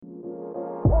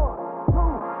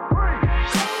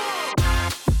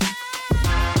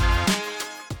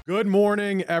Good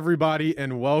morning, everybody,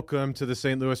 and welcome to the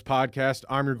St. Louis podcast.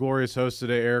 I'm your glorious host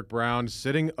today, Eric Brown,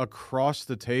 sitting across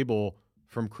the table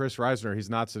from Kris Risner. He's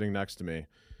not sitting next to me,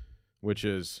 which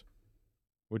is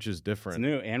different. It's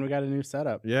new, and we got a new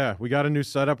setup. Yeah, we got a new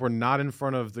setup. We're not in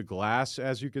front of the glass,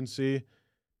 as you can see,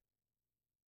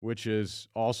 which is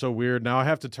also weird. Now I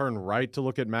have to turn right to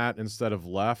look at Matt instead of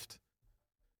left.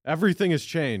 Everything has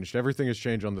changed. Everything has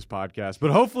changed on this podcast, but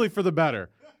hopefully for the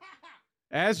better.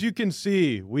 As you can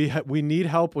see, we need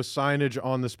help with signage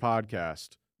on this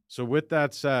podcast. So with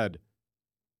that said,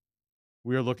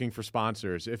 we are looking for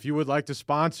sponsors. If you would like to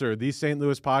sponsor the St.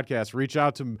 Louis podcast, reach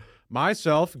out to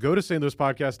myself. Go to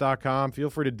stlouispodcast.com. Feel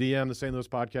free to DM the St. Louis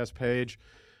podcast page.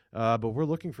 But we're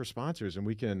looking for sponsors, and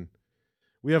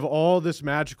we have all this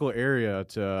magical area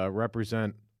to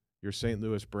represent your St.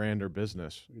 Louis brand or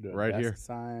business right here.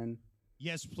 Sign.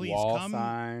 Yes, please wall come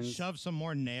signs. Shove some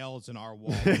more nails in our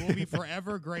wall. We'll be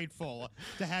forever grateful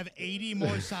to have 80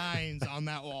 more signs on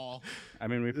that wall. I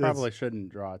mean, we probably shouldn't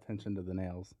draw attention to the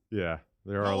nails. Yeah.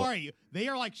 Don't worry. They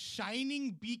are like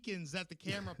shining beacons that the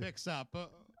camera picks up.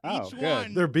 Each good.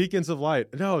 one. They're beacons of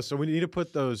light. No, so we need to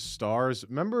put those stars.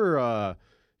 Remember,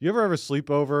 you ever have a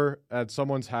sleepover at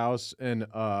someone's house and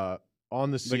on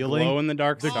the ceiling, glow in the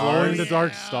dark stars. glow in the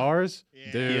dark stars,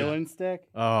 Yeah. dude. Healing stick.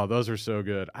 Oh, those are so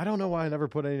good. I don't know why I never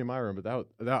put any in my room,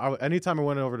 but anytime I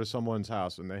went over to someone's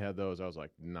house and they had those, I was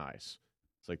like, nice.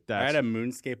 It's like I that's had a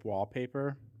moonscape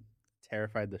wallpaper.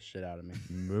 Terrified the shit out of me.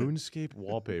 moonscape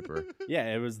wallpaper.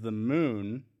 Yeah, it was the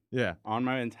moon Yeah, on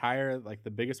my entire, like, the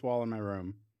biggest wall in my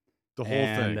room. the whole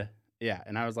thing. Yeah,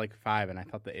 and I was like 5, and I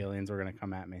thought the aliens were gonna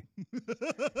come at me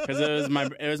because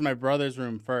it was my brother's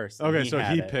room first. Okay, so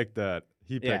he it. picked that.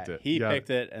 He picked it. He Got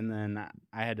picked it, and then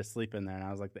I had to sleep in there, and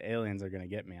I was like, the aliens are gonna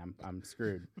get me. I'm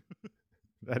screwed.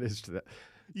 That is that.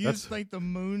 You just think the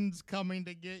moon's coming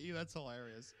to get you? That's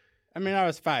hilarious. I mean, I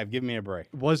was 5. Give me a break.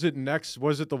 Was it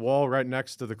the wall right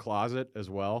next to the closet as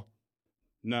well?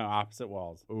 No, opposite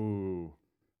walls. Ooh.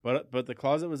 But the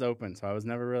closet was open, so I was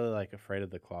never really like afraid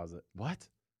of the closet. What?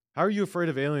 How are you afraid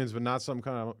of aliens but not some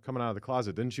kind of coming out of the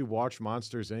closet? Didn't you watch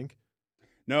Monsters, Inc.?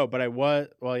 No, but I was.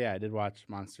 Well, yeah, I did watch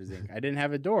Monsters Inc. I didn't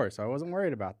have a door, so I wasn't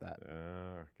worried about that.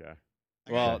 Okay.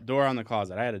 Well, door on the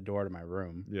closet. I had a door to my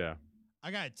room. Yeah.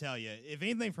 I got to tell you, if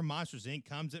anything from Monsters, Inc.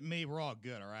 comes at me, we're all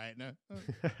good, all right? No,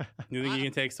 You think you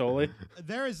can take Sully?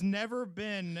 there has never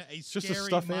been a just scary a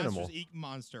stuffed Monsters, animal. Inc.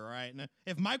 monster, all right? No,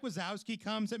 if Mike Wazowski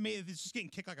comes at me, it's just getting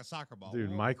kicked like a soccer ball. Dude,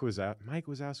 Mike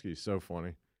Wazowski is so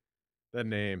funny. That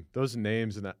name, those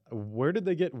names, and that. Where did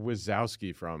they get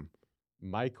Wazowski from?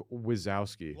 Mike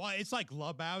Wazowski. Well, it's like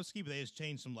Lebowski, but they just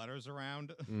changed some letters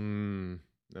around.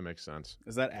 That makes sense.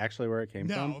 Is that actually where it came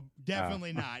from? No,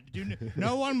 definitely not.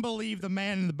 No one believed the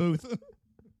man in the booth.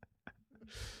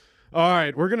 All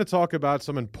right, we're going to talk about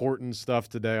some important stuff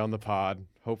today on the pod,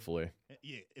 hopefully.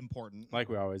 Yeah, important. Like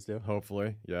we always do.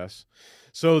 Hopefully, yes.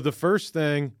 So the first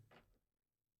thing,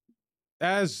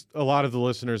 as a lot of the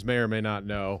listeners may or may not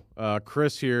know,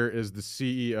 Kris here is the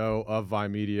CEO of Vi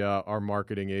Media, our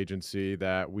marketing agency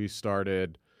that we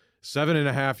started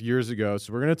 7.5 years ago.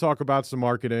 So we're going to talk about some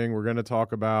marketing. We're going to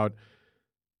talk about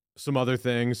some other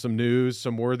things, some news,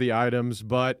 some worthy items.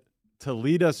 But to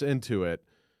lead us into it,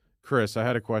 Kris, I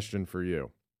had a question for you.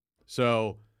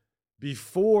 So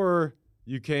before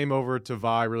you came over to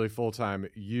Vi really full-time,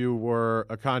 you were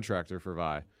a contractor for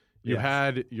Vi. You Yes.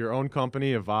 had your own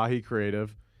company, Avahi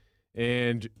Creative,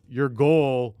 and your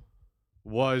goal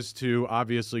was to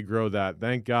obviously grow that.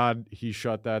 Thank God he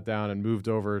shut that down and moved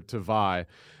over to Vi.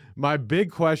 My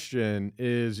big question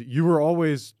is, you were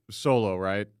always solo,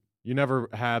 right? You never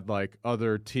had like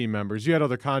other team members. You had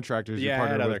other contractors. Yeah, you I had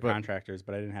partnered other with, contractors,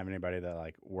 but I didn't have anybody that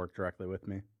like worked directly with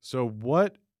me. So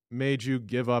what made you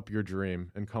give up your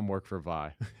dream and come work for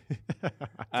Vi?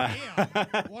 Damn,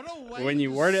 what a way When you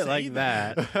to word it say like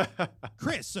that.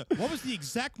 Kris, what was the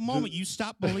exact moment you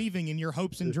stopped believing in your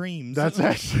hopes and dreams? That's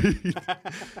actually,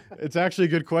 it's actually a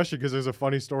good question because there's a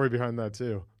funny story behind that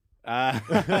too.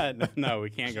 No,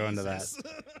 we can't go into that.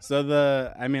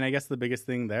 So I guess the biggest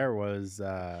thing there was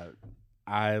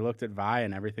I looked at Vi,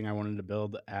 and everything I wanted to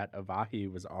build at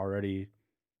Avahi was already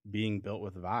being built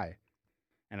with Vi.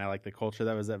 And I like the culture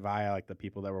that was at Vi. I like the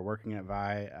people that were working at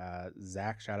Vi.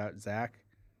 Zach, shout out Zach.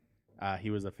 He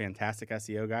was a fantastic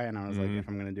SEO guy, and I was like, if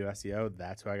I'm going to do SEO,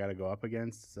 that's who I got to go up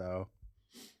against. So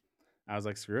I was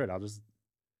like, screw it. I'll just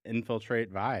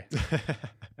infiltrate Vi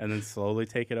and then slowly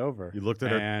take it over. You looked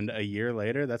at and a year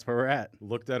later, that's where we're at.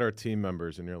 Looked at our team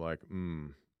members, and you're like,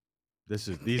 this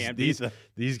is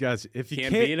these guys. If you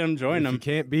can't beat them, join them. You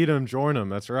can't beat them, join them.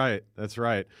 That's right. That's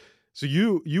right. So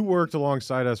you worked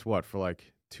alongside us for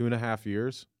like 2.5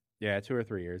 years? Yeah, 2 or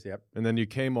 3 years. Yep. And then you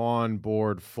came on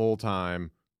board full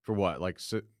time for what, like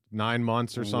 9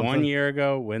 months or something? 1 year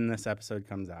ago when this episode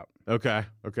comes out. Okay.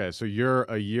 So you're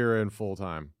a year in full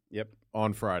time. Yep.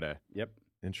 On Friday. Yep.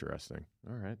 Interesting.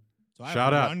 All right. So I have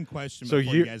Shout out. one question So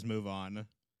before you guys move on.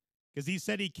 Because he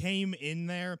said he came in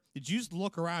there. Did you just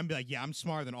look around and be like, yeah, I'm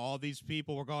smarter than all these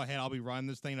people. We'll go ahead. I'll be running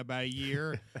this thing in about a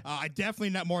year. I definitely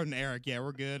not more than Eric. Yeah,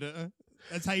 we're good.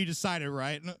 That's how you decided,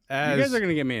 right? You guys are going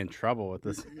to get me in trouble with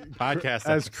this podcast.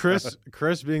 As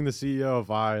Kris being the CEO of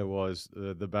I was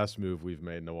the best move we've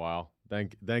made in a while.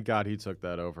 Thank God he took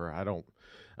that over. I don't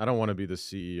want to be the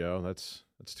CEO. That's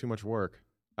too much work.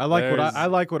 I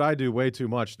like what I do way too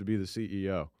much to be the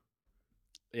CEO.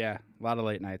 Yeah, a lot of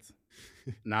late nights.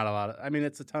 Not a lot of. I mean,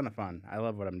 it's a ton of fun. I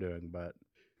love what I'm doing, but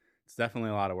it's definitely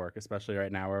a lot of work, especially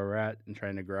right now where we're at and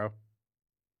trying to grow.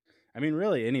 I mean,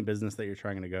 really, any business that you're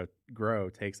trying to grow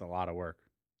takes a lot of work.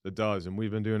 It does, and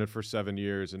we've been doing it for 7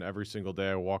 years, and every single day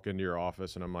I walk into your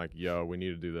office and I'm like, yo, we need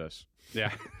to do this.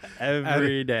 Yeah,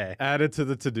 every day. Add it to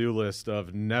the to-do list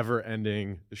of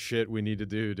never-ending shit we need to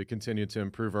do to continue to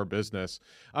improve our business.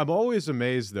 I'm always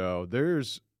amazed, though.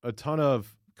 There's a ton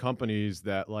of companies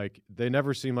that, like, they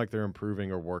never seem like they're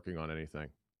improving or working on anything.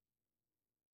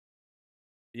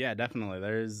 Yeah, definitely.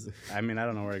 I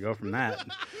don't know where to go from that.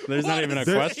 There's not even a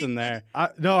question there.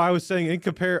 No, I was saying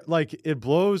it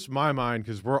blows my mind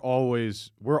because we're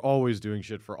always doing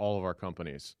shit for all of our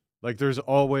companies. Like, there's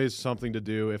always something to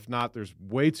do. If not, there's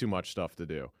way too much stuff to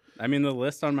do. I mean, the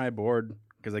list on my board,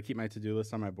 because I keep my to-do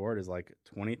list on my board, is like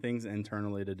 20 things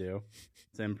internally to do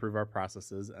to improve our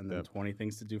processes, and then 20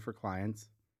 things to do for clients,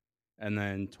 and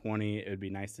then 20, it would be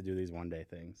nice to do these one-day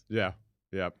things. Yeah.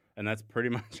 Yep. And that's pretty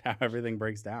much how everything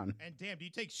breaks down. And damn, do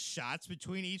you take shots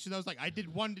between each of those? Like, I did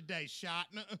one today, shot.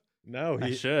 No,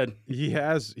 I should. He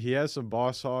has some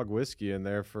Boss Hog whiskey in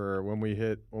there for when we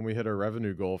hit our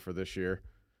revenue goal for this year.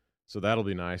 So that'll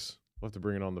be nice. We'll have to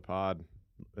bring it on the pod.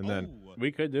 And then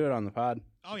we could do it on the pod.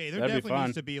 Oh yeah, there That'd definitely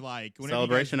needs to be like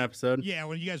celebration episode. Yeah,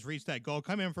 when you guys reach that goal,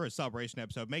 come in for a celebration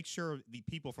episode. Make sure the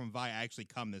people from Vi actually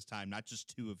come this time, not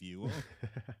just two of you.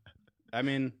 I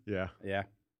mean, yeah.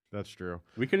 That's true.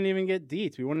 We couldn't even get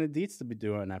Dietz. We wanted Dietz to be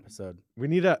doing an episode. We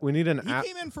need an. He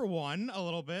came in for one a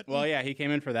little bit. Well, yeah, he came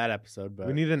in for that episode, but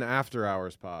we need an after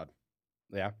hours pod.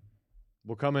 Yeah,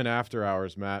 we'll come in after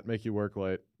hours, Matt. Make you work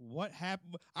late. What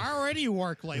happened? I already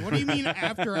work late. What do you mean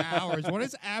after hours? What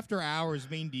does after hours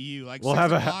mean to you? Like we'll 6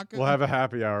 have o'clock? We'll have a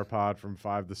happy hour pod from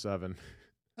 5 to 7.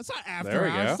 That's not after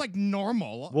hours. It's like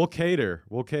normal. We'll cater.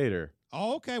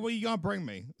 Oh, okay. What are you gonna bring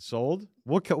me? Sold?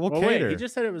 We'll cater. Wait, he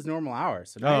just said it was normal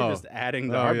hours, so now you're just adding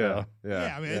the our bill.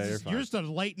 Yeah, I mean, you're just a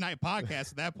late night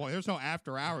podcast at that point. There's no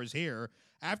after hours here.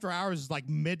 After hours is like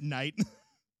midnight.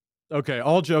 Okay,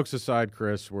 all jokes aside,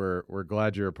 Kris, we're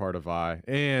glad you're a part of I,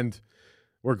 and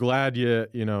we're glad you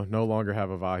no longer have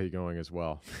Avahi going as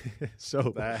well.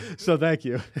 so thank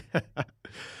you.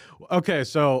 Okay,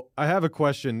 so I have a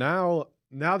question now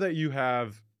that you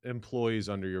have employees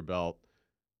under your belt.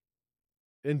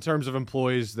 In terms of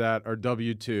employees that are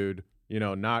W-2'd,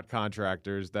 not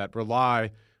contractors, that rely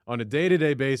on a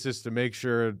day-to-day basis to make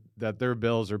sure that their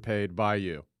bills are paid by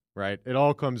you, right? It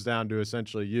all comes down to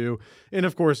essentially you and,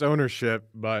 of course, ownership,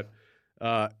 but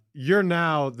you're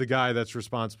now the guy that's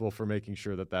responsible for making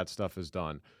sure that stuff is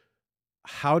done.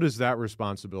 How does that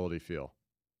responsibility feel?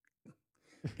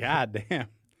 God damn.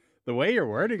 The way you're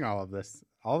wording all of this,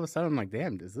 all of a sudden I'm like,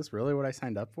 damn, is this really what I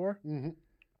signed up for? Mm-hmm.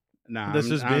 No, this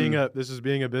is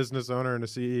being a business owner and a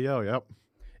CEO. Yep.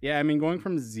 Yeah, I mean, going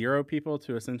from 0 people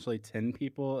to essentially 10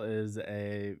 people is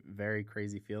a very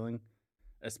crazy feeling,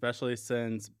 especially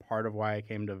since part of why I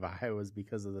came to Vi was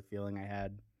because of the feeling I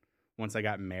had once I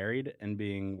got married and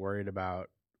being worried about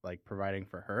like providing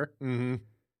for her, and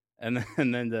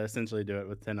then to essentially do it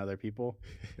with 10 other people.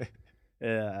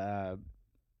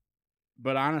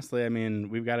 But honestly, I mean,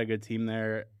 we've got a good team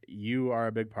there. You are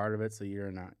a big part of it, so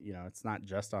you're not, it's not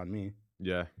just on me.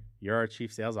 Yeah. You're our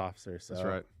chief sales officer, so that's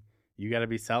right. You got to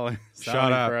be selling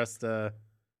Shout out for us to.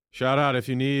 Shout out if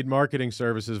you need marketing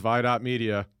services,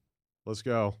 Vi.media. Let's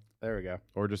go. There we go.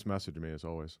 Or just message me as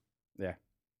always. Yeah.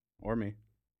 Or me.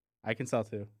 I can sell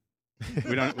too.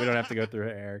 We don't have to go through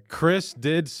it, Eric. Kris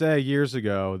did say years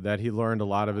ago that he learned a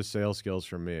lot of his sales skills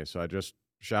from me, so I just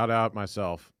shout out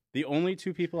myself. The only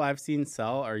 2 people I've seen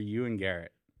sell are you and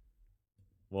Garrett.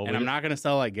 Well, and I'm not going to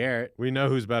sell like Garrett. We know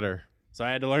who's better. So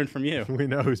I had to learn from you. We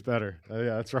know who's better. Yeah,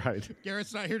 that's right.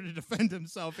 Garrett's not here to defend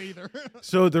himself either.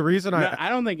 So the reason I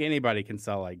don't think anybody can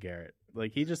sell like Garrett.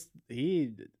 Like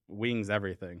he wings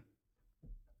everything.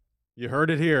 You heard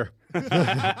it here.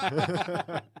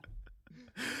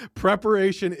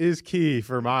 Preparation is key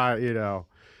for my,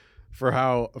 for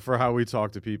how we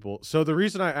talk to people. So the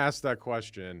reason I asked that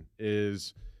question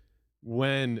is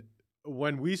when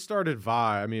we started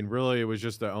Vi, I mean, really, it was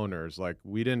just the owners. Like,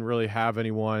 we didn't really have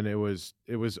anyone. It was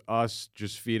us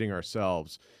just feeding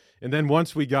ourselves. And then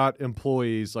once we got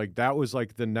employees, like, that was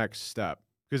like the next step,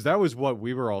 because that was what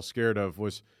we were all scared of,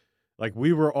 was like,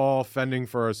 we were all fending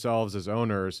for ourselves as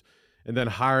owners, and then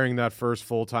hiring that first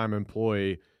full-time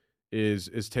employee is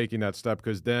taking that step,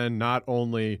 because then not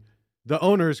only the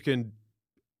owners can,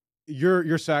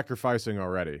 you're sacrificing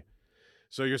already.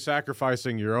 So you're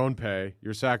sacrificing your own pay,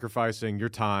 you're sacrificing your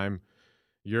time,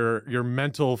 your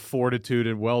mental fortitude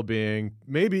and well-being,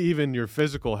 maybe even your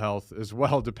physical health as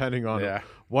well, depending on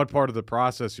what part of the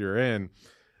process you're in.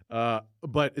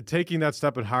 But taking that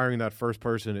step and hiring that first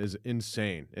person is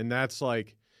insane. And that's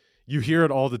like, you hear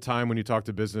it all the time when you talk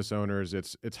to business owners.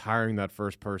 It's hiring that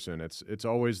first person. It's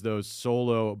always those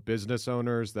solo business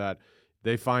owners that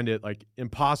they find it like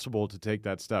impossible to take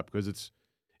that step, because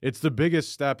it's the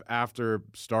biggest step after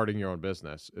starting your own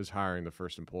business, is hiring the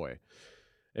first employee.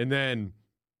 And then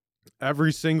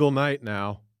every single night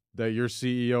now that you're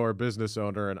CEO or business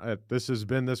owner, and this has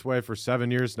been this way for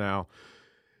 7 years now,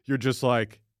 you're just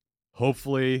like,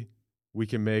 hopefully we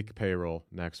can make payroll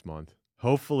next month.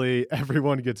 Hopefully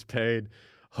everyone gets paid.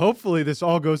 Hopefully this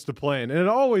all goes to plan. And it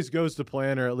always goes to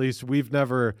plan, or at least we've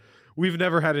never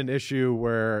had an issue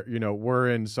where, we're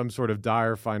in some sort of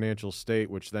dire financial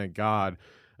state, which thank God.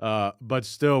 But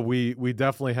still, we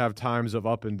definitely have times of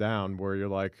up and down where you're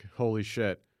like, holy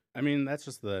shit. I mean, that's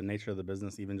just the nature of the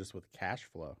business, even just with cash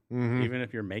flow. Mm-hmm. Even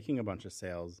if you're making a bunch of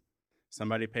sales,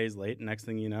 somebody pays late, and next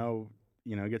thing you know,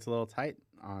 it gets a little tight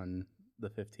on the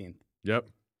 15th. Yep.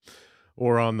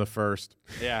 Or on the 1st.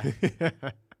 Yeah.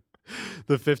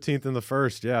 The 15th and the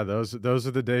 1st. Yeah, those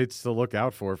are the dates to look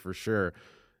out for sure.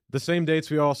 The same dates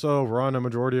we also run a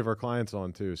majority of our clients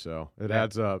on too, so it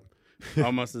adds up.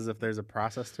 Almost as if there's a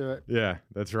process to it. Yeah,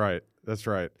 that's right.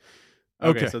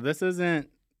 Okay, so this isn't.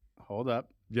 Hold up.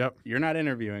 Yep. You're not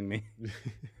interviewing me.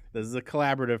 This is a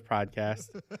collaborative podcast.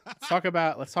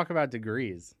 Let's talk about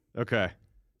degrees. Okay.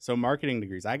 So marketing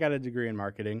degrees. I got a degree in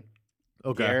marketing.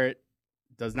 Okay. Garrett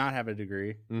does not have a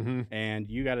degree, mm-hmm. and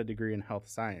you got a degree in health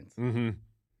science. Mm-hmm.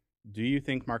 Do you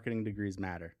think marketing degrees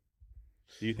matter?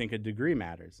 Do you think a degree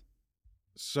matters?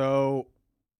 So,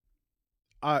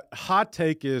 hot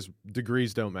take is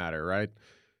degrees don't matter, right?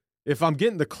 If I'm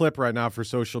getting the clip right now for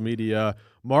social media,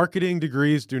 marketing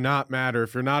degrees do not matter.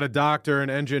 If you're not a doctor,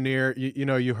 an engineer,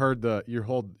 you heard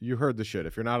the shit.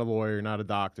 If you're not a lawyer, you're not a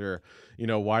doctor,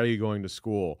 why are you going to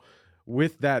school?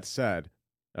 With that said,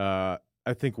 I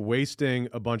think wasting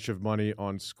a bunch of money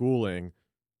on schooling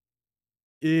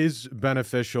is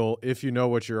beneficial if you know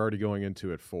what you're already going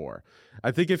into it for.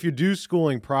 I think if you do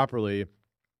schooling properly,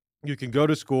 you can go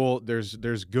to school. There's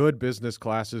good business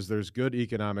classes. There's good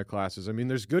economic classes. I mean,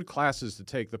 there's good classes to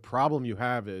take. The problem you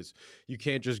have is you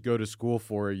can't just go to school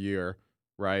for a year,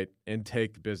 right, and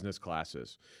take business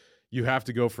classes. You have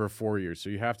to go for 4 years.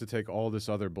 So you have to take all this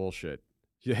other bullshit.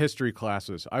 History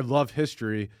classes. I love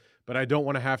history, but I don't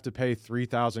want to have to pay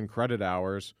 3,000 credit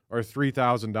hours or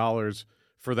 $3,000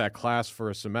 for that class for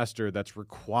a semester that's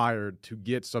required to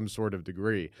get some sort of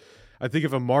degree. I think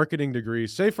if a marketing degree,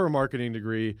 say for a marketing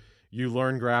degree, you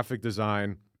learn graphic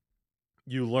design,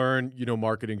 you learn,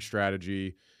 marketing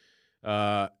strategy,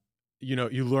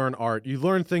 you learn art, you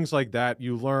learn things like that.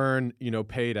 You learn,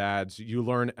 paid ads, you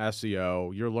learn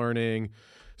SEO, you're learning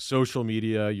social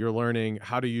media, you're learning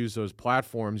how to use those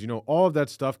platforms. All of that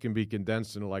stuff can be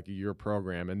condensed into like a year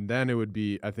program. And then it would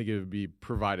be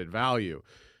provided value.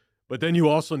 But then you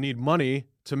also need money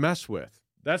to mess with.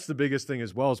 That's the biggest thing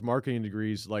as well as marketing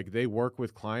degrees. Like, they work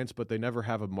with clients, but they never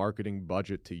have a marketing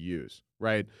budget to use,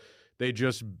 right? They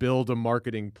just build a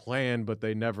marketing plan, but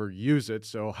they never use it.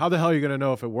 So how the hell are you going to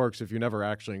know if it works if you never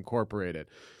actually incorporate it?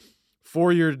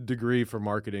 4-year degree for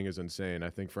marketing is insane, I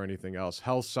think, for anything else.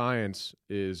 Health science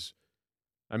is,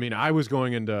 I was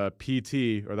going into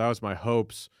PT, or that was my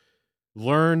hopes.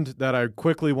 Learned that I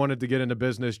quickly wanted to get into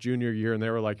business junior year, and they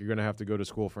were like, you're going to have to go to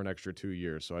school for an extra 2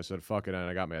 years. So I said, fuck it, and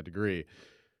I got my degree.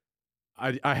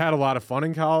 I had a lot of fun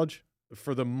in college.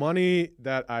 For the money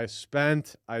that I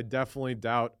spent, I definitely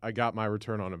doubt I got my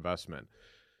return on investment.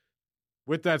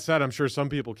 With that said, I'm sure some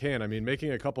people can.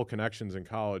 Making a couple connections in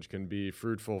college can be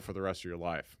fruitful for the rest of your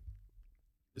life.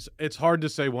 It's hard to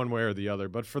say one way or the other,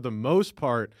 but for the most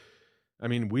part,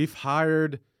 we've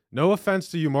hired... No offense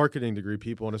to you marketing degree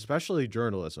people, and especially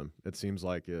journalism, it seems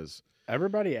like is.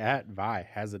 Everybody at Vi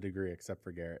has a degree except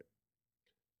for Garrett.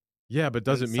 Yeah, but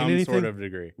does it mean some anything? sort of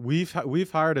degree.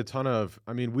 We've hired a ton of.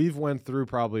 I mean, we've went through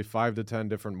probably 5 to 10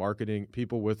 different marketing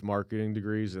people with marketing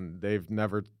degrees, and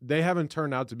they haven't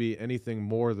turned out to be anything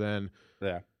more than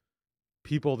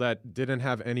people that didn't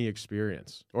have any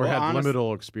experience or had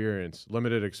limited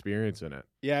experience in it.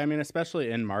 Yeah, I mean,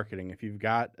 especially in marketing, if you've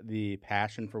got the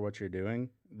passion for what you're doing,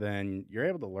 then you're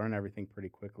able to learn everything pretty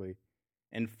quickly.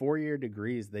 And 4-year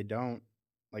degrees, they don't,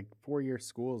 like 4-year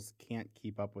schools can't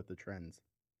keep up with the trends.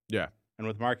 Yeah. And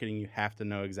with marketing, you have to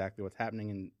know exactly what's happening.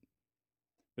 And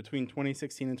between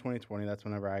 2016 and 2020, that's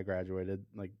whenever I graduated.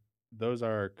 Like, those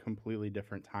are completely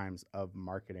different times of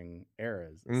marketing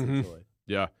eras, essentially.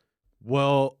 Yeah.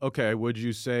 Well, okay. Would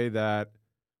you say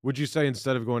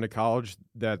instead of going to college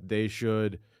that they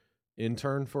should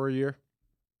intern for a year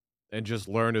and just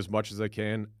learn as much as they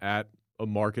can at a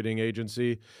marketing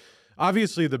agency?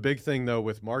 Obviously, the big thing, though,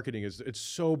 with marketing is it's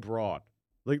so broad.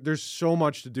 Like, there's so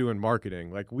much to do in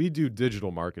marketing. Like, we do digital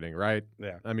marketing, right?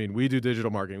 Yeah. I mean, we do digital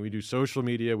marketing. We do social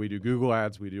media. We do Google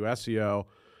Ads. We do SEO.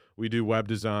 We do web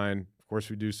design. Of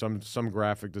course, we do some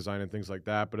graphic design and things like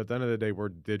that. But at the end of the day, we're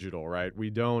digital, right?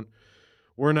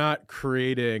 We're not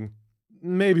creating,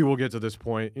 maybe we'll get to this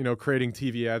point, creating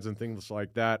TV ads and things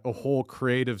like that. A whole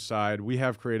creative side. We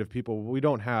have creative people. We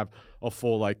don't have a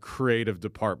full, like, creative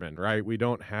department, right? We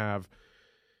don't have,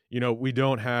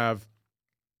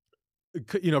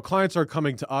 clients are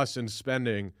coming to us and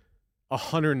spending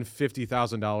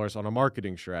 $150,000 on a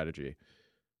marketing strategy.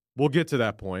 We'll get to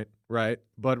that point, right?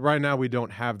 But right now we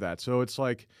don't have that. So it's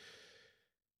like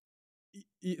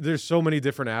there's so many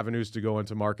different avenues to go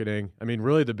into marketing. I mean,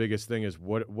 really the biggest thing is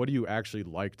what do you actually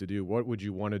like to do? What would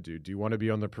you want to do? Do you want to be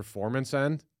on the performance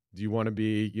end? Do you want to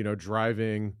be,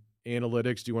 driving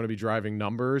analytics? Do you want to be driving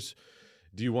numbers?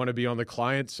 Do you want to be on the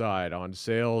client side on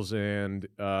sales and,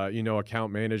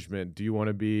 account management? Do you want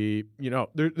to be,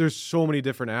 there's so many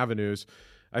different avenues.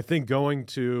 I think going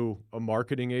to a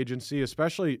marketing agency,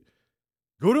 especially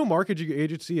go to a marketing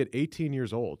agency at 18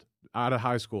 years old out of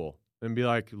high school and be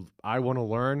like, I want to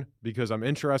learn because I'm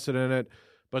interested in it.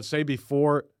 But say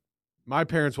before my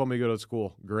parents want me to go to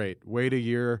school, great. Wait a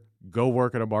year, go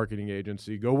work at a marketing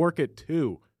agency, go work at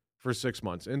 2 for 6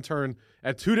 months, intern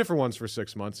at 2 different ones for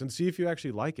 6 months and see if you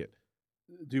actually like it.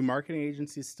 Do marketing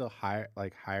agencies still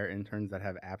hire interns that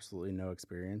have absolutely no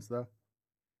experience though?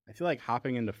 I feel like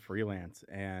hopping into freelance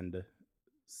and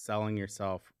selling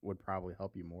yourself would probably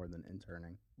help you more than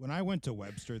interning. When I went to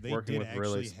Webster, they Working did with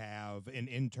actually have an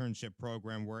internship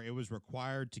program where it was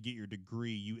required to get your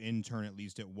degree, you intern at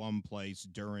least at one place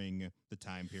during the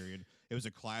time period. It was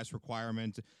a class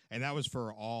requirement, and that was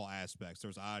for all aspects. There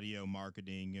was audio,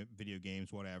 marketing, video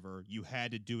games, whatever. You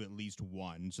had to do at least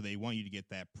one, so they want you to get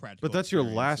that practical But that's your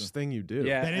experience. last thing you do.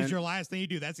 Yeah, That is your last thing you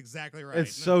do. That's exactly right.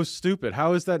 It's so stupid.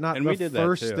 How is that not And we the did that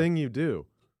first too. thing you do?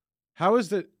 How is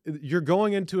that you're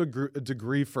going into a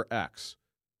degree for X?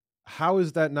 How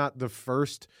is that not the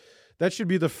first? That should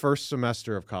be the first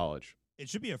semester of college. It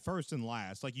should be a first and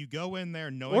last. Like, you go in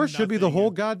there knowing Or it should be the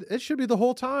nothing. whole it should be the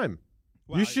whole time.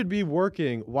 Well, You should be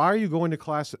working. Why are you going to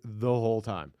class the whole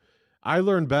time? I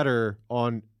learn better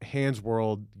on Hands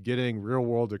World, getting real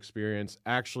world experience,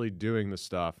 actually doing the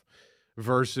stuff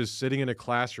versus sitting in a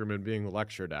classroom and being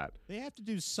lectured at. They have to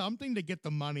do something to get the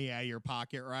money out of your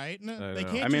pocket, right? They know.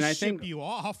 can't I mean, just I ship think- you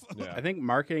off. Yeah. I think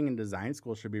marketing and design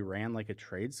school should be ran like a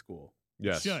trade school.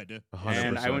 Yes. Should. 100%.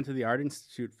 And I went to the Art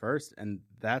Institute first, and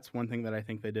that's one thing that I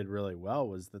think they did really well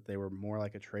was that they were more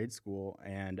like a trade school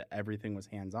and everything was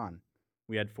hands-on.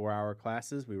 We had 4-hour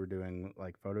classes. We were doing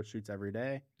like photo shoots every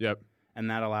day, Yep. and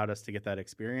that allowed us to get that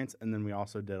experience. And then we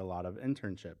also did a lot of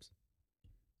internships.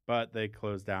 But they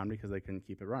closed down because they couldn't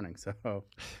keep it running. So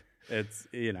it's,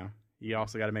 you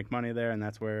also got to make money there, and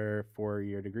that's where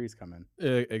 4-year degrees come in.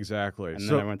 Exactly. And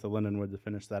So then I went to Lindenwood to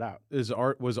finish that out.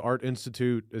 was Art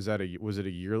Institute, was it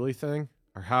a yearly thing?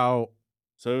 Or how?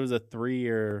 So it was a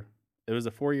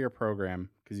 4-year program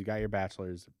because you got your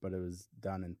bachelor's, but it was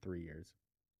done in 3 years.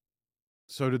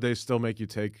 So did they still make you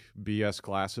take BS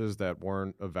classes that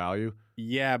weren't of value?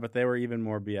 Yeah, but they were even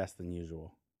more BS than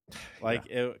usual. Like,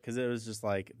 because it was just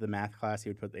like the math class, he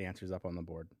would put the answers up on the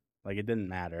board. Like, it didn't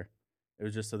matter. It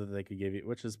was just so that they could give you,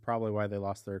 which is probably why they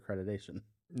lost their accreditation.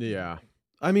 Yeah.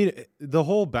 I mean, the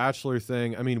whole bachelor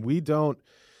thing, I mean, we don't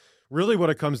really, what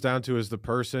it comes down to is the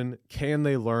person. Can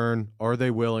they learn? Are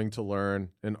they willing to learn?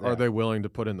 And are they willing to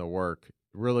put in the work?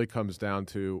 It really comes down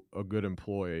to a good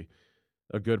employee,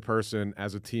 a good person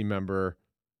as a team member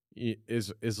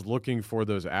is looking for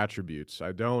those attributes.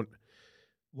 I don't.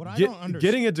 What I don't understand.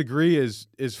 Getting a degree is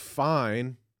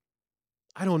fine.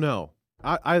 I don't know.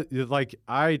 I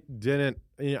didn't,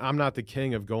 I'm not the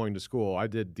king of going to school. I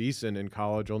did decent in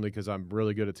college only because I'm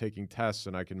really good at taking tests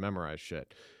and I can memorize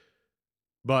shit.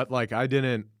 But like I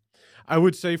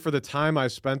would say for the time I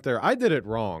spent there, I did it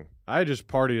wrong. I just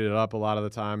partied it up a lot of the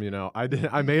time.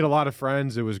 I made a lot of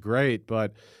friends. It was great.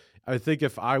 But I think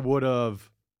if I would have,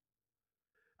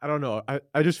 I don't know.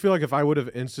 I just feel like if I would have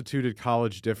instituted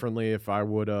college differently,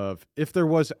 if there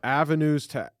was avenues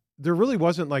there really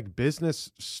wasn't like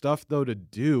business stuff though to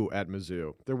do at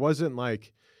Mizzou. There wasn't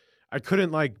like, I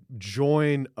couldn't like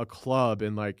join a club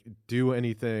and like do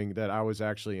anything that I was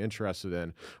actually interested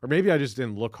in. Or maybe I just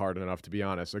didn't look hard enough, to be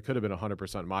honest. It could have been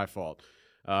 100% my fault.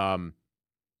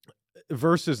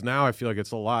 Versus now, I feel like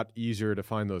it's a lot easier to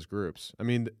find those groups. I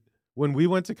mean, when I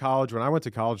went to college, I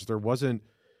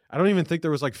don't even think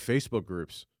there was like Facebook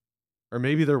groups. Or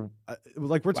maybe they're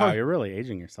like we're talking. You're really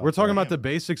aging yourself. We're talking about the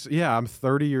basics. Yeah, I'm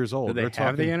 30 years old. Did they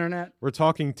have the internet? We're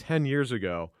talking 10 years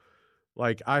ago.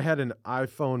 Like I had an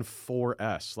iPhone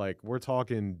 4S. Like we're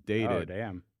talking dated. Oh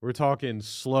damn. We're talking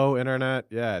slow internet.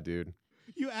 Yeah, dude.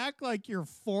 You act like you're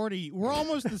 40. We're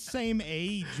almost the same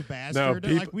age, bastard.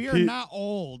 Like we are not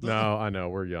old. No, I know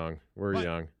we're young. We're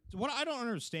young. What I don't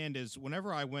understand is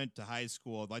whenever I went to high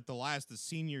school, like the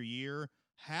senior year,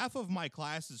 half of my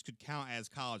classes could count as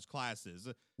college classes.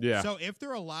 Yeah. So if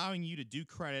they're allowing you to do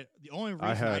credit, the only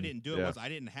reason I didn't do it was I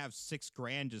didn't have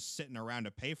 $6,000 just sitting around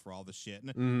to pay for all the shit.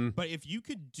 But if you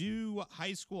could do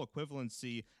high school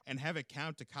equivalency and have it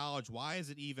count to college, why is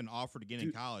it even offered again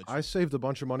in college? I saved a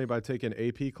bunch of money by taking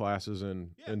AP classes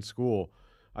in school.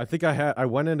 I think I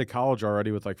went into college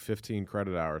already with like 15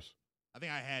 credit hours. I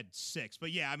think I had 6,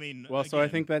 but yeah, I mean. Well, so I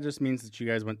think that just means that you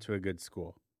guys went to a good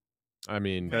school. I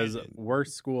mean, because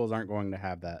worse schools aren't going to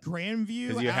have that. Grandview,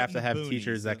 because you have to have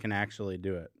teachers that can actually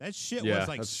do it. That shit was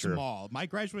like small. My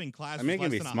graduating class. I mean,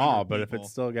 was it can be small, but if it's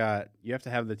still got, you have to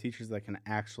have the teachers that can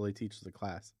actually teach the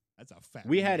class. That's a fact.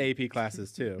 We had AP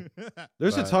classes too.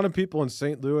 There's a ton of people in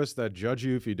St. Louis that judge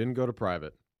you if you didn't go to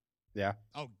private. Yeah.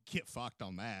 Oh, get fucked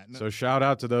on that. So shout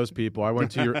out to those people. I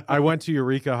went to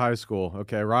Eureka High School.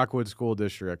 Okay, Rockwood School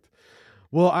District.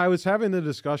 Well, I was having the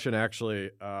discussion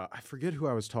actually. I forget who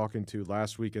I was talking to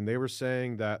last week, and they were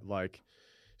saying that like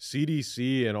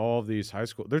CDC and all of these high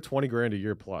school, they're $20,000 a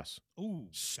year plus. Ooh,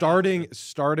 starting at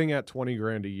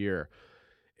 $20,000 a year,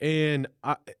 and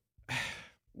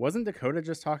wasn't Dakota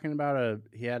just talking about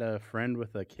he had a friend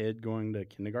with a kid going to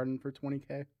kindergarten for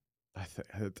 $20,000? I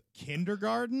think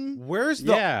kindergarten. Where's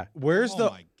the?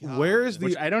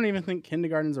 Which I don't even think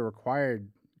kindergarten's a required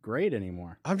grade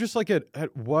anymore. I'm just like at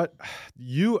what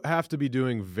you have to be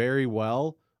doing very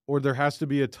well, or there has to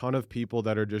be a ton of people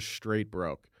that are just straight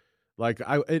broke. Like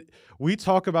we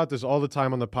talk about this all the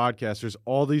time on the podcast. There's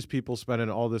all these people spending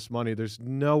all this money. There's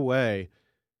no way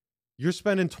you're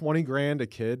spending $20,000 a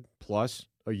kid plus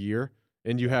a year,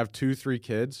 and you have 2-3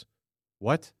 kids.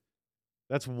 What?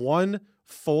 That's one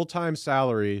full-time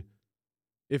salary.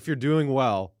 If you're doing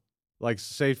well, like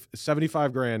say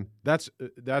 $75,000,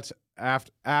 that's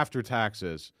after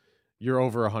taxes, you're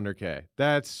over $100,000.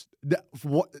 That's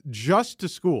just to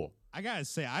school. I gotta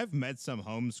say, I've met some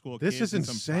homeschool kids. This is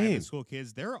insane. Some private school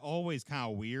kids. They're always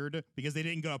kind of weird because they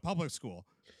didn't go to public school.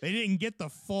 They didn't get the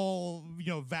full,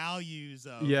 values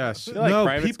of. Yes, I feel like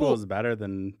private school is better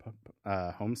than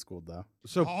homeschooled though.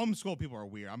 So homeschool people are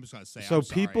weird. I'm just gonna say. So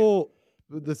people.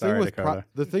 The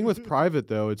thing with private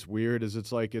though, it's weird. Is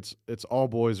it's like it's all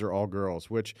boys or all girls,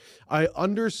 which I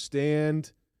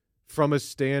understand from a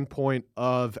standpoint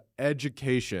of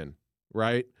education,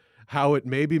 right? How it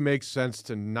maybe makes sense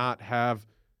to not have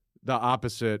the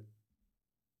opposite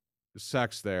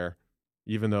sex there,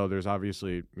 even though there's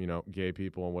obviously gay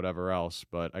people and whatever else.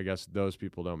 But I guess those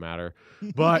people don't matter.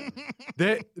 But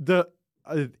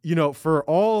for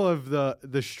all of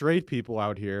the straight people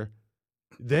out here.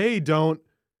 They're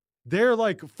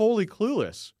like fully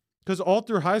clueless because all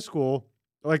through high school,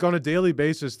 like on a daily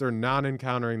basis, they're not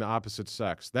encountering the opposite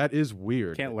sex. That is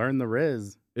weird. Can't learn the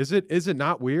Riz. Is it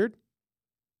not weird?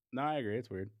 No, I agree. It's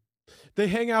weird. They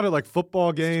hang out at like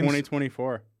football games.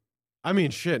 2024. I mean,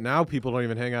 shit, now people don't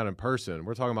even hang out in person.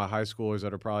 We're talking about high schoolers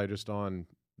that are probably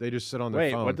they just sit on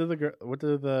their phone. What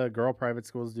do the girl private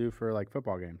schools do for like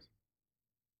football games?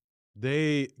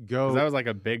 They go. That was like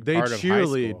a big part of high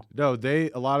school. No, a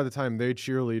lot of the time they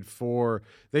cheerlead for.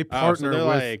 They partner. So they're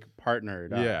with, like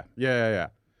partnered. Yeah.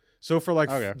 So for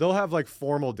they'll have like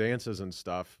formal dances and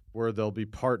stuff where they'll be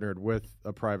partnered with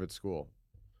a private school,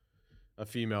 a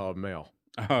female, a male.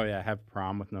 Oh yeah, have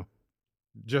prom with no.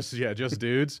 Just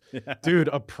dudes. Yeah. Dude,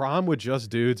 a prom with just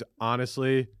dudes.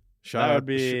 Honestly, shout out to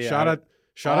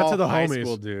the homies.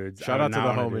 School dudes. Shout out to the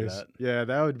homies. Yeah,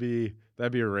 that'd be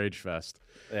a rage fest.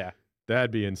 Yeah.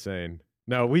 That'd be insane.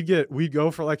 No, we'd go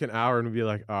for like an hour and we'd be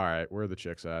like, all right, where are the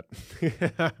chicks at?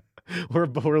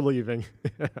 we're leaving.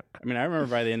 I mean, I remember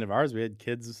by the end of ours, we had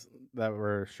kids that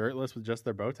were shirtless with just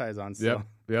their bow ties on. Still.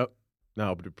 Yep.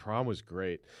 No, but the prom was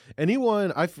great.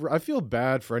 Anyone, I feel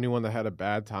bad for anyone that had a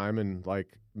bad time in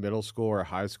like middle school or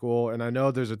high school, and I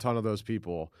know there's a ton of those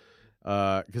people,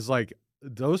 because like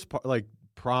those like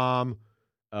prom,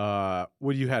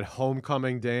 when you had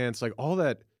homecoming dance, like all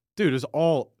that, dude, it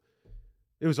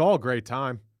was all a great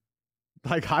time.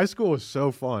 Like high school was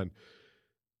so fun.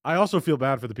 I also feel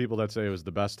bad for the people that say it was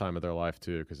the best time of their life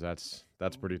too, because that's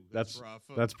pretty rough.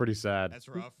 that's pretty sad. That's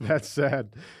rough. That's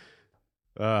sad.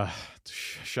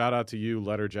 Shout out to you,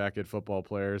 letter jacket football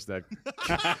players that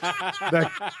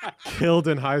killed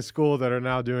in high school that are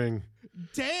now doing.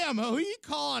 Damn, who are you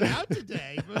calling out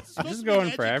today? Just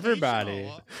going for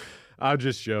everybody. I'm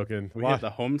just joking. We had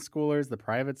the homeschoolers, the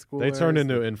private schoolers. They turned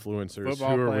into influencers. Who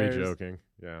are players. we joking?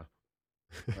 Yeah.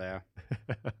 Yeah.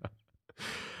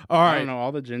 All right. I don't know.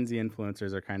 All the Gen Z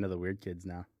influencers are kind of the weird kids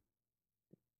now.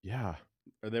 Yeah.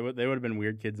 Or they would have been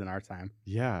weird kids in our time.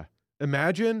 Yeah.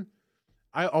 Imagine.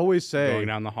 I always say going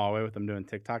down the hallway with them doing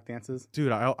TikTok dances.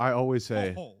 Dude, I always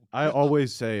say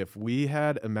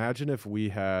imagine if we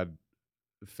had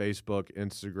Facebook,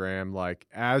 Instagram, like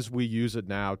as we use it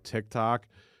now, TikTok,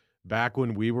 back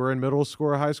when we were in middle school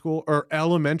or high school or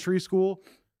elementary school.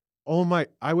 Oh my,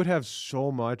 I would have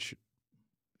so much.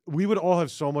 We would all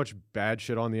have so much bad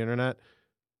shit on the internet.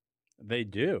 They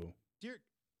do.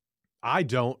 I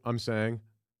don't, I'm saying.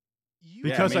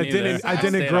 Because I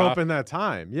didn't grow up in that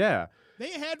time. Yeah.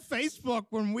 They had Facebook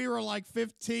when we were like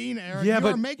 15, Eric. Yeah, you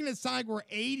were making it sound like we're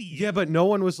 80. Yeah, but no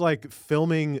one was like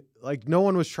filming, like no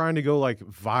one was trying to go like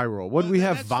viral. What did we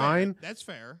have? Vine? Fair. That's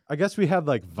fair. I guess we had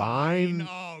like Vine.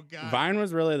 Oh, God. Vine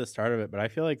was really the start of it, but I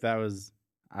feel like I was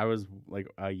like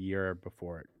a year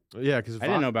before it. Yeah, because I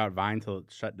didn't know about Vine till it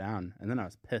shut down, and then I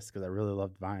was pissed because I really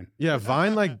loved Vine. Yeah,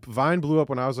 Vine blew up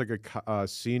when I was like a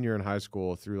senior in high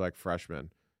school through like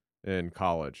freshman in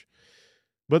college.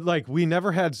 But like we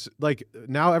never had like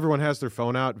now everyone has their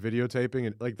phone out videotaping,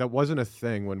 and like that wasn't a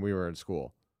thing when we were in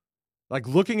school. Like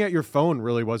looking at your phone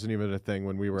really wasn't even a thing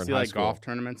when we were in high school. Golf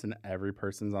tournaments and every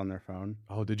person's on their phone.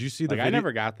 Oh, did you see the video? I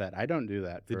never got that. I don't do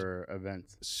that for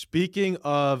events. Speaking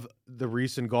of the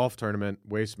recent golf tournament,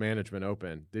 Waste Management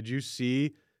Open, did you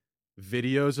see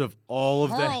videos of all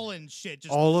of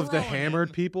the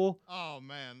hammered people? Oh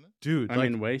man, dude! I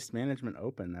mean, Waste Management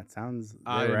Open. That sounds.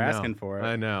 They were asking for it.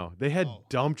 I know. They had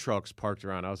dump trucks parked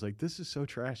around. I was like, this is so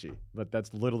trashy, but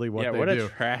that's literally what they do. Yeah, what a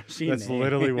trashy. That's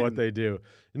literally what they do.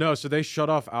 No, so they shut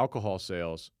off alcohol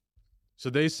sales. So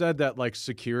they said that like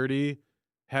security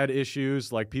had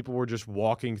issues, like people were just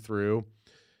walking through,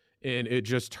 and it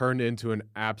just turned into an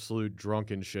absolute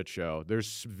drunken shit show.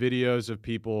 There's videos of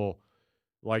people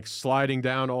like sliding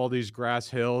down all these grass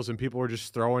hills, and people were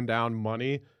just throwing down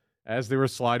money as they were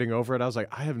sliding over it. I was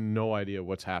like, I have no idea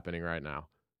what's happening right now.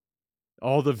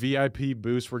 All the VIP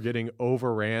booths were getting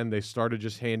overran. They started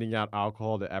just handing out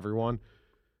alcohol to everyone.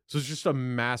 So it's just a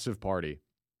massive party.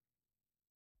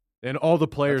 And all the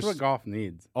players... That's what golf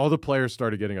needs. All the players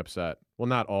started getting upset. Well,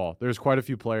 not all. There's quite a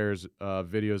few players,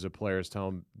 videos of players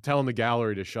telling the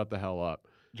gallery to shut the hell up.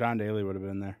 John Daly would have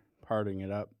been there, partying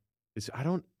it up. I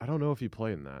don't know if he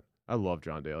played in that. I love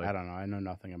John Daly. I don't know. I know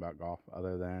nothing about golf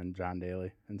other than John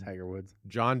Daly and Tiger Woods.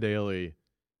 John Daly,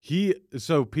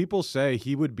 so people say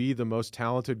he would be the most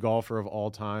talented golfer of all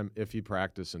time if he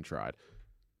practiced and tried.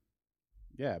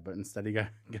 Yeah, but instead he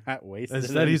got wasted.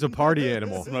 Instead he's a party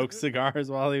animal. Smoked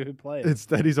cigars while he played.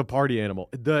 Instead he's a party animal.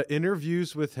 The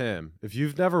interviews with him, if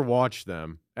you've never watched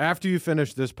them, after you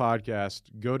finish this podcast,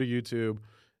 go to YouTube.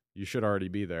 You should already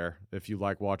be there if you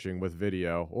like watching with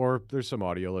video, or there's some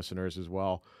audio listeners as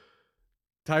well.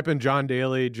 Type in John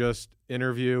Daly, just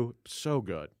interview. So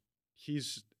good.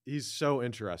 He's so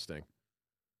interesting.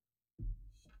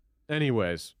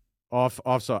 Anyways, off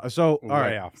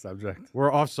subject.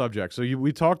 We're off subject. So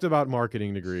we talked about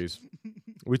marketing degrees.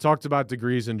 We talked about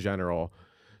degrees in general.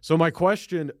 So my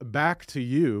question back to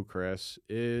you, Kris,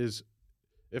 is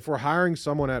if we're hiring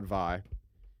someone at Vi,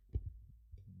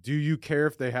 do you care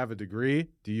if they have a degree?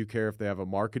 Do you care if they have a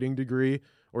marketing degree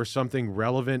or something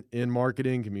relevant in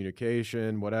marketing,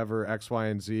 communication, whatever, X, Y,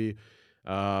 and Z?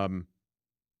 Or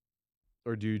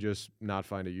do you just not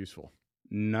find it useful?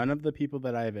 None of the people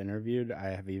that I have interviewed, I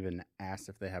have even asked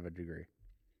if they have a degree.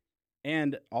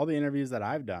 And all the interviews that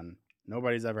I've done,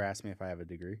 nobody's ever asked me if I have a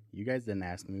degree. You guys didn't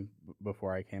ask me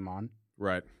before I came on.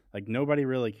 Right. Like, nobody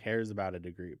really cares about a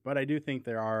degree. But I do think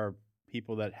there are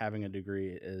people that having a degree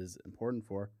is important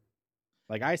for.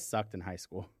 Like, I sucked in high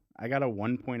school. I got a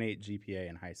 1.8 GPA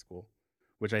in high school,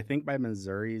 which I think by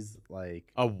Missouri's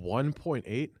like A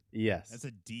 1.8? yes. That's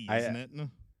a D, I- isn't it?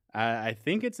 I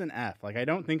think it's an F. Like I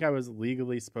don't think I was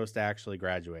legally supposed to actually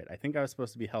graduate. I think I was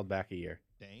supposed to be held back a year.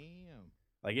 Damn.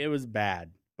 Like it was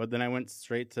bad. But then I went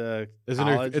straight to It's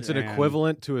college. an and-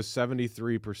 equivalent to a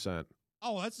 73%.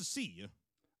 Oh, that's a C.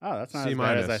 Oh, that's not C as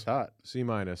bad as I minus. thought. C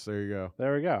minus. There you go.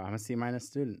 There we go. I'm a C minus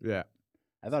student. Yeah.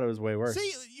 I thought it was way worse.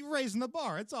 See, you're raising the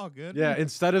bar. It's all good. Yeah.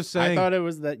 Instead of I saying, thought it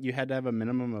was that you had to have a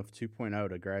minimum of 2.0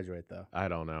 to graduate, though. I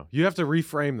don't know. You have to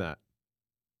reframe that.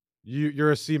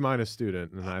 You're a C minus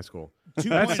student in high school.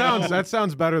 2.0 That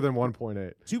sounds better than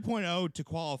 1.8. 2.0 to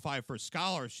qualify for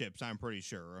scholarships, I'm pretty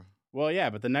sure. Well, yeah,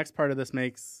 but the next part of this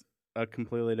makes a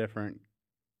completely different.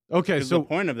 Okay, 'Cause so the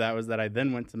point of that was that I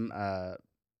then went to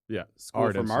yeah, school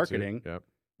Art for Institute. marketing. Yep.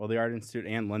 Well, the Art Institute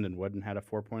and Lindenwood and had a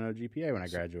 4.0 GPA when I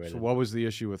graduated. So what was the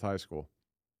issue with high school?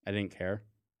 I didn't care.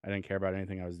 I didn't care about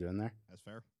anything I was doing there. That's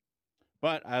fair.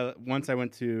 But once I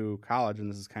went to college, and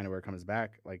this is kind of where it comes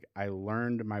back, like I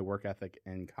learned my work ethic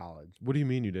in college. What do you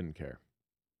mean you didn't care?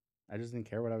 I just didn't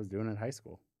care what I was doing in high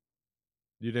school.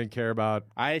 You didn't care about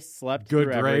I slept good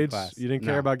through every grades? class. You didn't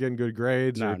care No. about getting good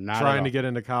grades No, or not at trying all. to get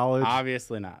into college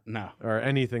Obviously not. No. or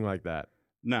anything like that.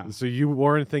 No. So you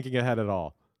weren't thinking ahead at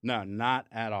all. No, not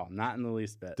at all. Not in the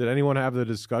least bit. Did anyone have the I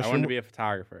discussion? wanted to be a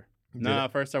photographer. Did No,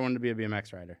 it- first I wanted to be a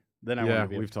BMX rider. Then I wanted yeah, to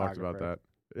be a we've talked about photographer.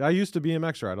 that. I used to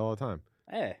BMX ride all the time.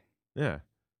 Hey. Yeah.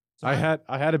 So I had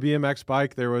a BMX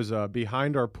bike. There was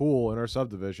behind our pool in our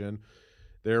subdivision.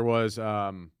 There was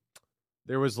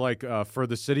like for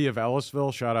the city of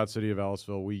Ellisville. Shout out city of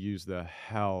Ellisville. We use the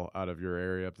hell out of your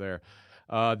area up there.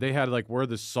 They had like where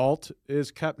the salt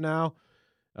is kept now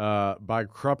by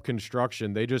Krupp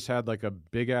Construction. They just had like a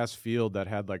big ass field that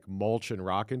had like mulch and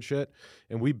rock and shit,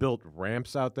 and we built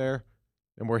ramps out there,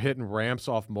 and we're hitting ramps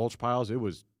off mulch piles. It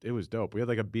was dope. We had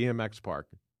like a BMX park.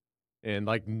 And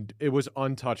like it was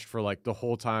untouched for like the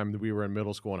whole time that we were in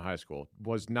middle school and high school. It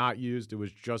was not used. It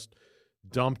was just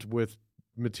dumped with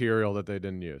material that they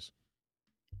didn't use.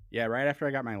 Yeah, right after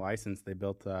I got my license, they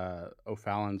built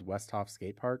O'Fallon's Westhoff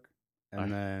Skate Park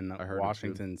and then I heard it too.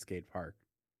 Washington Skate Park.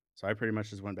 So I pretty much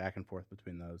just went back and forth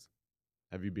between those.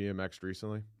 Have you BMX'd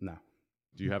recently? No.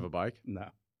 Do you have a bike? No.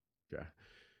 Okay.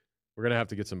 We're going to have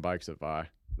to get some bikes at Vi.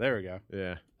 There we go.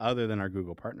 Yeah. Other than our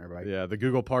Google partner bike. Yeah. The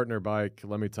Google Partner bike,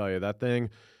 let me tell you, that thing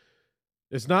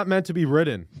is not meant to be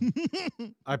ridden.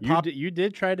 You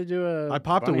did try to do a I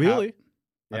popped a bunny hop. wheelie.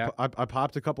 Yeah. I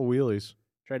popped a couple wheelies.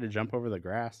 Tried to jump over the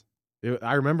grass.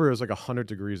 I remember it was like 100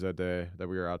 degrees that day that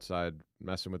we were outside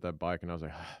messing with that bike, and I was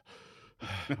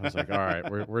like, all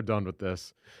right, we're done with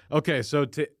this. Okay, so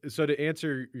to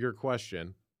answer your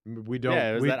question, we don't.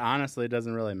 Yeah, it was that honestly it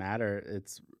doesn't really matter.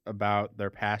 It's about their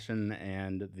passion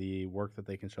and the work that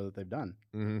they can show that they've done,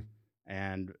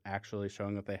 and actually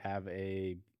showing that they have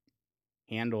a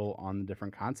handle on the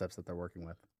different concepts that they're working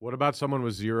with. What about someone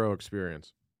with zero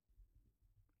experience?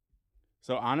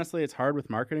 So honestly, it's hard with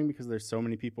marketing because there's so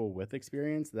many people with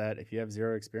experience that if you have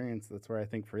zero experience, that's where I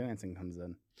think freelancing comes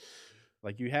in.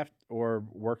 Like you have, or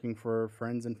working for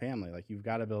friends and family, like you've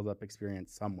got to build up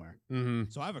experience somewhere.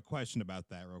 So I have a question about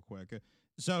that real quick.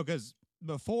 So, because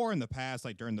before in the past,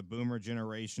 like during the boomer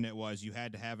generation, it was you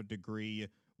had to have a degree.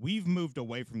 We've moved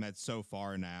away from that so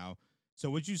far now. So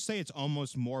would you say it's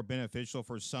almost more beneficial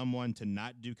for someone to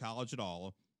not do college at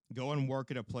all, go and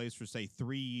work at a place for, say,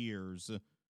 3 years,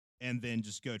 and then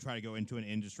just try to go into an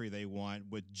industry they want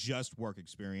with just work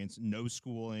experience, no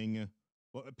schooling,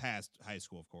 well, past high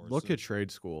school, of course. Look at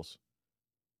trade schools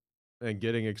and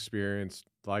getting experience,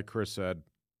 like Kris said,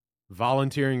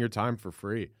 volunteering your time for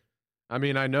free. I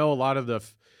mean, I know a lot of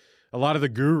the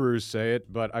gurus say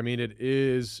it, but I mean, it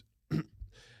is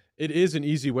an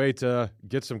easy way to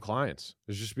get some clients.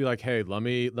 It's just be like, hey, let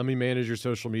me manage your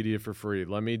social media for free.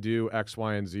 Let me do X,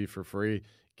 Y, and Z for free.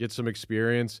 Get some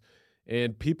experience.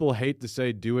 And people hate to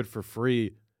say do it for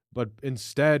free, but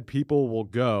instead people will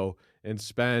go and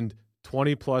spend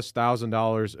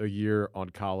 $20,000+ a year on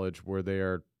college where they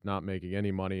are not making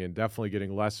any money and definitely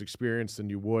getting less experience than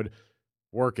you would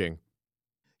working.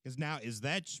 Because now, is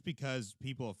that just because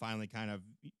people have finally kind of,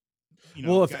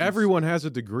 well, if everyone has a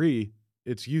degree,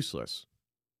 it's useless,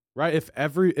 right? If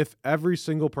every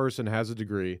single person has a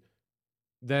degree,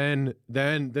 then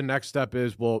the next step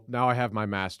is, well, now I have my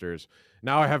master's.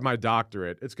 Now I have my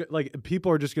doctorate. It's like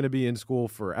people are just going to be in school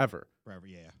forever. Forever,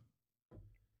 yeah.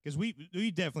 Because we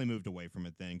definitely moved away from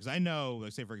it then. Because I know,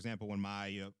 like, say, for example, when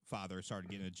my father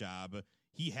started getting a job,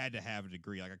 he had to have a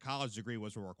degree. Like a college degree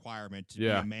was a requirement to be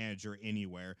Yeah. a manager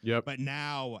anywhere. Yep. But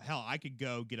now, hell, I could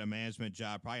go get a management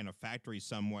job probably in a factory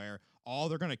somewhere. All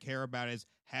they're going to care about is,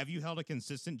 have you held a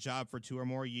consistent job for 2 or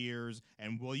more years,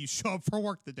 and will you show up for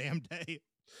work the damn day?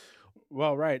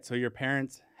 Well, right. So your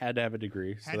parents had to have a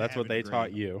degree, Had so to that's have what a they degree.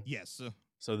 taught you. Yes.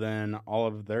 So then all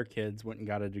of their kids went and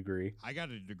got a degree, I got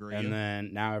a degree. and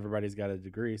then now everybody's got a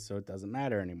degree, so it doesn't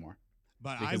matter anymore.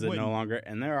 but Because I it wouldn't. no longer,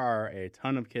 and there are a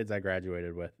ton of kids I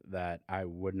graduated with that I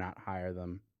would not hire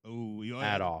them Ooh, you know,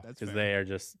 at all That's because fair. they are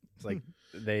just like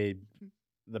the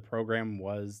program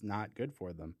was not good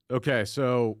for them. Okay,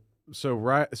 so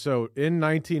in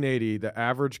 1980, the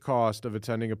average cost of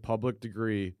attending a public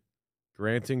degree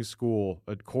granting school,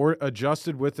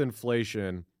 adjusted with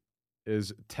inflation,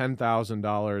 is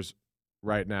 $10,000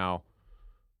 right now.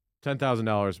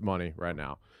 $10,000 money right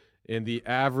now. And the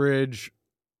average,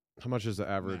 how much is the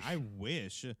average? Man, I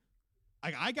wish.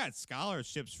 I got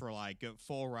scholarships for like a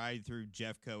full ride through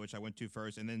Jeffco, which I went to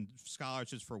first, and then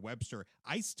scholarships for Webster.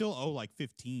 I still owe like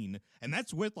 15, and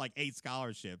that's with like 8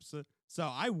 scholarships. So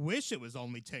I wish it was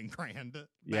only 10 grand.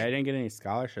 Yeah, I didn't get any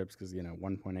scholarships because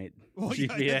 1.8 Well,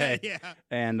 GPA, yeah.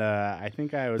 and I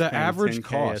think I was The paying average 10K a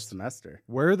cost. semester.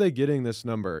 Where are they getting this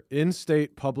number?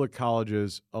 In-state public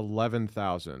colleges,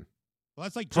 11,000. Well,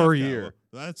 that's like Per Jeffco. year.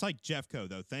 That's like Jeffco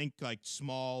though. Think like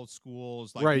small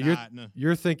schools, like Right, not.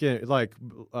 You're thinking like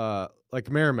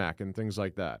Merrimack and things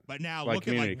like that. But now Like look at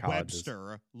community like colleges.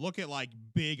 Webster. Look at like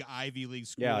big Ivy League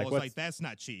schools. Yeah, like like that's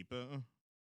not cheap.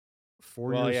 4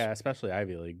 Well, years. yeah, especially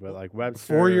Ivy League, but like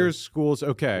Webster, 4 years schools.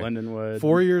 Okay. Lindenwood,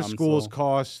 4 years schools Umsel.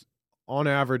 cost on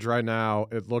average right now.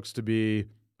 It looks to be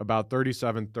about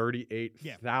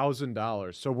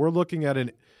 $38,000. So we're looking at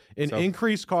an So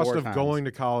increased cost 4 of times. going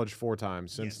to college 4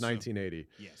 times since Yes, sir. 1980.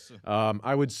 Yes.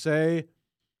 I would say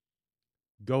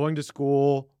going to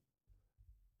school.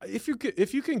 If you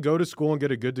can go to school and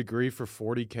get a good degree for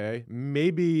 $40K,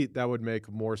 maybe that would make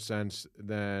more sense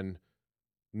than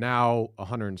now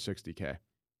 $160K.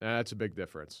 That's a big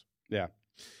difference. Yeah.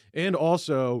 And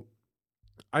also,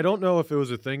 I don't know if it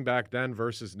was a thing back then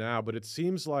versus now, but it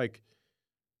seems like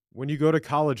when you go to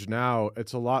college now,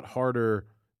 it's a lot harder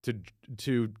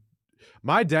to.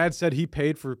 My dad said he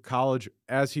paid for college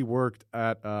as he worked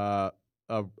at a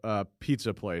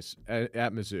pizza place at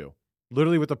Mizzou.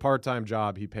 Literally with a part-time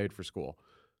job, he paid for school.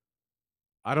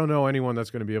 I don't know anyone that's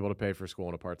going to be able to pay for school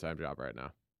in a part-time job right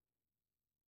now.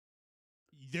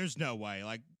 There's no way.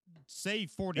 Like, say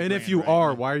 40. And if grand, you right?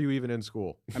 are, why are you even in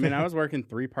school? I mean, I was working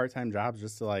 3 part-time jobs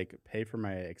just to like pay for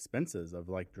my expenses of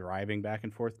like driving back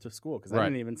and forth to school because I Right.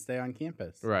 didn't even stay on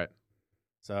campus. Right.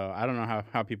 So I don't know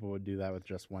how people would do that with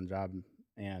just one job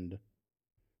and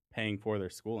paying for their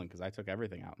schooling because I took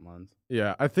everything out in loans.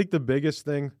 Yeah, I think the biggest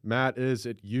thing, Matt, is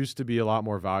it used to be a lot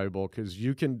more valuable because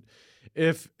you can,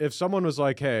 if someone was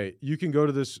like, hey, you can go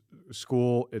to this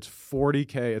school, it's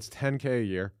 $40K, it's $10K a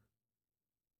year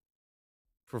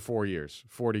for 4 years,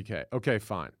 $40K. Okay,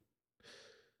 fine.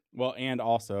 Well, and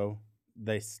also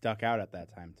they stuck out at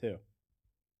that time too.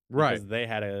 Right, Because they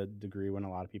had a degree when a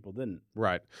lot of people didn't.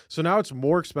 right. So now it's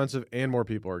more expensive and more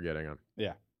people are getting them.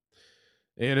 Yeah.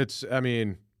 And it's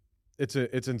insane.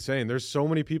 There's so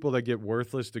many people that get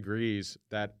worthless degrees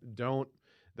that don't.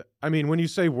 I mean, when you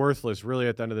say worthless, really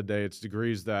at the end of the day, it's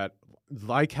degrees that,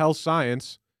 like health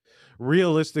science,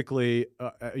 realistically,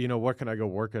 what can I go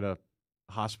work at a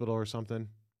hospital or something?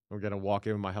 I'm going to walk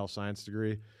in with my health science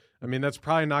degree. I mean, that's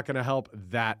probably not going to help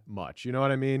that much. You know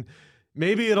what I mean?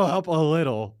 Maybe it'll help a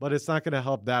little, but it's not going to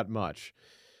help that much.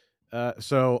 What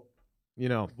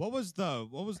was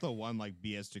the one like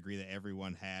BS degree that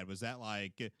everyone had? Was that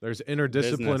like There's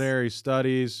interdisciplinary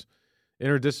studies.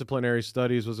 Interdisciplinary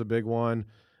studies was a big one.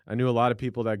 I knew a lot of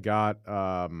people that got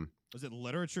was it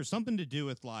literature? Something to do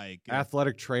with like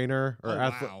athletic trainer or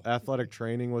wow. athletic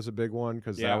training was a big one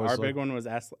because Yeah, that was our big one was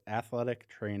athletic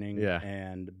training Yeah.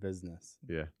 and business.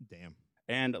 Yeah, damn.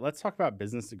 And let's talk about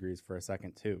business degrees for a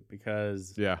second too,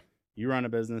 because yeah, you run a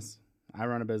business, I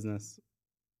run a business,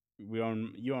 you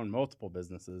own multiple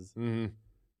businesses. mm-hmm.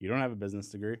 You don't have a business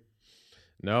degree.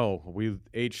 No, we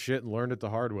ate shit and learned it the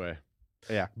hard way.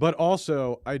 Yeah. But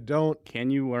also, I don't.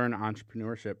 Can you learn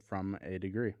entrepreneurship from a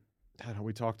degree?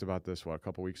 We talked about this a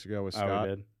couple weeks ago with Oh, Scott. we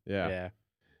did. Yeah. Yeah.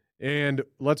 And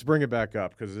let's bring it back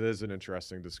up because it is an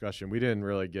interesting discussion. We didn't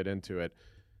really get into it.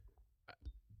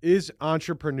 Is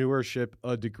entrepreneurship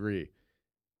a degree?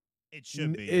 It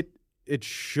should be. It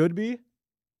should be.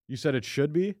 You said it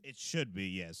should be. It should be,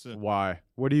 yes. Why?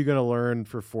 What are you going to learn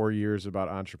for 4 years about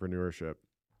entrepreneurship?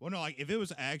 Well, no, like if it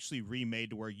was actually remade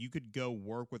to where you could go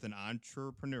work with an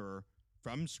entrepreneur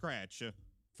from scratch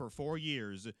for 4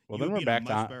 years, Well, you then would we're be in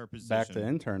a much better position. back to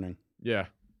interning. Yeah.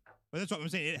 But that's what I'm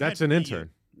saying. That's an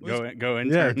intern. Go intern.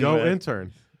 Yeah, go with-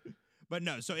 intern. But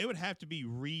no, so it would have to be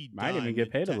redone. Might even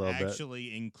get paid a to little bit.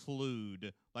 actually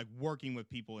include like working with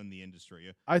people in the industry.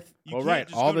 You Well, can't right,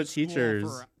 just all go the to school teachers-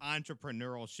 for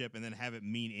entrepreneurship and then have it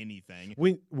mean anything.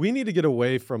 We need to get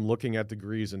away from looking at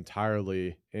degrees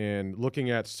entirely and looking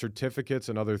at certificates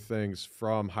and other things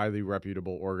from highly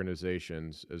reputable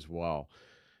organizations as well.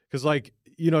 Because, like,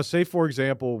 say, for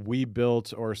example, we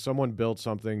built or someone built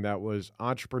something that was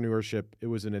entrepreneurship. It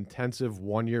was an intensive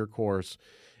 1-year course,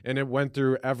 and it went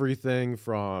through everything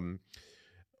from,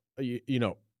 getting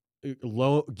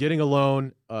a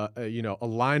loan, a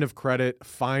line of credit,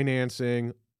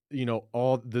 financing,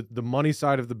 all the money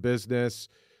side of the business,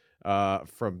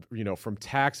 from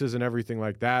taxes and everything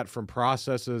like that, from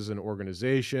processes and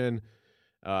organization,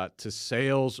 to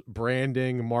sales,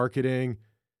 branding, marketing,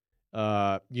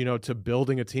 to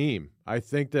building a team. I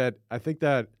think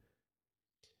that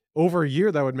over a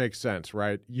year that would make sense,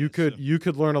 right? You could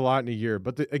learn a lot in a year,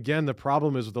 but again, the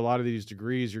problem is with a lot of these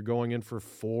degrees, you're going in for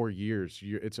 4 years.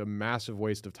 It's a massive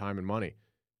waste of time and money.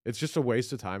 It's just a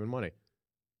waste of time and money.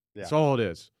 Yeah. That's all it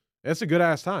is. It's a good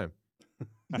ass time.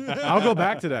 I'll go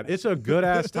back to that. It's a good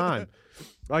ass time.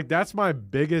 Like, that's my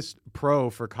biggest pro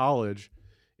for college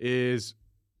is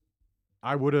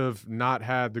I would have not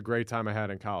had the great time I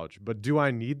had in college. But do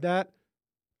I need that?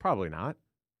 Probably not.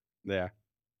 Yeah.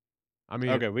 I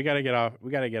mean, Okay, we gotta get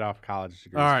off college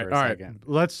degrees all right, for a second.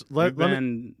 We've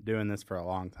been doing this for a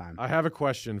long time. I have a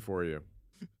question for you.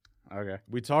 Okay.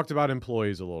 We talked about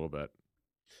employees a little bit.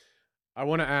 I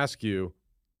want to ask you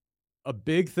a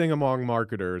big thing among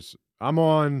marketers. I'm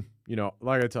on,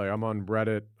 like I tell you, I'm on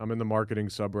Reddit. I'm in the marketing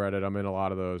subreddit. I'm in a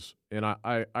lot of those. And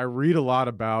I read a lot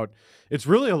about, it's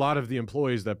really a lot of the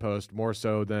employees that post more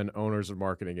so than owners of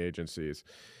marketing agencies.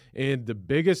 And the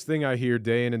biggest thing I hear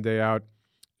day in and day out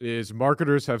is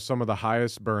marketers have some of the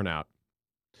highest burnout.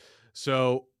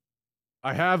 So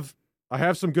I have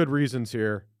some good reasons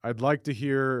here. I'd like to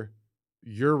hear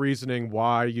your reasoning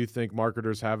why you think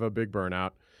marketers have a big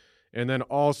burnout. And then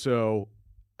also,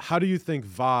 how do you think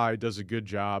Vi does a good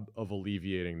job of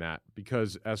alleviating that?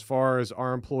 Because as far as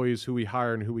our employees, who we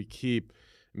hire and who we keep,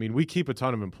 I mean, we keep a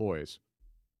ton of employees.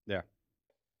 Yeah.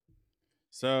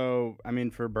 So, I mean,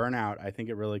 for burnout, I think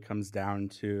it really comes down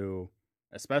to,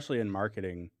 especially in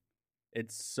marketing,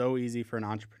 it's so easy for an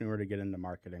entrepreneur to get into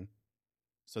marketing.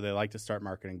 So they like to start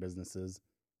marketing businesses.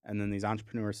 And then these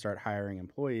entrepreneurs start hiring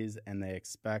employees, and they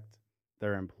expect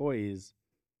their employees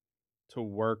to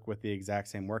work with the exact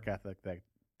same work ethic that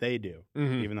they do,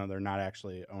 even though they're not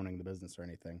actually owning the business or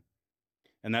anything.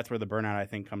 And that's where the burnout, I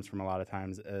think, comes from a lot of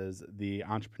times, is the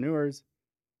entrepreneurs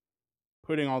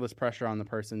putting all this pressure on the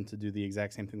person to do the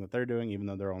exact same thing that they're doing, even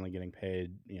though they're only getting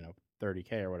paid,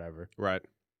 $30K or whatever. Right.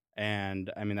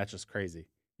 And I mean, that's just crazy.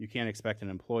 You can't expect an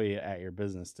employee at your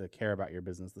business to care about your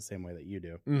business the same way that you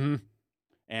do. Mm-hmm.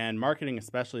 And marketing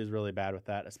especially is really bad with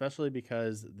that, especially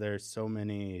because there's so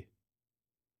many,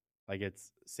 like,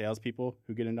 it's salespeople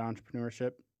who get into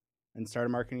entrepreneurship and start a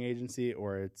marketing agency,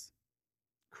 or it's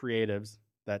creatives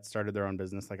that started their own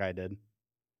business like I did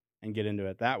and get into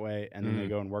it that way. And then they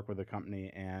go and work with a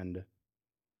company, and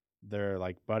they're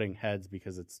like butting heads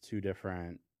because it's two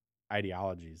different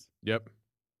ideologies. Yep.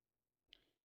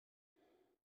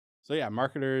 So yeah,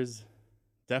 marketers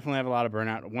definitely have a lot of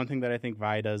burnout. One thing that I think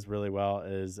Vi does really well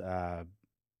is,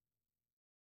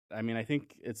 I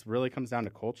think it's really comes down to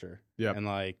culture. Yeah. And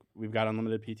like, we've got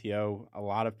unlimited PTO. A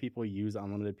lot of people use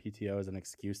unlimited PTO as an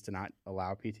excuse to not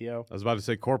allow PTO. I was about to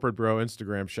say corporate bro,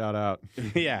 Instagram, shout out.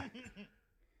 Yeah.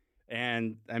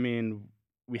 And I mean,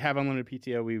 we have unlimited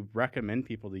PTO. We recommend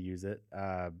people to use it.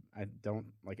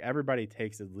 Everybody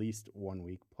takes at least 1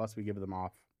 week. Plus we give them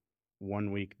off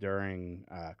 1 week during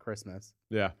Christmas.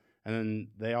 Yeah. And then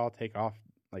they all take off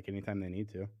like anytime they need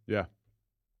to. Yeah.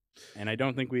 And I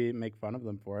don't think we make fun of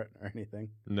them for it or anything.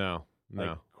 No.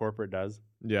 Like corporate does.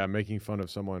 Yeah, making fun of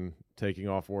someone taking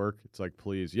off work. It's like,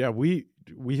 please. Yeah, we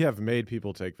have made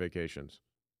people take vacations.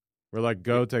 We're like,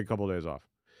 go take a couple of days off.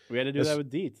 We had to do that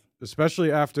with Deets.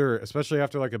 Especially after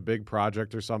like a big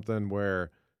project or something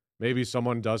where maybe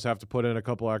someone does have to put in a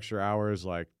couple extra hours.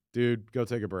 Like, dude, go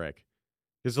take a break.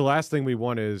 Because the last thing we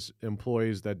want is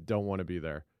employees that don't want to be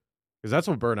there. Because that's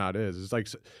what burnout is. It's like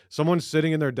someone's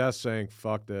sitting in their desk saying,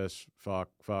 fuck this, fuck.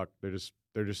 They're just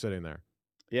sitting there.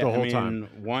 Yeah, the whole time.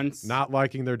 Once not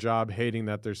liking their job, hating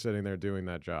that they're sitting there doing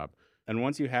that job. And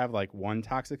once you have like one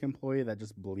toxic employee, that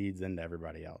just bleeds into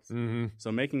everybody else. Mm-hmm.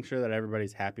 So making sure that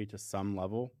everybody's happy to some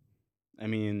level. I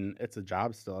mean, it's a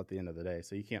job still at the end of the day,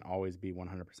 so you can't always be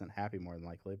 100% happy more than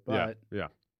likely. But yeah.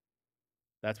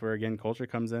 That's where, again, culture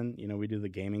comes in. We do the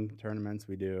gaming tournaments.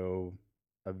 We do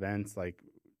events. Like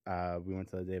we went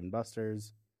to the Dave &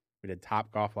 Buster's. We did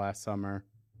Top Golf last summer.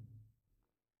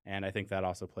 And I think that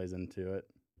also plays into it.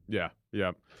 Yeah.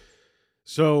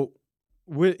 So,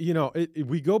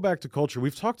 we go back to culture.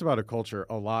 We've talked about a culture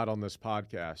a lot on this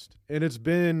podcast, and it's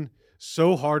been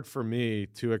so hard for me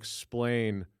to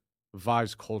explain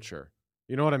Vi's culture.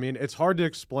 You know what I mean? It's hard to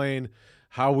explain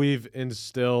how we've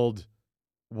instilled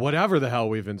whatever the hell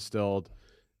we've instilled,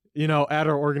 at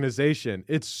our organization.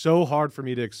 It's so hard for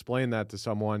me to explain that to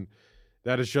someone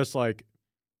that is just like,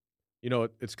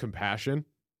 it's compassion,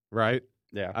 right?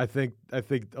 Yeah. I think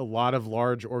a lot of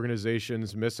large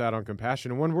organizations miss out on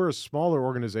compassion. And when we're a smaller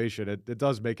organization, it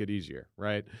does make it easier,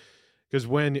 right? Because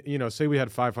when, say we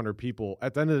had 500 people,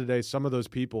 at the end of the day, some of those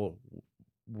people,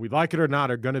 we like it or not,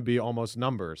 are going to be almost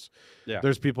numbers. Yeah.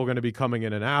 There's people going to be coming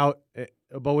in and out.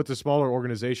 But with the smaller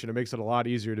organization, it makes it a lot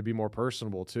easier to be more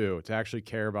personable too, to actually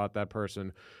care about that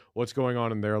person, what's going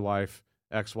on in their life,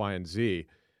 X, Y, and Z,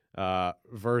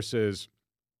 versus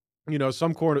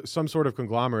some sort of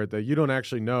conglomerate that you don't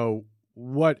actually know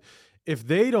if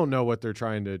they don't know what they're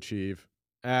trying to achieve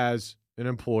as an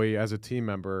employee, as a team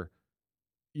member,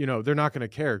 they're not going to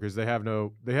care because they have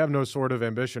no sort of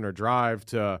ambition or drive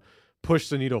to push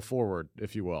the needle forward,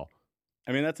 if you will.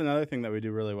 I mean, that's another thing that we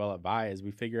do really well at Vi is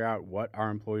we figure out what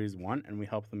our employees want and we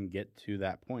help them get to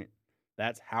that point.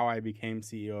 That's how I became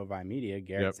CEO of Vi Media.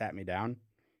 Garrett sat me down.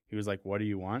 He was like, "What do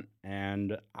you want?"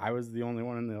 And I was the only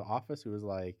one in the office who was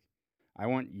like, "I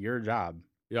want your job."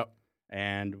 Yep.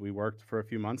 And we worked for a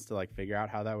few months to figure out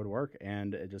how that would work,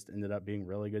 and it just ended up being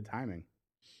really good timing.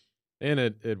 And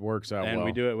it works out well. And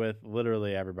we do it with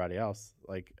literally everybody else.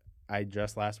 I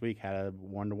just last week had a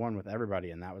 1-to-1 with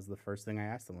everybody, and that was the first thing I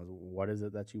asked them was, "What is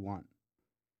it that you want?"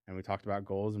 And we talked about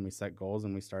goals, and we set goals,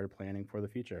 and we started planning for the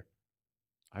future.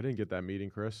 I didn't get that meeting,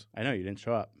 Chris. I know you didn't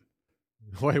show up.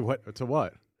 Wait, what? To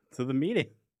what? To the meeting.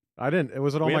 I didn't.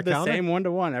 Was it on we my have the calendar? same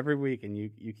 1-to-1 every week, and you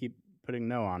keep putting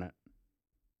no on it.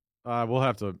 We'll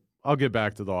have to. I'll get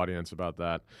back to the audience about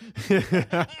that.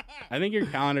 I think your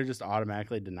calendar just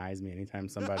automatically denies me anytime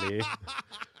somebody.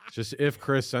 Just if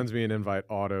Chris sends me an invite,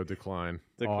 auto decline.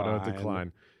 Auto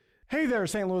decline. Hey there,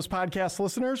 St. Louis podcast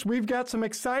listeners. We've got some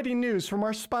exciting news from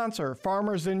our sponsor,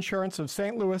 Farmers Insurance of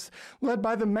St. Louis, led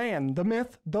by the man, the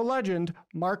myth, the legend,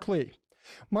 Mark Lee.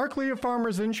 Mark Lee of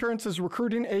Farmers Insurance is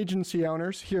recruiting agency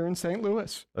owners here in St.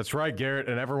 Louis. That's right, Garrett,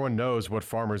 and everyone knows what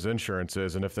Farmers Insurance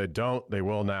is, and if they don't, they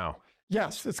will now.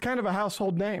 Yes, it's kind of a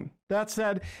household name. That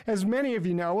said, as many of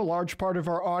you know, a large part of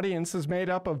our audience is made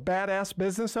up of badass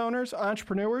business owners,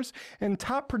 entrepreneurs, and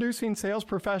top producing sales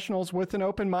professionals with an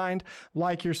open mind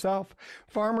like yourself.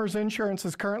 Farmers Insurance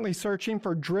is currently searching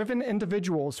for driven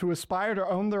individuals who aspire to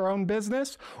own their own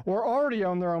business or already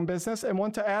own their own business and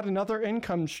want to add another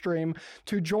income stream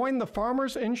to join the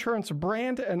Farmers Insurance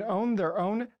brand and own their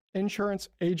own insurance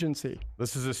agency.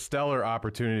 This is a stellar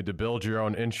opportunity to build your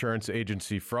own insurance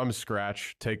agency from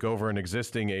scratch, take over an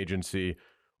existing agency,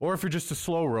 or if you're just a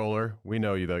slow roller, we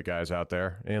know you the guys out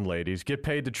there and ladies, get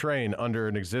paid to train under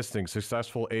an existing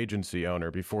successful agency owner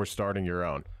before starting your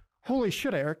own. Holy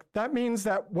shit, Eric. That means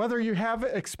that whether you have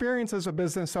experience as a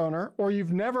business owner or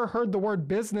you've never heard the word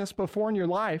business before in your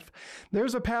life,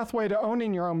 there's a pathway to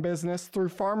owning your own business through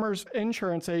Farmers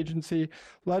Insurance Agency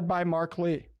led by Mark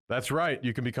Lee. That's right.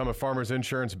 You can become a Farmers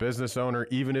Insurance business owner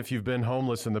even if you've been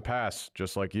homeless in the past,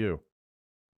 just like you.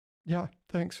 Yeah,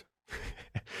 thanks.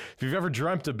 If you've ever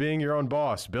dreamt of being your own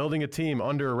boss, building a team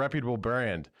under a reputable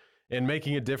brand, and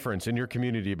making a difference in your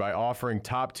community by offering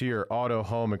top-tier auto,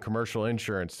 home, and commercial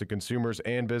insurance to consumers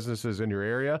and businesses in your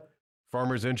area,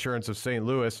 Farmers Insurance of St.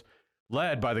 Louis,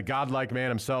 led by the godlike man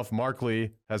himself, Mark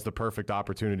Lee, has the perfect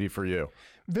opportunity for you.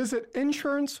 Visit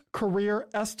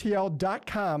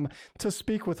insurancecareerstl.com to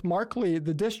speak with Mark Lee,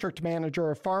 the district manager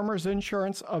of Farmers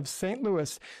Insurance of St.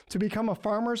 Louis, to become a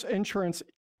Farmers Insurance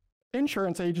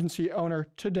agency owner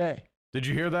today. Did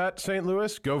you hear that, St.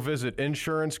 Louis? Go visit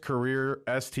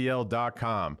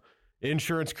insurancecareerstl.com.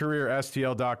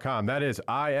 Insurancecareerstl.com. That is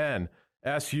INSURANCE.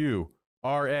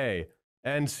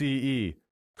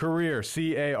 Career,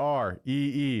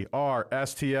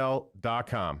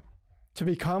 CAREERSTL.com. To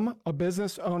become a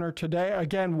business owner today,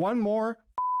 again, one more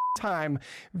time,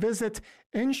 visit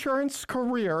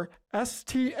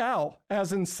insurancecareerstl,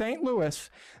 as in St.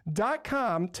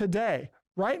 Louis.com today,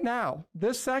 right now,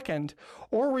 this second,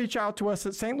 or reach out to us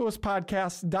at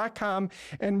stlouispodcast.com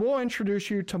and we'll introduce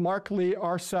you to Mark Lee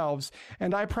ourselves.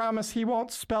 And I promise he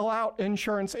won't spell out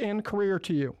insurance and career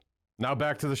to you. Now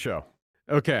back to the show.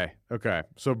 Okay.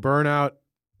 So burnout,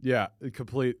 yeah,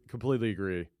 completely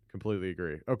agree.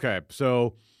 Okay,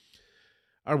 so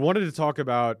I wanted to talk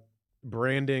about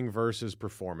branding versus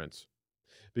performance.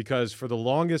 because for the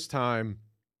longest time,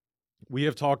 we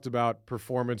have talked about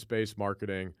performance-based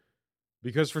marketing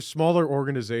because for smaller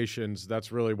organizations,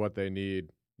 that's really what they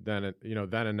need. Then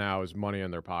and now is money in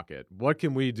their pocket. What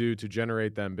can we do to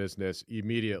generate them business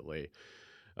immediately?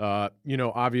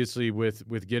 Obviously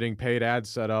with getting paid ads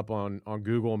set up on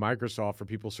Google and Microsoft for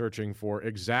people searching for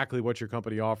exactly what your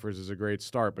company offers is a great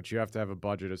start, but you have to have a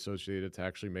budget associated to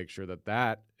actually make sure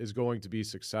that is going to be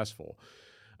successful.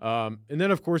 And then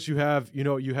of course you have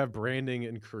branding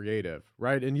and creative,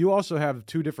 right? And you also have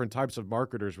two different types of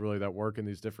marketers really that work in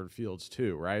these different fields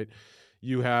too, right?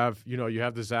 You have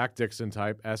the Zach Dixon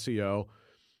type SEO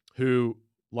who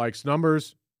likes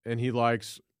numbers and he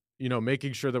likes,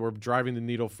 making sure that we're driving the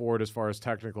needle forward as far as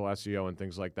technical SEO and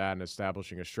things like that and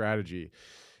establishing a strategy.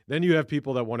 Then you have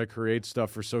people that want to create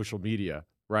stuff for social media,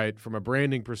 right? From a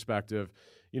branding perspective,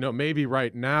 maybe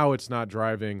right now it's not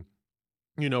driving,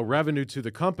 revenue to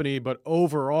the company, but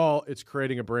overall it's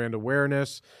creating a brand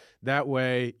awareness. That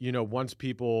way, once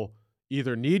people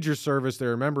either need your service, they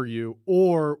remember you,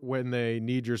 or when they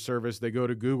need your service, they go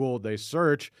to Google, they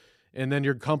search, and then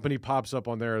your company pops up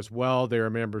on there as well. They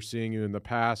remember seeing you in the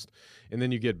past, and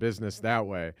then you get business that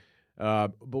way.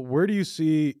 But where do you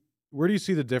see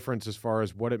the difference as far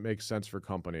as what it makes sense for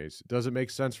companies? Does it make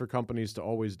sense for companies to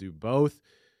always do both?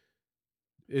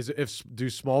 Do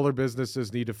smaller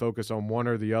businesses need to focus on one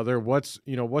or the other? What's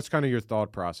kind of your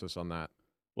thought process on that?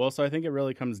 Well, so I think it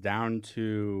really comes down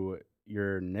to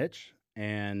your niche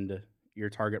and your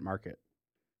target market.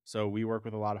 So we work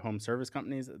with a lot of home service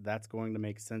companies. That's going to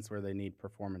make sense where they need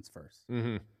performance first.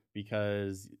 Mm-hmm.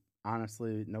 Because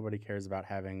honestly, nobody cares about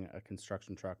having a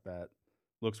construction truck that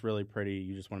looks really pretty.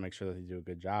 You just want to make sure that they do a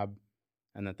good job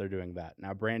and that they're doing that.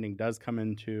 Now, branding does come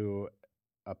into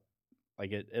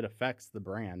it affects the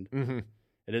brand. Mm-hmm.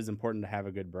 It is important to have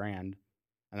a good brand.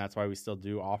 And that's why we still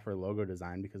do offer logo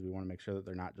design, because we want to make sure that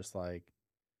they're not just like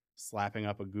slapping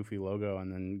up a goofy logo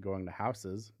and then going to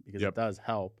houses, because it does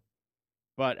help.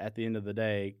 But at the end of the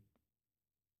day,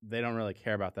 they don't really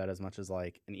care about that as much as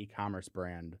like an e-commerce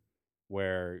brand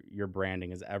where your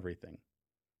branding is everything.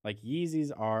 Like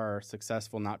Yeezys are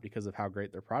successful not because of how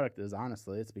great their product is,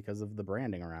 honestly. It's because of the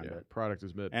branding around it. Product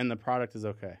is mid. And the product is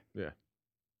okay. Yeah.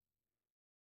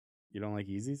 You don't like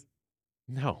Yeezys?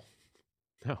 No.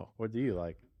 What do you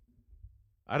like?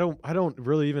 I don't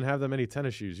really even have that many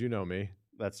tennis shoes. You know me.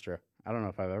 That's true. I don't know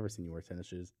if I've ever seen you wear tennis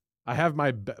shoes. I have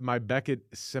my Beckett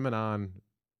Simonon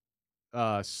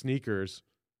sneakers,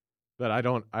 but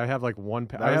I have like one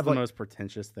pair. That was the most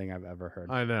pretentious thing I've ever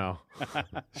heard. I know.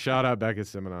 Shout out Beckett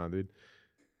Simonon, dude.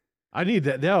 I need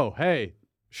that. No, hey,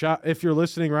 if you're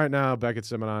listening right now, Beckett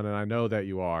Simonon, and I know that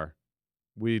you are,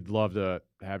 we'd love to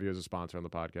have you as a sponsor on the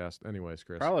podcast. Anyways,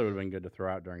 Kris. Probably would have been good to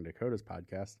throw out during Dakota's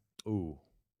podcast. Ooh.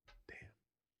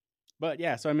 But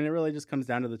yeah, so I mean, it really just comes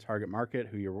down to the target market,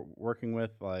 who you're working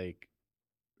with. Like,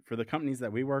 for the companies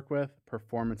that we work with,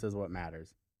 performance is what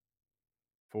matters.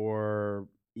 For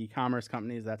e-commerce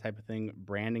companies, that type of thing,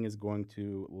 branding is going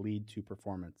to lead to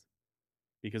performance.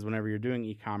 Because whenever you're doing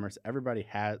e-commerce, everybody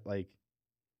has, like,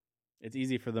 it's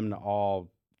easy for them to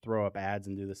all throw up ads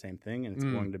and do the same thing, and it's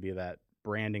going to be that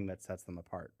branding that sets them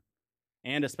apart.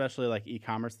 And especially like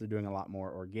e-commerce, they're doing a lot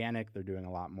more organic. They're doing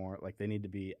a lot more, like, they need to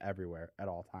be everywhere at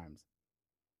all times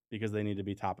because they need to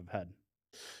be top of head.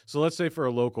 So let's say for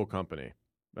a local company,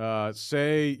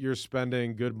 say you're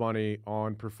spending good money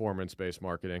on performance-based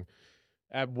marketing.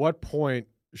 At what point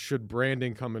should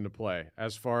branding come into play?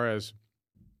 As far as,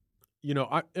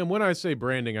 and when I say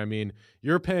branding, I mean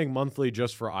you're paying monthly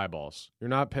just for eyeballs. You're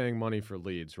not paying money for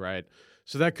leads, right?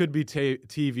 So that could be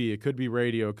TV, it could be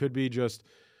radio, it could be just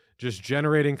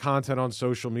generating content on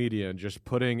social media and just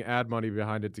putting ad money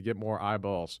behind it to get more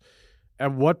eyeballs.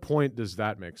 At what point does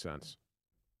that make sense?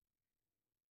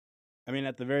 I mean,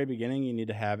 at the very beginning, you need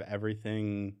to have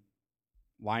everything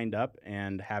lined up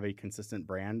and have a consistent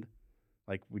brand.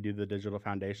 Like we do the digital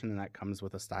foundation, and that comes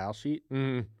with a style sheet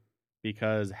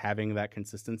because having that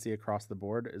consistency across the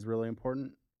board is really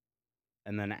important.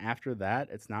 And then after that,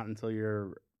 it's not until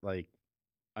you've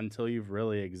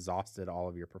really exhausted all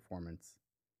of your performance.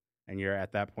 And you're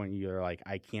at that point, you're like,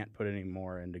 I can't put any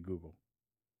more into Google.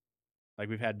 Like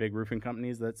we've had big roofing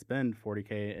companies that spend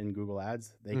 $40K in Google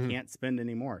ads. They can't spend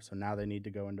any more. So now they need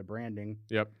to go into branding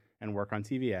and work on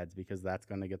TV ads because that's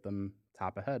going to get them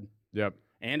top ahead. Yep.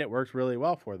 And it worked really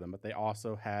well for them. But they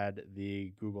also had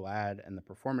the Google ad and the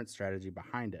performance strategy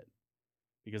behind it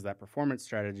because that performance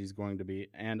strategy is going to be,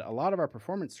 and a lot of our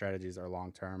performance strategies are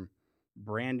long-term.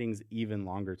 Branding's even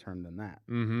longer term than that.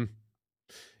 Mm-hmm.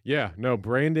 Yeah, no,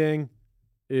 branding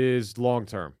is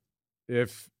long-term.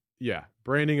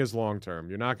 Branding is long-term.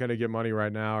 You're not going to get money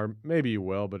right now, or maybe you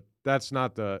will, but that's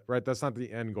not the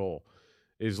end goal,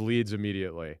 is leads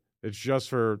immediately. It's just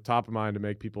for top of mind to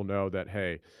make people know that,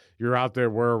 hey, you're out there,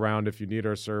 we're around. If you need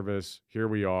our service, here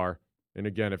we are. And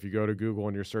again, if you go to Google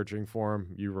and you're searching for them,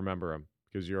 you remember them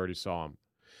because you already saw them.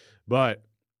 But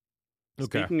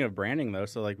okay. Speaking of branding, though,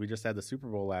 so like we just had the Super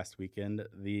Bowl last weekend.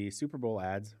 The Super Bowl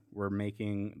ads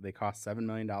they cost $7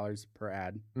 million per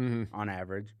ad on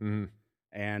average. Mm-hmm.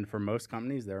 And for most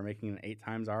companies, they were making an 8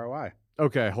 times ROI.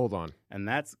 Okay, hold on. And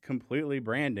that's completely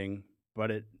branding,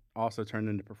 but it also turned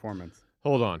into performance.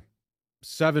 Hold on.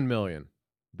 $7 million.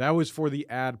 That was for the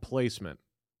ad placement.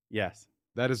 Yes.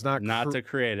 That is not to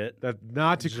create it.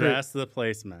 Just the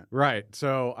placement. Right.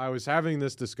 So I was having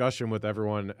this discussion with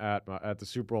everyone at the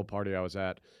Super Bowl party I was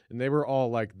at, and they were all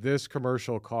like, "This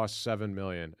commercial cost $7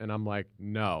 million," and I'm like,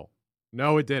 "No,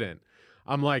 it didn't."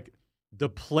 I'm like, the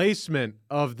placement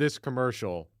of this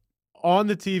commercial on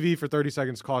the TV for 30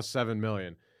 seconds cost $7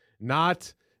 million,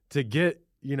 not to get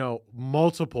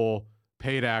multiple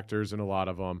paid actors in a lot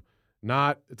of them,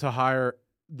 not to hire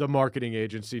the marketing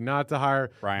agency, not to hire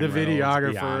Ryan the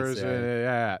Reynolds, videographers,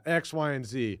 Beyonce. X, Y, and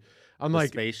Z. I'm the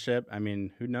like spaceship. I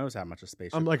mean, who knows how much a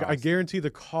spaceship I'm like, costs. I guarantee the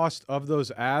cost of those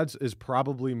ads is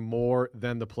probably more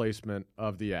than the placement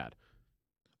of the ad.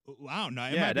 I don't know.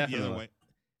 It Yeah, might be definitely. the other way.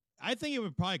 I think it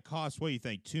would probably cost, what do you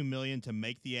think, $2 million to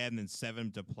make the ad and then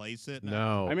 $7 to place it?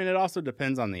 No. I mean, it also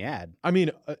depends on the ad. I mean,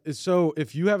 so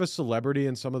if you have a celebrity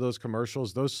in some of those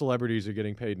commercials, those celebrities are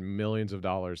getting paid millions of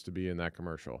dollars to be in that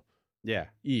commercial. Yeah.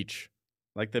 Each.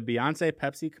 Like the Beyonce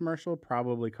Pepsi commercial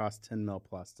probably cost $10 million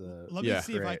plus to. Let me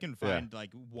see if I can find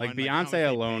like one. Like Beyonce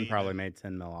alone probably made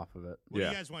 $10 million off of it. What do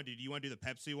you guys want to do? Do you want to do the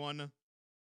Pepsi one?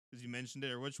 Because you mentioned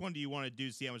it, or which one do you want to do?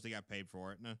 See how much they got paid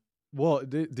for it? No. Well,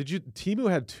 did you? Temu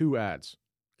had 2 ads.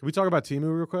 Can we talk about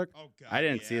Temu real quick? Oh God, I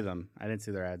didn't see them. I didn't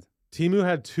see their ads. Temu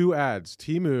had 2 ads.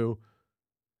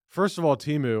 First of all,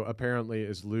 Temu apparently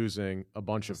is losing a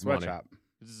bunch of money. Sweatshop.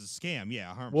 This is a scam.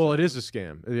 Yeah. 100%. Well, it is a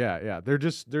scam. Yeah. They're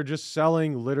just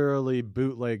selling literally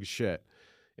bootleg shit,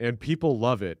 and people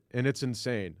love it, and it's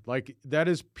insane. Like that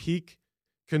is peak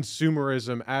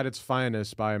consumerism at its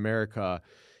finest by America.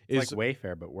 It's like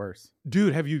Wayfair, but worse.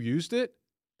 Dude, have you used it?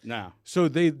 No. So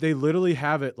they literally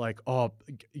have it like,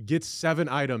 get 7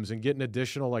 items and get an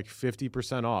additional like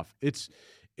 50% off. It's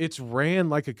ran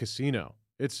like a casino.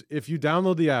 It's if you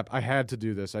download the app, I had to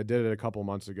do this. I did it a couple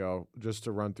months ago just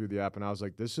to run through the app, and I was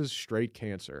like, this is straight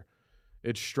cancer.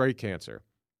 It's straight cancer.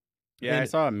 Yeah, And I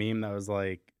saw a meme that was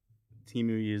like,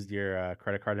 Temu used your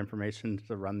credit card information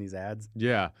to run these ads.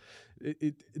 Yeah.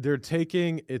 They're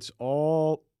taking it's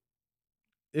all.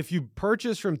 If you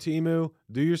purchase from Temu,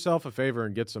 do yourself a favor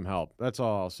and get some help. That's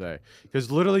all I'll say.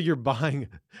 Because literally, you're buying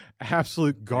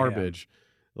absolute garbage.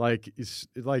 Like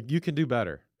you can do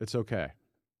better. It's okay.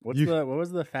 What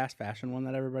was the fast fashion one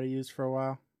that everybody used for a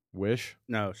while? Wish?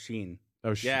 No, Shein.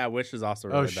 Oh, yeah, Wish is also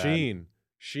really bad. Shein.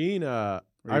 Shein.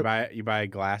 You buy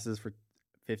glasses for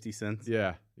 50 cents.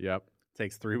 Yeah. Yep.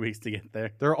 Takes 3 weeks to get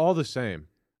there. They're all the same.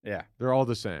 Yeah, they're all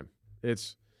the same.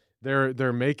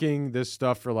 They're making this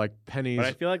stuff for like pennies. But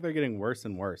I feel like they're getting worse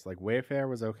and worse. Like Wayfair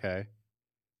was okay,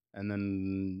 and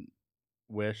then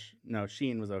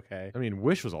Shein was okay. I mean,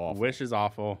 Wish was awful. Wish is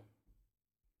awful.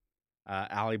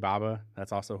 Alibaba,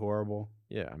 that's also horrible.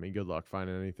 Yeah, I mean, good luck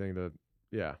finding anything to.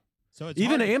 Yeah. So it's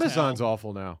even hard to Amazon's tell.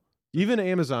 awful now. Even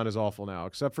Amazon is awful now,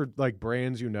 except for like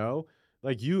brands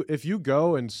Like if you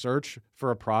go and search for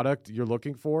a product you're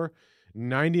looking for,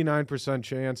 99%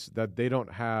 chance that they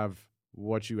don't have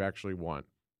what you actually want.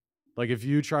 Like if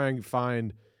you try and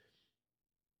find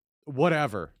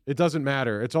whatever, it doesn't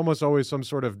matter. It's almost always some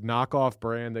sort of knockoff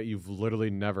brand that you've literally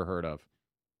never heard of.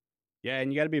 Yeah,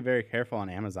 and you got to be very careful on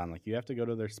Amazon. Like you have to go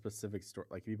to their specific store.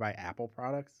 Like if you buy Apple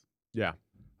products. Yeah.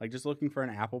 Like just looking for an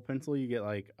Apple pencil, you get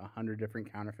like 100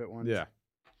 different counterfeit ones. Yeah.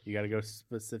 You got to go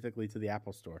specifically to the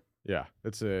Apple store. Yeah,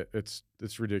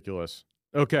 it's ridiculous.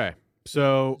 Okay.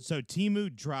 So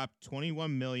Temu dropped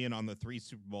 $21 million on the 3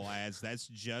 Super Bowl ads. That's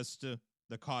just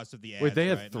the cost of the ads. wait, they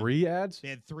had right? 3 ads? They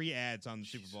had 3 ads on the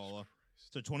Super Bowl.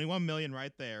 So $21 million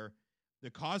right there. The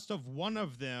cost of one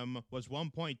of them was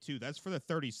 1.2. That's for the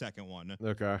 30-second one.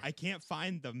 Okay. I can't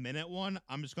find the minute one.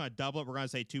 I'm just going to double it. We're going to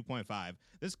say 2.5.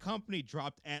 This company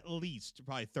dropped at least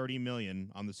probably $30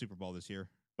 million on the Super Bowl this year.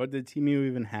 But did Temu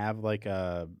even have like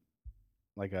a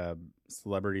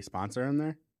celebrity sponsor in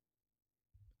there?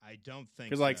 I don't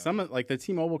think because like some of like the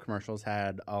T-Mobile commercials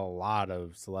had a lot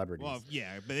of celebrities. Well,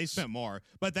 yeah, but they spent more.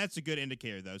 But that's a good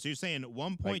indicator though. So you're saying 1.2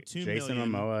 like million Jason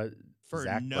Momoa for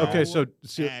Zach no Okay, so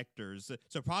actors.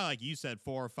 So probably like you said,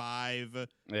 4 or 5.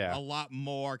 Yeah, a lot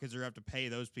more because you have to pay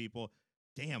those people.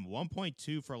 Damn,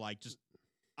 1.2 for like just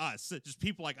us, just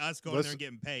people like us going there and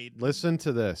getting paid. Listen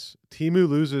to this. Temu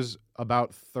loses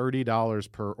about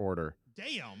 $30 per order.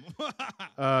 Damn.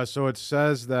 So it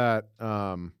says that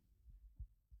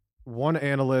one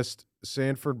analyst,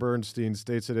 Sanford Bernstein,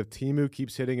 states that if Temu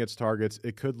keeps hitting its targets,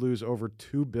 it could lose over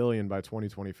 $2 billion by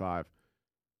 2025.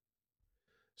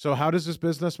 So how does this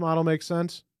business model make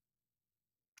sense?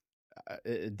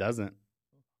 It doesn't.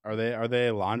 Are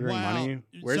they laundering money?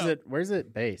 Where's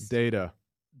it based? Data.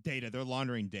 They're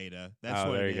laundering data. That's Oh,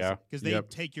 what there it you is. go. Because they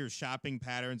take your shopping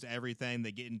patterns, everything.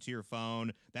 They get into your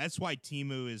phone. That's why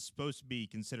Temu is supposed to be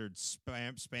considered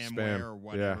spamware or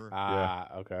whatever.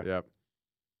 Okay. Yep.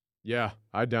 Yeah,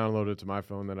 I downloaded it to my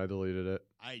phone, then I deleted it.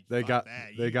 They got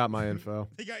my info.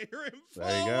 They got your info.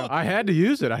 There you go. I had to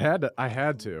use it. I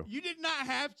had to. You did not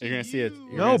have to. You're gonna see it.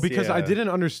 No, because I didn't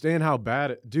understand how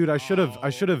bad it. Dude, I should have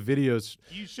videos.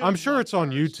 I'm sure it's on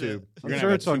YouTube. I'm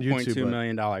sure it's on YouTube. $2.2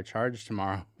 million charge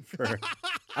tomorrow for.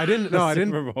 I didn't. No, I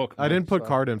didn't. I didn't put so.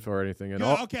 card info or anything in.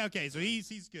 Okay. So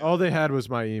he's good. All they had was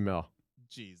my email.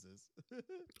 Jesus.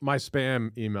 My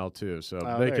spam email too, so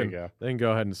they can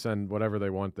go ahead and send whatever they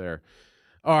want there.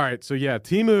 All right, so yeah,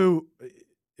 Temu,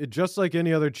 just like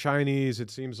any other Chinese,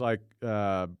 it seems like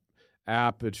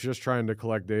app. It's just trying to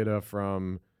collect data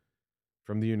from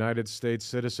the United States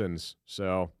citizens.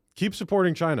 So keep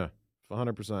supporting China,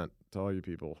 100%. To all you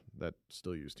people that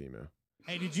still use Temu.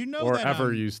 Hey, did you know or that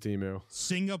ever use Temu?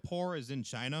 Singapore is in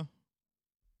China.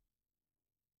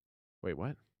 Wait,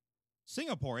 what?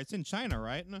 Singapore, it's in China,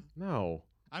 right? No.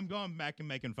 I'm going back and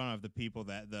making fun of the people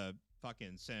the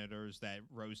fucking senators that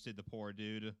roasted the poor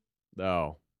dude.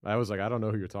 No. I was like, I don't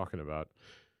know who you're talking about.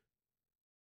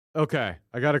 Okay,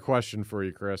 I got a question for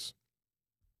you, Kris.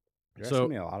 You're asking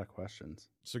me a lot of questions.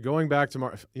 So going back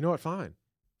to you know what? Fine,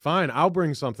 I'll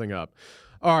bring something up.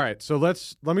 All right, so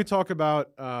let me talk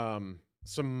about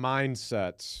some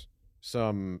mindsets,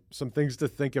 some things to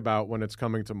think about when it's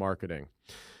coming to marketing.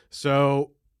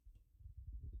 So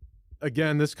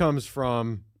again, this comes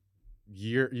from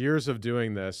years of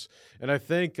doing this, and I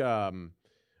think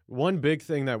one big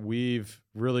thing that we've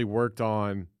really worked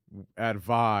on at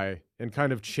Vi and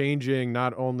kind of changing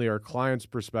not only our clients'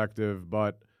 perspective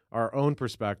but our own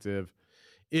perspective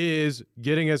is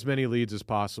getting as many leads as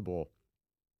possible.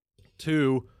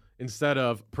 2, instead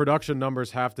of production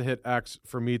numbers have to hit X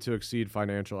for me to exceed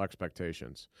financial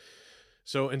expectations.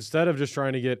 So instead of just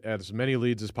trying to get as many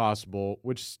leads as possible,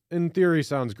 which in theory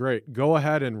sounds great, go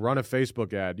ahead and run a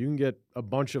Facebook ad. You can get a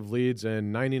bunch of leads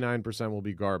and 99% will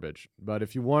be garbage. But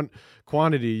if you want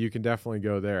quantity, you can definitely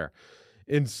go there.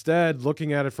 Instead,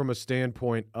 looking at it from a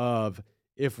standpoint of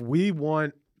if we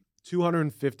want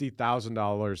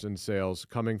 $250,000 in sales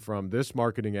coming from this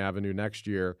marketing avenue next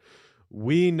year,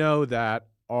 we know that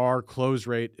our close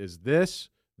rate is this,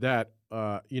 that,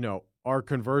 our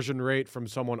conversion rate from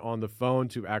someone on the phone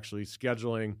to actually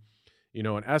scheduling,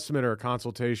 an estimate or a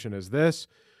consultation is this.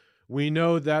 We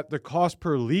know that the cost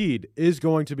per lead is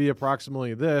going to be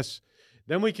approximately this.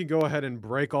 Then we can go ahead and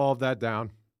break all of that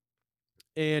down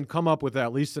and come up with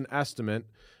at least an estimate,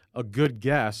 a good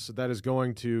guess that is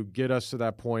going to get us to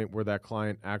that point where that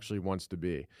client actually wants to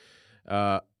be.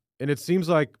 And it seems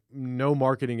like no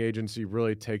marketing agency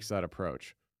really takes that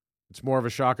approach. It's more of a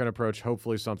shotgun approach.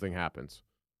 Hopefully something happens.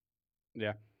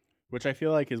 Yeah, which I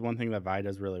feel like is one thing that Vi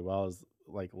does really well is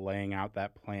like laying out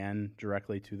that plan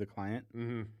directly to the client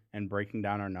and breaking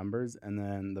down our numbers. And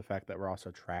then the fact that we're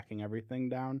also tracking everything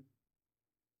down.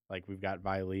 Like we've got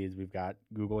Vi leads, we've got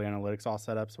Google Analytics all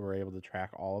set up, so we're able to track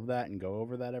all of that and go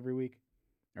over that every week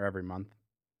or every month.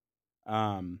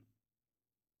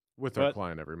 With our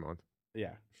client every month.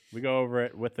 Yeah, we go over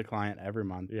it with the client every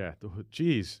month. Yeah,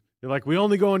 geez. You're like, we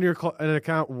only go into an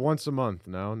account once a month.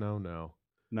 No.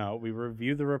 No, we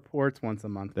review the reports once a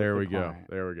month. There we go.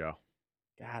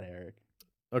 God, Eric.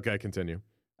 Okay, continue.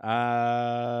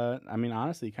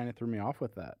 Honestly, you kind of threw me off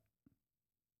with that.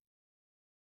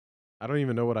 I don't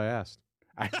even know what I asked.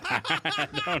 I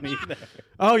don't either.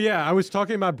 Oh, yeah. I was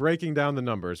talking about breaking down the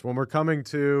numbers. When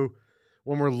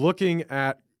we're looking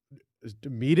at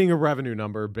meeting a revenue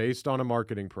number based on a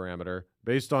marketing parameter,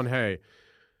 based on, hey,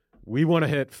 we want to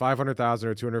hit 500,000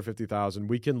 or 250,000,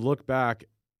 we can look back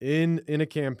in a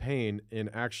campaign and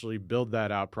actually build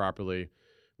that out properly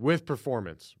with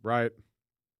performance, right?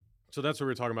 So that's what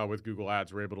we're talking about with Google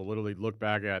Ads. We're able to literally look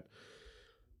back at,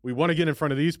 we want to get in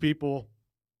front of these people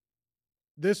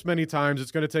this many times. It's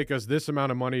going to take us this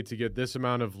amount of money to get this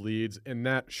amount of leads, and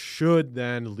that should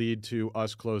then lead to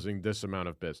us closing this amount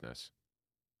of business.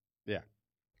 Yeah.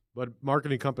 But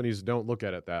marketing companies don't look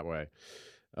at it that way.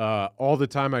 All the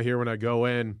time I hear when I go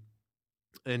in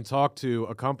and talk to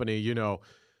a company,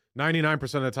 99%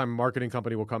 of the time, a marketing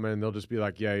company will come in and they'll just be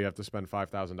like, yeah, you have to spend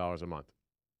 $5,000 a month.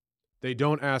 They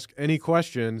don't ask any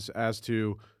questions as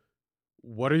to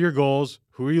what are your goals?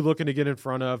 Who are you looking to get in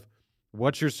front of?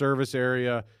 What's your service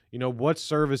area? What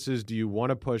services do you want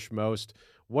to push most?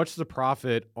 What's the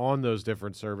profit on those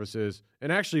different services?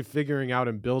 And actually figuring out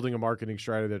and building a marketing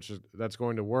strategy that's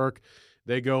going to work.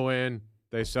 They go in,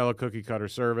 they sell a cookie cutter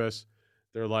service.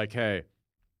 They're like, hey,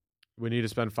 we need to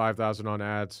spend $5,000 on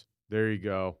ads. There you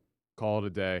go. Call it a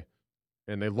day.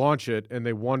 And they launch it and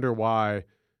they wonder why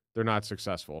they're not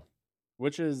successful.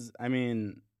 Which is,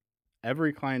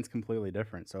 every client's completely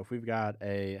different. So if we've got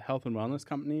a health and wellness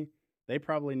company, they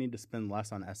probably need to spend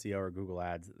less on SEO or Google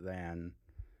ads than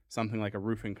something like a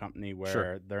roofing company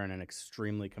where they're in an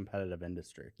extremely competitive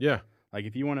industry. Yeah. Like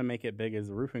if you want to make it big as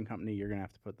a roofing company, you're going to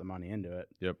have to put the money into it.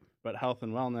 Yep. But health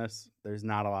and wellness, there's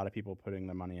not a lot of people putting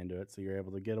the money into it, so you're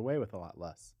able to get away with a lot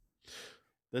less.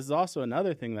 This is also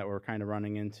another thing that we're kind of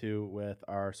running into with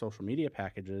our social media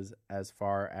packages as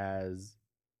far as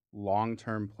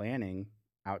long-term planning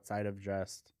outside of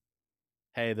just,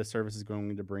 hey, the service is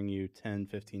going to bring you 10,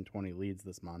 15, 20 leads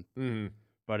this month. Mm-hmm.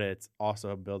 But it's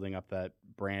also building up that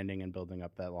branding and building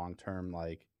up that long-term,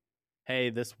 like, hey,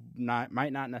 this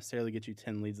might not necessarily get you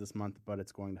 10 leads this month, but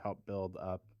it's going to help build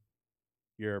up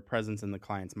your presence in the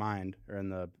client's mind or in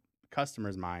the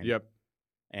customer's mind. Yep.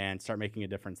 And start making a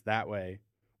difference that way,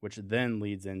 which then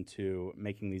leads into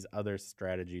making these other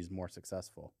strategies more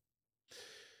successful.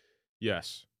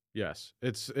 Yes.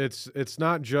 It's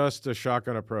not just a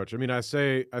shotgun approach. I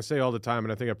say all the time,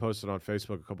 and I think I posted on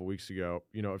Facebook a couple weeks ago,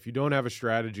 if you don't have a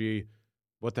strategy,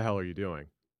 what the hell are you doing?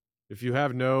 If you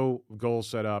have no goal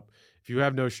set up, if you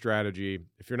have no strategy,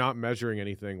 if you're not measuring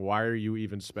anything, why are you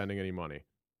even spending any money?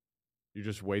 You're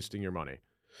just wasting your money.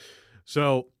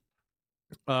 So,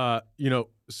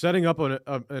 setting up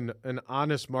an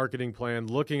honest marketing plan,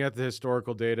 looking at the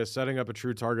historical data, setting up a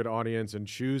true target audience, and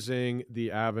choosing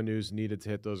the avenues needed to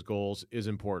hit those goals is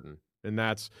important. And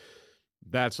that's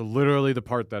literally the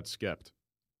part that's skipped.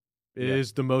 It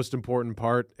is the most important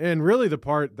part, and really the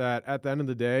part that at the end of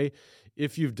the day,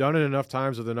 if you've done it enough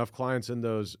times with enough clients in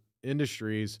those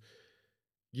industries,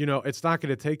 it's not going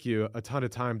to take you a ton of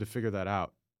time to figure that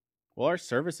out. Well, our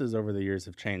services over the years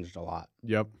have changed a lot.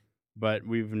 Yep. But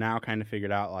we've now kind of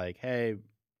figured out, like, hey,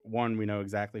 one, we know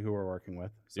exactly who we're working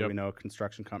with. So we know a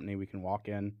construction company, we can walk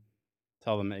in,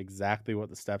 tell them exactly what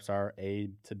the steps are, A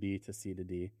to B to C to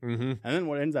D. Mm-hmm. And then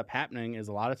what ends up happening is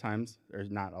a lot of times, or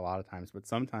not a lot of times, but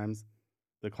sometimes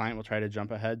the client will try to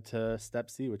jump ahead to step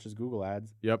C, which is Google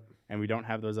ads. Yep. And we don't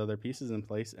have those other pieces in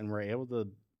place, and we're able to,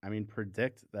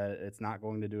 predict that it's not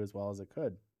going to do as well as it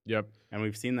could. Yep. And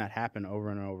we've seen that happen over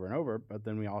and over and over, but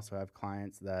then we also have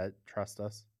clients that trust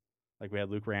us. Like we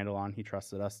had Luke Randall on. He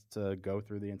trusted us to go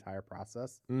through the entire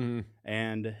process. Mm-hmm.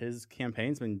 And his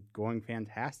campaign's been going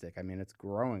fantastic. It's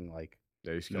growing like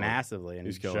massively, and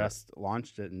he just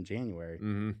launched it in January.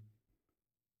 Mm-hmm.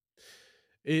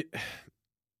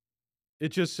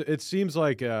 It seems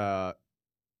like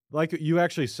you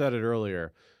actually said it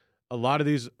earlier, a lot of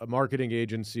these marketing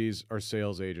agencies are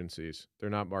sales agencies. They're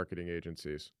not marketing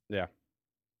agencies. Yeah.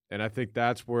 And I think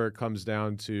that's where it comes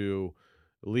down to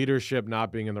leadership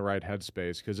not being in the right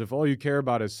headspace. Because if all you care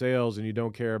about is sales and you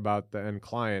don't care about the end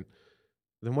client,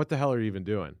 then what the hell are you even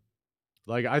doing?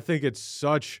 Like, I think it's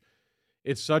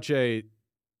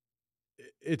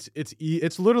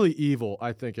literally evil,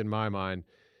 I think, in my mind,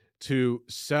 to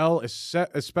sell,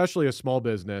 especially a small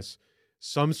business,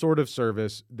 some sort of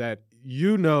service that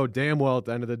damn well at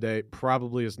the end of the day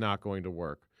probably is not going to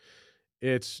work.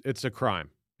 It's a crime.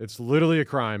 It's literally a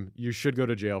crime. You should go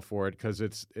to jail for it because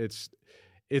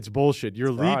it's bullshit.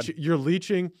 You're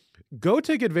leeching. Go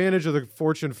take advantage of the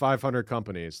Fortune 500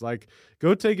 companies. Like,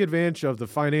 go take advantage of the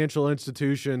financial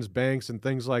institutions, banks, and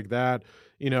things like that.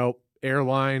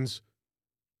 Airlines,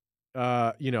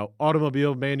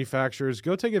 automobile manufacturers.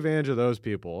 Go take advantage of those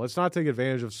people. Let's not take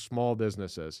advantage of small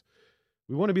businesses.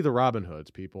 We want to be the Robin Hoods,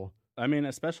 people.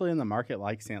 Especially in the market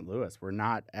like St. Louis, we're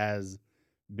not as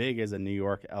big as a New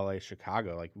York, LA,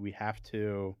 Chicago. Like, we have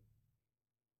to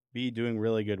be doing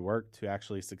really good work to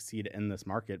actually succeed in this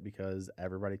market because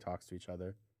everybody talks to each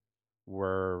other.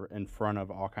 We're in front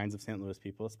of all kinds of St. Louis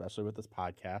people, especially with this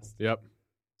podcast. Yep.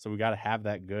 So we got to have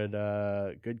that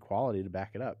good quality to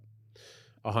back it up.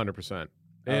 100%.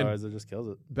 Otherwise, it just kills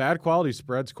it. Bad quality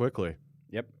spreads quickly.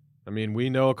 Yep. We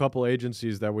know a couple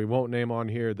agencies that we won't name on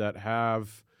here that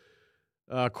have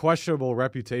a questionable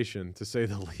reputation, to say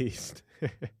the least.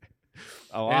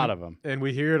 A lot of them. And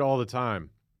we hear it all the time.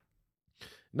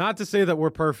 Not to say that we're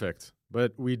perfect,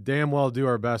 but we damn well do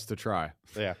our best to try.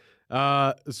 Yeah.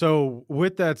 So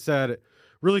with that said,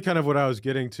 really kind of what I was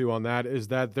getting to on that is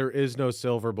that there is no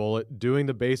silver bullet. Doing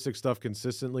the basic stuff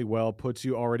consistently well puts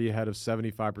you already ahead of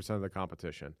 75% of the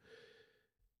competition.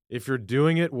 If you're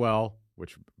doing it well,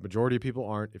 which majority of people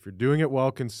aren't, if you're doing it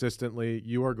well consistently,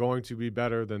 you are going to be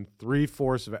better than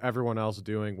 3/4 of everyone else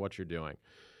doing what you're doing.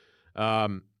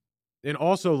 And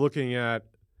also looking at,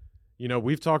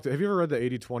 we've talked, have you ever read the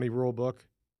 80-20 rule book?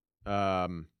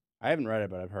 I haven't read it,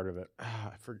 but I've heard of it.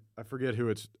 I forget who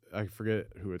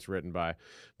it's written by,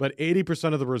 but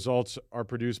 80% of the results are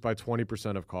produced by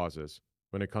 20% of causes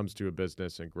when it comes to a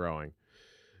business and growing.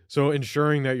 So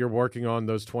ensuring that you're working on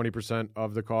those 20%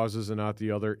 of the causes and not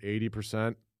the other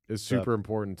 80% is super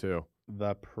important too.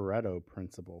 The Pareto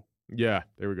principle. Yeah,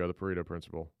 there we go. The Pareto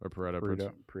principle or Pareto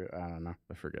principle. I don't know.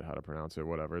 I forget how to pronounce it.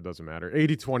 Whatever. It doesn't matter.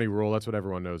 80-20 rule. That's what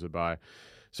everyone knows it by.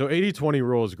 So 80-20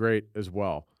 rule is great as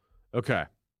well. Okay.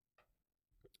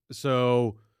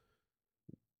 So,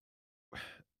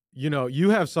 you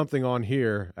have something on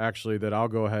here actually that I'll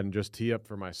go ahead and just tee up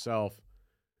for myself,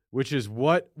 which is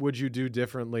what would you do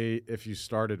differently if you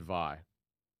started Vi?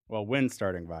 Well, when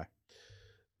starting Vi?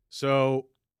 So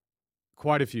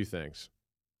quite a few things.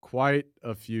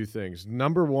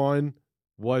 Number one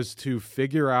was to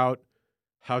figure out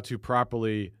how to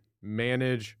properly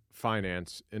manage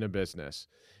finance in a business.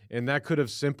 And that could have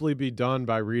simply be done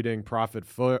by reading Profit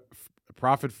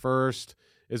First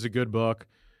is a good book.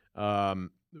 Watching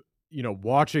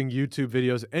YouTube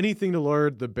videos, anything to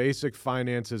learn the basic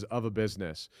finances of a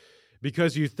business.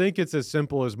 Because you think it's as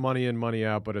simple as money in, money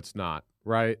out, but it's not,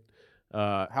 right?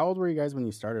 How old were you guys when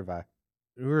you started Vi?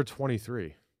 We were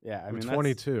 23. Yeah, I mean,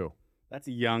 22. That's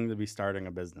young to be starting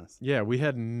a business. Yeah, we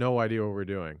had no idea what we were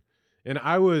doing. And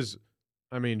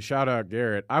shout out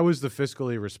Garrett. I was the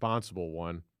fiscally responsible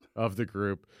one of the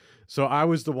group. So I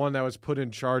was the one that was put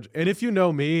in charge. And if you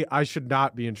know me, I should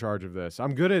not be in charge of this.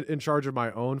 I'm good at in charge of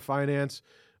my own finance,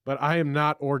 but I am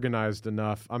not organized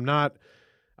enough.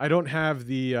 I don't have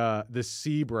the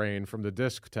C brain from the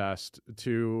DISC test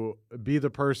to be the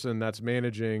person that's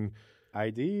managing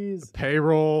IDs,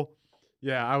 payroll.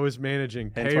 Yeah, I was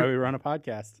managing That's why we run a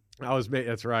podcast.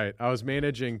 That's right. I was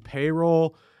managing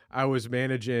payroll. I was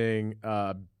managing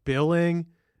billing.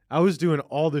 I was doing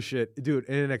all the shit, dude,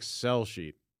 in an Excel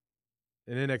sheet.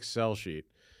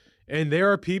 And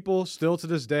there are people still to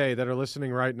this day that are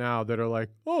listening right now that are like,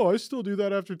 oh, I still do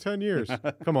that after 10 years.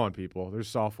 Come on, people.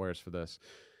 There's softwares for this.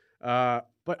 But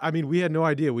we had no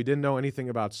idea. We didn't know anything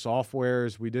about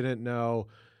softwares. We didn't know.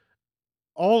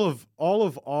 All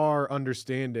of our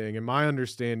understanding and my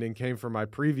understanding came from my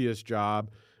previous job,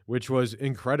 which was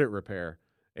in credit repair.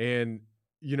 And,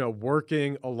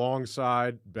 working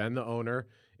alongside Ben, the owner,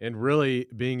 and really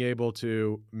being able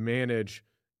to manage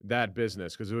that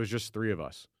business because it was just three of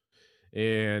us.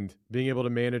 And being able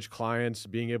to manage clients,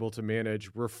 being able to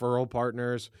manage referral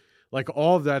partners, like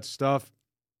all of that stuff,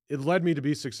 it led me to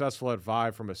be successful at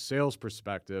Vi from a sales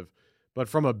perspective. But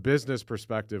from a business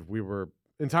perspective, we were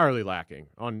entirely lacking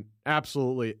on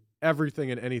absolutely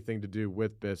everything and anything to do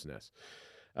with business.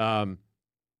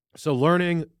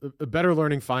 So better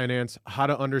learning finance, how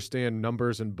to understand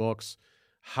numbers and books,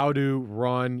 how to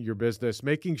run your business,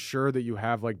 making sure that you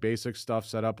have like basic stuff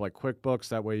set up like QuickBooks.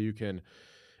 That way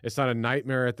it's not a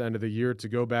nightmare at the end of the year to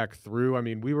go back through.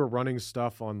 We were running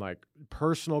stuff on like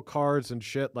personal cards and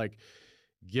shit, like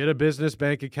get a business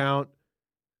bank account,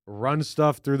 run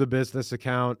stuff through the business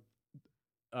account.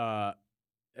 And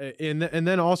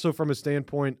then also from a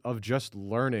standpoint of just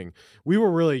learning, we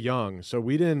were really young, so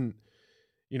we didn't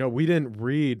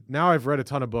read. Now I've read a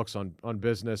ton of books on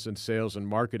business and sales and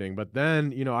marketing, but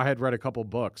then, I had read a couple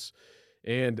books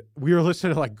and we were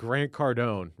listening to like Grant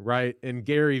Cardone, right? And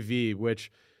Gary Vee,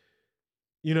 which,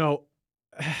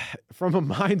 from a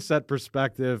mindset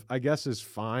perspective, I guess is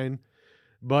fine,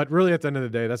 but really at the end of the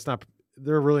day,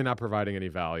 they're really not providing any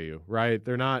value, right?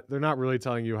 They're not really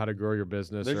telling you how to grow your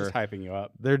business. They're just hyping you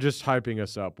up. They're just hyping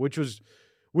us up, which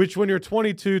when you're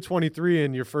 22, 23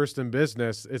 and you're first in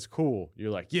business, it's cool.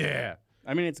 You're like, yeah.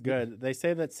 It's good. They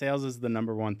say that sales is the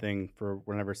number one thing for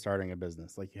whenever starting a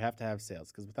business. Like you have to have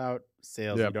sales because without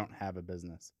sales, you don't have a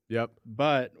business. Yep.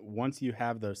 But once you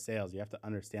have those sales, you have to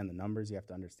understand the numbers. You have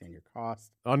to understand your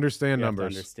cost. Understand you numbers.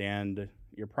 Have to understand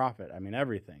your profit.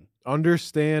 Everything.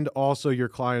 Understand also your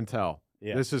clientele.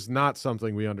 Yeah. This is not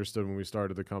something we understood when we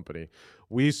started the company.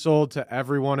 We sold to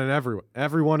everyone and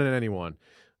anyone,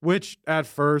 which at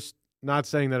first, not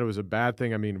saying that it was a bad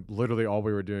thing. Literally all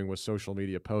we were doing was social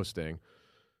media posting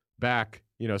back,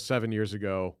 7 years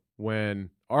ago when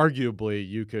arguably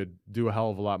you could do a hell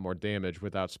of a lot more damage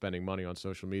without spending money on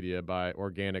social media by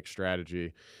organic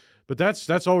strategy. But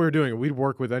that's all we were doing. We'd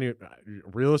work with any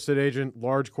real estate agent,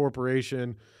 large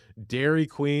corporation, Dairy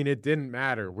Queen, it didn't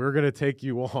matter. We're going to take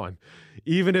you on.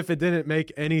 Even if it didn't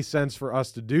make any sense for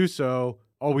us to do so,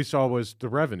 all we saw was the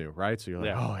revenue, right? So you're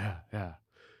like, oh,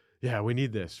 yeah, we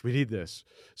need this. We need this.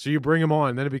 So you bring them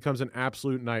on, then it becomes an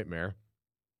absolute nightmare.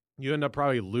 You end up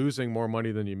probably losing more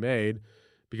money than you made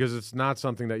because it's not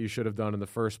something that you should have done in the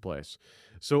first place.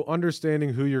 So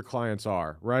understanding who your clients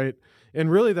are, right? And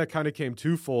really that kind of came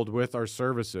twofold with our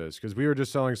services because we were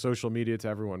just selling social media to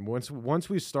everyone. Once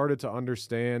we started to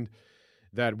understand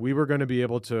that we were going to be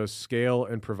able to scale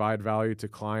and provide value to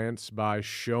clients by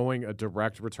showing a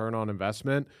direct return on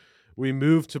investment, we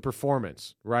moved to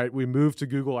performance, right? We moved to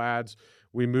Google ads.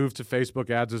 We moved to Facebook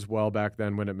ads as well back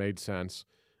then when it made sense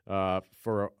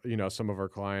for some of our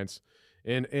clients.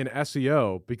 In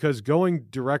SEO, because going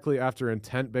directly after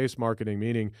intent-based marketing,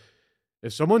 meaning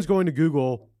if someone's going to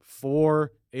Google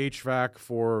for HVAC,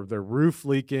 for their roof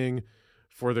leaking,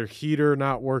 for their heater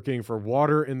not working, for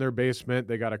water in their basement,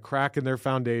 they got a crack in their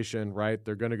foundation, right?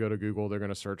 They're going to go to Google. They're going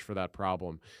to search for that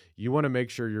problem. You want to make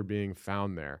sure you're being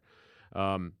found there.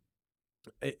 And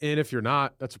if you're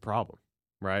not, that's a problem,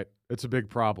 right? It's a big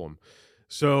problem.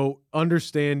 So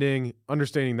understanding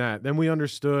that, then we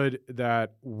understood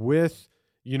that with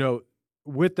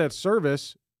that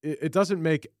service, it doesn't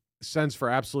make sense for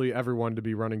absolutely everyone to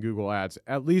be running Google ads,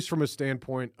 at least from a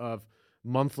standpoint of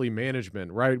monthly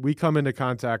management, right? We come into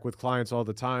contact with clients all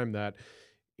the time that,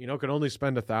 can only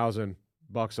spend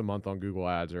 $1,000 a month on Google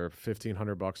ads or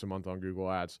 $1,500 a month on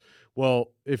Google ads.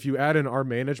 Well, if you add in our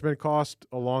management cost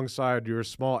alongside your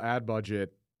small ad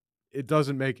budget,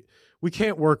 we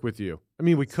can't work with you. I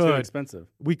mean, It's too expensive.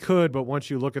 We could, but once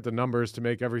you look at the numbers to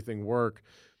make everything work,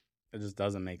 it just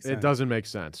doesn't make sense. It doesn't make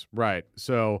sense. Right.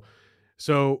 So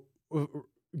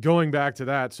going back to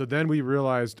that, so then we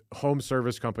realized home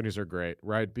service companies are great,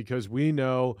 right? Because we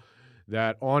know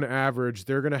that on average,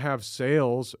 they're going to have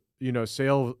sales,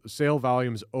 sale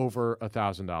volumes over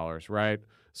 $1,000, right?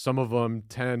 Some of them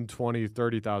 $10,000, $20,000,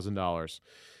 $30,000.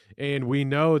 And we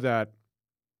know that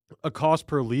a cost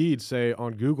per lead, say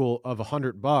on Google of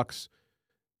 $100,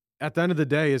 at the end of the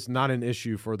day, is not an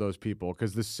issue for those people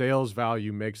because the sales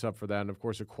value makes up for that. And of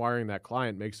course, acquiring that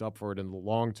client makes up for it in the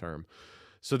long term.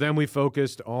 So then we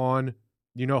focused on,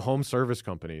 home service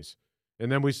companies.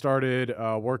 And then we started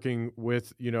working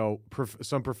with,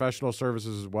 some professional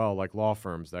services as well, like law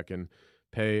firms that can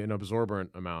pay an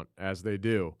absorbent amount as they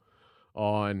do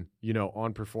on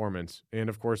performance. And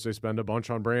of course, they spend a bunch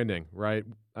on branding, right?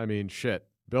 I mean, shit.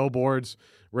 Billboards,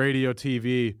 radio,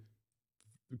 TV,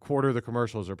 quarter of the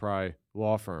commercials are probably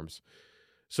law firms.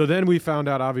 So then we found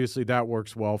out, obviously, that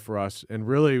works well for us. And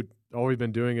really, all we've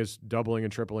been doing is doubling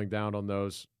and tripling down on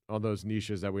those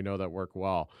niches that we know that work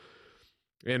well.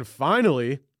 And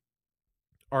finally,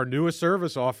 our newest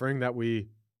service offering that we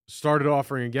started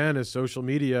offering again is social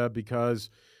media because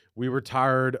we were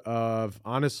tired of,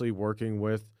 honestly, working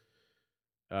with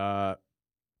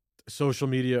social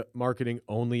media marketing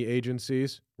only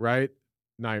agencies, right?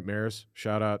 Nightmares.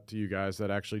 Shout out to you guys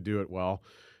that actually do it well.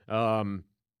 Well,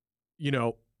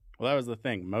 that was the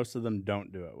thing. Most of them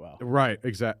don't do it well. Right.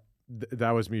 Exactly.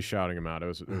 That was me shouting them out. It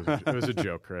was a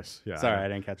joke, Kris. Yeah. Sorry, I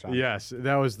didn't catch on. Yes,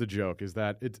 that was the joke. Is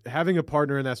that it's having a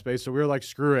partner in that space? So we were like,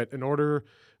 screw it. In order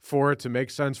for it to make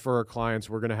sense for our clients,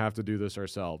 we're going to have to do this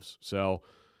ourselves. So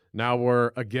now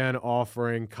we're again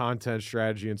offering content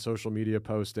strategy and social media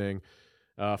posting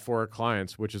for our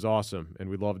clients, which is awesome, and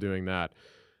we love doing that.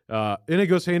 And it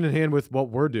goes hand in hand with what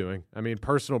we're doing. I mean,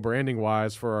 personal branding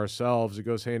wise for ourselves, it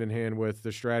goes hand in hand with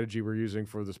the strategy we're using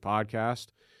for this podcast.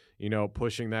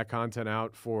 Pushing that content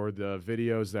out for the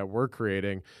videos that we're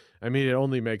creating. I mean, it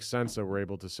only makes sense that we're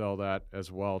able to sell that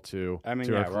as well to our clients.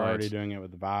 We're already doing it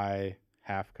with Vi,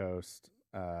 Half Coast,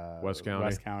 West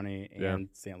County, and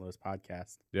St. Louis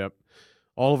Podcast. Yep.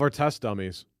 All of our test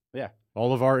dummies. Yeah.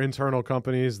 All of our internal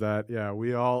companies that,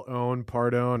 we all own,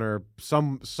 part own, or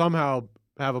somehow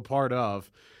have a part of.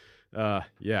 The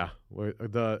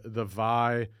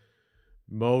Vi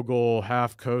Mogul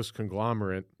Half Coast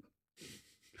conglomerate.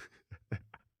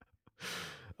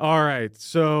 All right,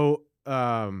 so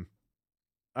I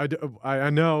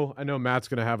know Matt's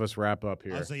gonna have us wrap up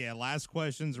here. So last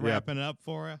question's wrapping up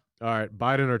for you. All right,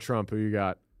 Biden or Trump? Who you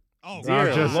got? Oh,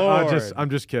 I'm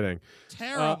just kidding.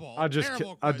 Terrible. I'm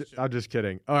just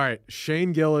kidding. All right,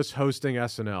 Shane Gillis hosting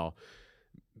SNL.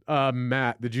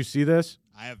 Matt, did you see this?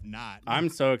 I have not. I'm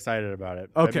so excited about it.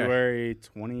 Okay. February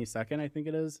 22nd, I think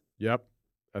it is. Yep,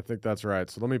 I think that's right.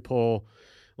 So let me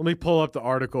pull up the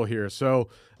article here. So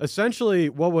essentially,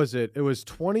 what was it? It was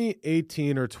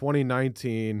 2018 or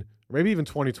 2019, maybe even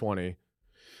 2020,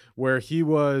 where he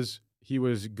was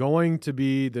going to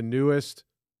be the newest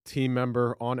team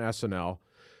member on SNL.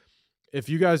 if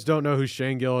you guys don't know who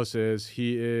Shane Gillis is,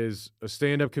 he is a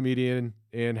stand-up comedian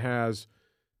and has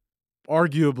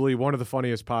arguably one of the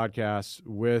funniest podcasts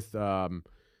with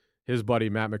his buddy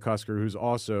Matt McCusker, who's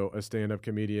also a stand-up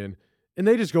comedian, and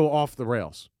they just go off the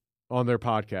rails on their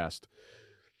podcast.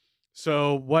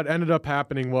 So what ended up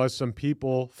happening was some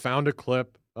people found a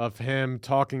clip of him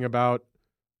talking about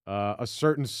a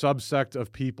certain subsect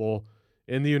of people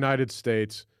in the United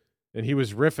States, and he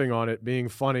was riffing on it, being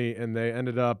funny, and it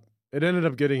ended up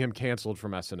getting him canceled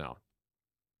from SNL.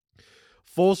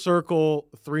 Full circle,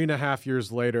 3.5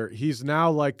 years later, he's now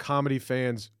like comedy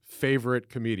fans' favorite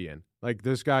comedian. Like,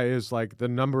 this guy is like the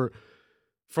number,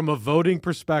 from a voting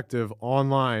perspective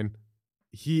online,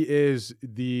 he is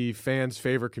the fans'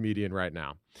 favorite comedian right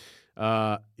now.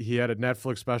 He had a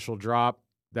Netflix special drop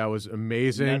that was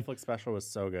amazing. Netflix special was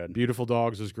so good. Beautiful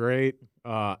Dogs is great.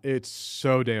 It's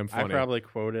so damn funny. I probably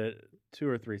quote it 2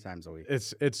 or 3 times a week.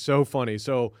 It's so funny.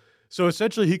 So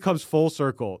essentially he comes full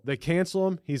circle. They cancel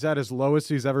him. He's at his lowest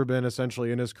he's ever been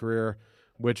essentially in his career,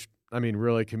 which, I mean,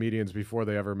 really comedians before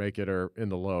they ever make it are in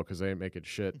the low because they ain't making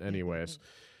shit anyways.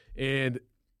 And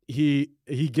he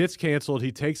gets canceled.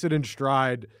 He takes it in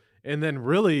stride. And then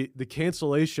really the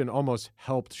cancellation almost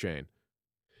helped Shane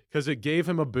because it gave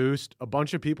him a boost. A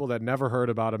bunch of people that never heard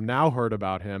about him now heard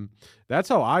about him. That's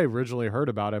how I originally heard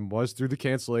about him, was through the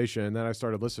cancellation. And then I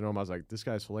started listening to him. I was like, this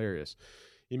guy's hilarious.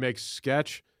 He makes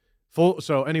sketch. Full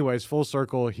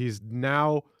circle. He's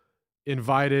now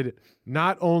invited.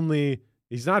 Not only,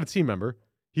 he's not a team member,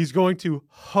 he's going to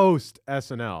host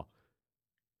SNL.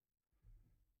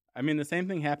 I mean, the same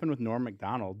thing happened with Norm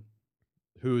Macdonald,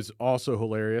 who's also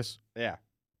hilarious. Yeah.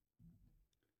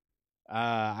 What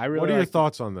are your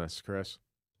thoughts on this, Kris?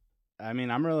 I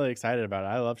mean, I'm really excited about it.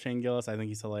 I love Shane Gillis. I think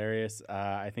he's hilarious.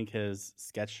 I think his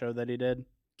sketch show that he did,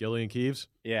 Gilly and Keeves?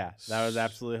 Yeah, that was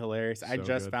absolutely hilarious. So I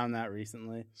just good. found that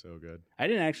recently. So good. I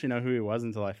didn't actually know who he was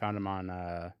until I found him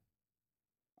on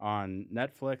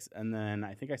Netflix, and then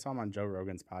I think I saw him on Joe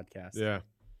Rogan's podcast. Yeah.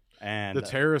 And the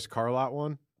terrorist car lot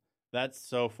one? That's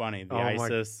so funny. The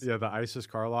ISIS. The ISIS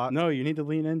car lot. No, you need to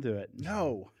lean into it.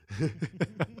 No.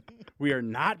 We are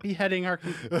not beheading our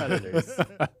competitors.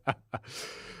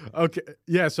 Okay.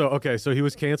 Yeah, so he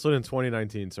was canceled in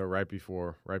 2019, so right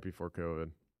before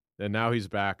COVID. And now he's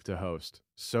back to host.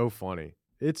 So funny.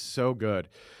 It's so good.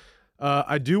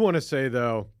 I do want to say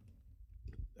though,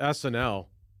 SNL,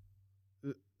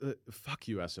 fuck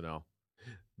you, SNL.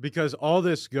 Because all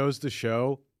this goes to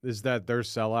show is that they're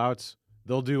sellouts.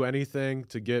 They'll do anything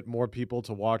to get more people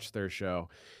to watch their show.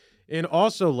 And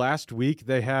also last week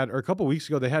or a couple weeks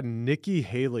ago, they had Nikki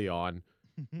Haley on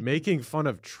making fun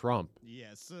of Trump.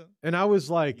 Yes. And I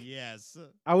was like, yes.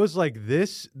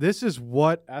 This is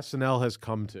what SNL has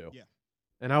come to. Yeah.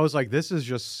 And I was like, this is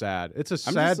just sad. It's a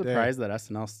sad I'm just day. surprised that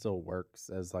SNL still works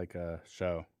as like a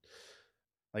show.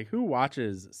 Like, who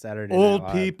watches Saturday Night Old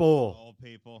Live? people.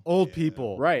 Old Yeah.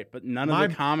 people. Right, but none of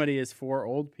the comedy is for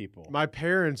old people. My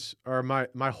parents or my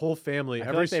whole family, I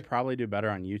feel like they probably do better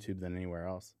on YouTube than anywhere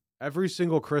else. every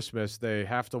single Christmas they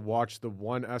have to watch the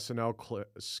one SNL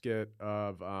skit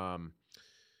of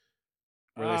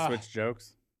Where they switch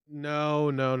jokes. No.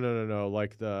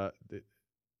 Like the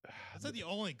That's like the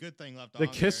only good thing left the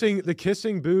on kissing there. the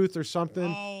kissing booth or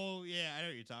something. Oh, yeah, I know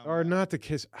what you're talking Or about. not the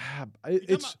kiss. You're talking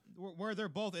It's about where they're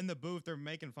both in the booth, they're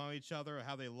making fun of each other,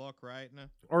 how they look, right? No.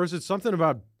 or is it something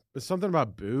about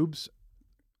boobs?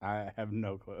 I have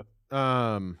no clue.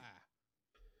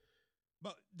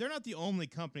 But they're not the only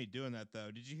company doing that, though.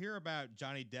 Did you hear about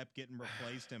Johnny Depp getting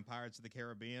replaced in Pirates of the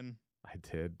Caribbean? I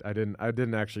did. I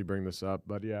didn't actually bring this up,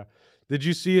 but yeah. Did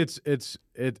you see it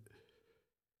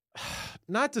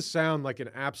not to sound like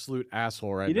an absolute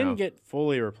asshole right now. He didn't get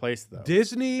fully replaced though.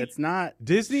 Disney It's not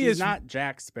Disney she's is not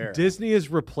Jack Sparrow. Disney is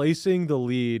replacing the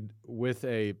lead with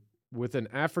an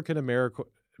African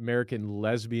American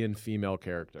lesbian female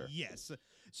character. Yes.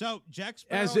 So Jack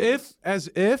Sparrow.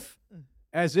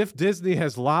 As if Disney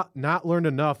has not learned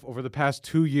enough over the past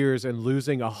 2 years and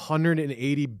losing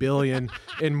 $180 billion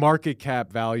in market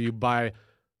cap value by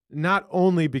not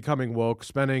only becoming woke,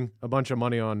 spending a bunch of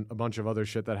money on a bunch of other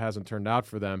shit that hasn't turned out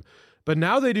for them, but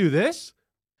now they do this?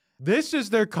 This is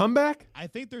their comeback? I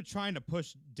think they're trying to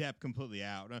push Depp completely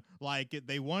out. Like,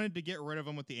 they wanted to get rid of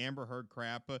him with the Amber Heard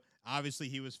crap. Obviously,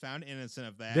 he was found innocent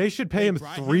of that. They should pay him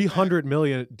 $300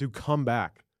 million to come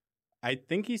back. I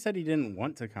think he said he didn't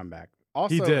want to come back.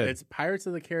 Also, He did. It's Pirates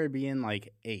of the Caribbean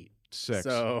 8. 6.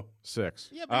 So 6.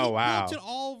 Yeah, but Oh, he wow. built it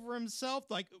all for himself.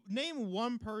 Like, name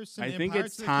one person I in think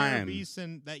Pirates it's of the time.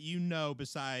 Caribbean that you know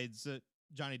besides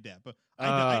Johnny Depp.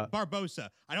 I Barbosa.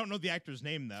 I don't know the actor's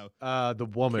name though. The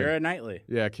woman. Keira Knightley.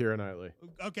 Yeah, Keira Knightley.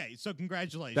 Okay, so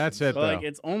congratulations. That's it. But like, though.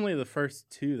 it's only the first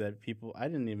two that people. I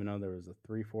didn't even know there was a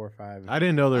 3, 4, 5. I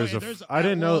didn't know there was There's I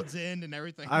didn't know. World's End and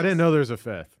everything. I didn't know there's a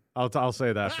fifth. I'll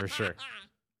say that for sure.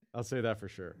 I'll say that for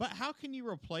sure. But how can you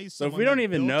replace? So if someone we don't that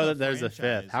even built know a that there's a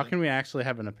franchise? fifth, how can we actually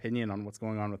have an opinion on what's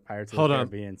going on with Pirates of Hold the on.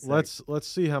 Caribbean 6? Let's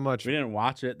see how much. We didn't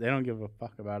watch it. They don't give a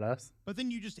fuck about us. But then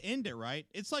you just end it, right?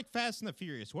 It's like Fast and the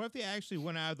Furious. What if they actually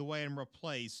went out of the way and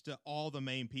replaced all the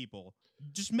main people?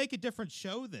 Just make a different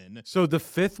show then. So the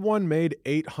fifth one made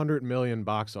 800 million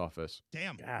box office.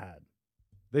 Damn. God.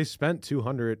 They spent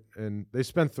 200 and they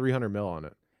spent 300 mil on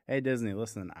it. Hey Disney,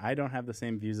 listen. I don't have the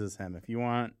same views as him. If you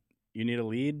need a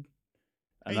lead.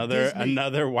 Hey, Another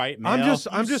Disney, white male. I'm just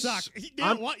You suck. I'm- They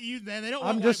don't want you. They don't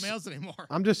I'm want just- white males anymore.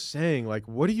 I'm just saying, like,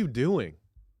 what are you doing?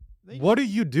 They What are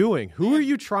you doing? Who are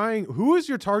you trying? Who is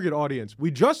your target audience?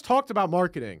 We just talked about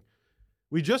marketing.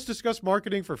 We just discussed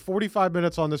marketing for 45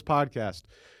 minutes on this podcast.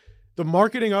 The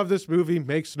marketing of this movie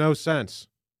makes no sense.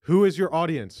 Who is your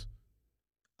audience?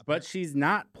 But she's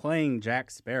not playing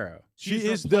Jack Sparrow. She She's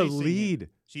is the replacing him. lead.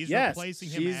 She's Yes, replacing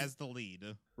him she's- as the lead.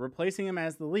 Replacing him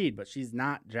as the lead, but she's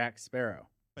not Jack Sparrow.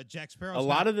 But Jack Sparrow. A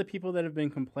lot of the people that have been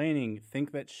complaining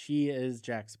think that she is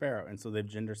Jack Sparrow, and so they've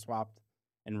gender swapped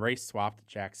and race swapped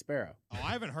Jack Sparrow. Oh,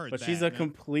 I haven't heard But that. she's a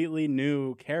completely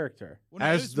new character. Well, no,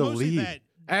 As it's the mostly lead. that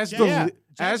As Jack- the Yeah. le- Jack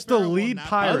as the Sparrow will lead not be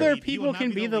pirate. Other He will people not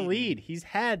can be the lead. lead. He's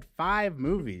had 5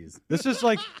 movies. This is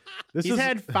like this He's is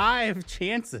had 5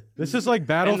 chances. this is like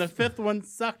battle. And the 5th one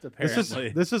sucked, apparently.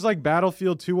 This is like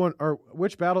Battlefield 2 or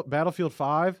which Battlefield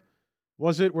 5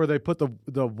 was it where they put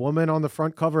the woman on the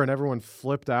front cover and everyone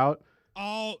flipped out?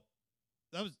 Oh,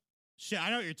 that was shit. I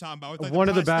know what you're talking about. With, like, One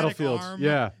of the prosthetic battlefields. arm.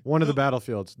 Yeah, one of the No.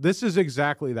 battlefields. This is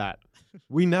exactly that.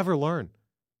 We never learn.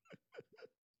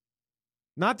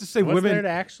 Not to say What's there women to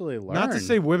actually learn? not to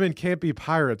say women can't be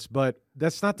pirates, but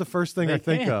that's not the first thing They I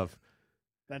think can. of.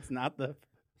 That's not the.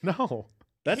 No.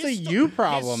 That's a Histo- you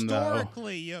problem, though.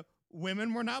 Historically,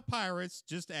 women were not pirates,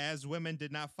 just as women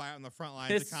did not fight on the front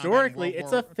lines. Historically, of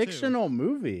it's combat a in World War II. fictional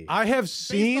movie. I have Based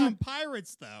seen on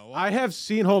pirates, though. I have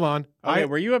seen hold on. Okay,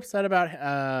 were you upset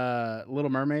about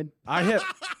Little Mermaid? I have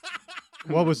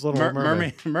what was Little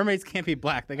Mermaid? Mermaids can't be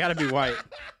black. They got to be white.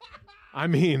 I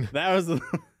mean That was.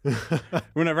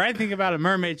 Whenever I think about a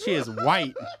mermaid, she is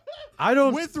white. I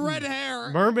don't with red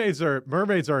hair. mermaids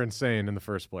are insane in the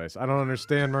first place. I don't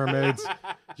understand mermaids.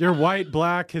 You're white,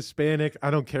 black, Hispanic.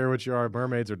 I don't care what you are.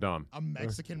 Mermaids are dumb. A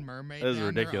Mexican mermaid. That is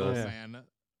down there? ridiculous. Oh, Yeah. man.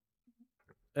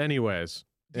 Anyways.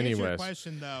 To answer your Anyways.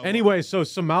 question, though. Anyway, so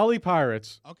Somali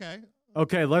pirates. Okay.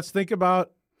 Okay, let's think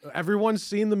about everyone's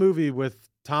seen the movie with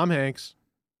Tom Hanks.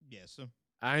 Yes.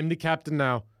 I'm the captain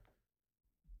now.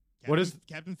 What is-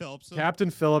 Captain Phillips?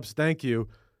 Captain Phillips, thank you.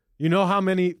 You know how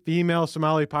many female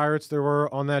Somali pirates there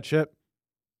were on that ship?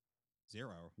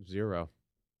 0. 0.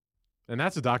 And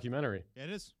that's a documentary. It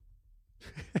is.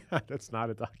 That's not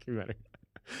a documentary.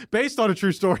 Based on a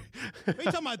true story. What are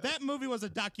you talking about? That movie was a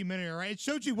documentary, right? It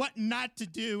showed you what not to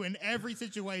do in every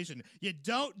situation. You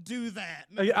don't do that.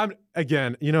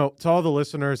 Again, to all the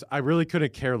listeners, I really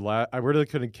couldn't care I really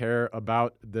couldn't care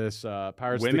about this Pirates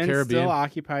of Women the Caribbean. still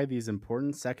occupy these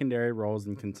important secondary roles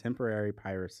in contemporary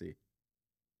piracy.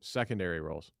 Secondary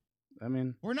roles. I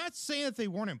mean, We're not saying that they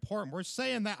weren't important. We're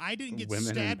saying that I didn't get Women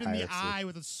in stabbed in the piracy. eye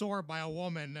with a sword by a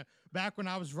woman back when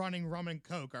I was running rum and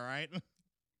coke, all right?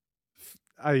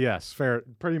 Yes, fair.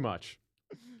 Pretty much.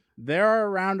 there are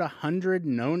around 100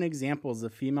 known examples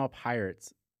of female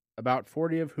pirates, about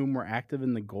 40 of whom were active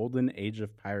in the golden age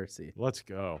of piracy. Let's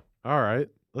go. All right.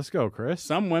 Let's go, Chris.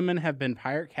 Some women have been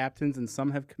pirate captains and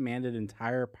some have commanded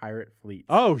entire pirate fleets.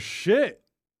 Oh, shit.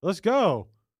 Let's go.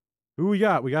 Who we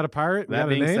got? We got a pirate? We that got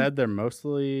being a name? said, they're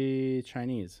mostly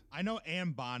Chinese I know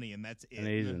Anne Bonny, and that's it. and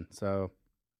Asian. So,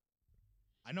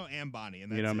 I know Anne Bonny,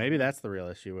 and that's it. maybe that's the real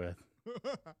issue with.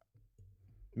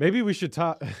 Maybe we should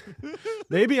talk.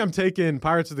 Maybe I'm taking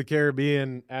Pirates of the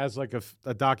Caribbean as like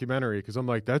a documentary because I'm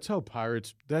like, that's how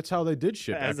they did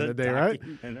shit back As in a the day, right?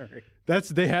 documentary.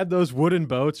 They had those wooden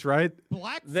boats, right?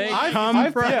 Black They Flag.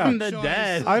 come from yeah. the Choice.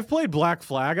 dead. I've played Black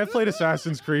Flag. I've played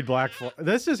Assassin's Creed Black Flag.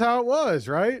 This is how it was,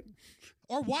 right?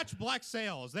 Or watch Black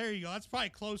Sails. There you go. That's probably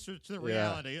closer to the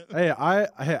reality. Hey, I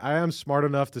am smart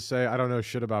enough to say I don't know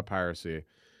shit about piracy.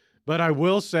 But I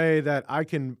will say that I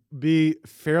can be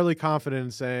fairly confident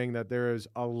in saying that there is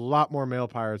a lot more male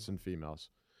pirates than females.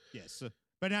 Yes.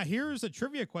 But now here's a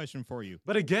trivia question for you.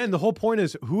 But again, the whole point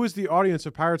is, who is the audience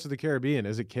of Pirates of the Caribbean?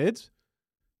 Is it kids?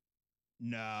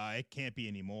 No, it can't be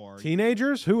anymore.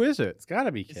 Teenagers? Who is it? It's got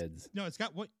to be kids. No, it's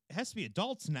got what it has to be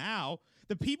adults now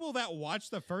The people that watch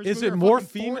the first Is movie it are more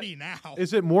fucking 40 now.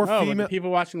 Is it more No, but the female? people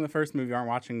watching the first movie aren't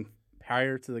watching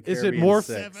Pirates of the Is Caribbean it more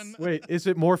 6. Wait, is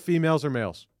it more females or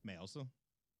males? Males.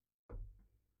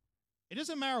 It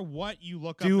doesn't matter what you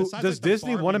look up. Besides, Does like, the Disney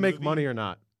want to Barbie make movie. money or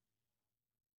not?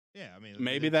 Yeah, I mean,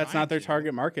 Maybe they're that's not their trying to.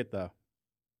 target market, though.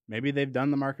 Maybe they've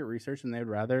done the market research and they'd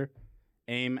rather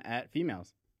aim at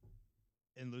females.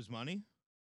 And lose money.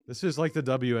 This is like the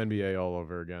WNBA all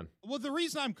over again. Well, the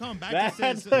reason I'm coming back to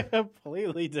That's this a is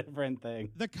completely different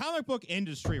thing. the comic book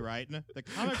industry, right? The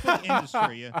comic book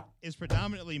industry is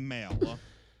predominantly male.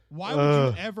 Why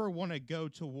would you ever want to go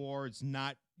towards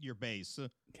not your base?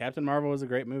 Captain Marvel was a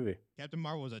great movie. Captain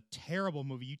Marvel was a terrible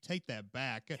movie. You take that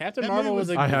back. Captain That Marvel movie was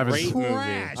a I haven't great seen- movie.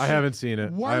 Trash. I haven't seen it. I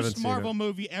haven't Worst seen Marvel it.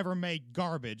 movie ever made.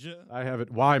 Garbage. I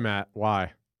haven't. Why, Matt?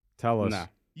 Why? Tell us. No,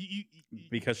 You,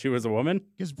 because she was a woman.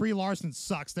 because Brie Larson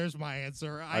sucks. There's my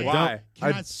answer. I don't- Why?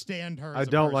 cannot stand her. I as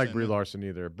a don't like person. Brie Larson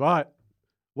either. But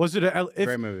was it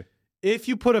Great movie. if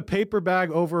you put a paper bag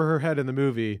over her head in the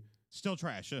movie? Still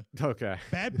trash. Okay.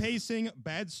 Bad pacing,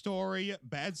 bad story,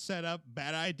 bad setup,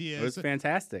 bad ideas. It was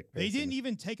fantastic. They pacing. didn't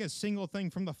even take a single thing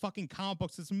from the fucking comic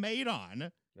books it's made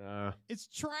on. Uh, It's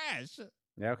trash.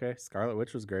 Yeah, okay. Scarlet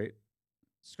Witch was great.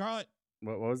 Scarlet.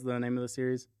 What was the name of the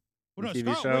series? Well, no, The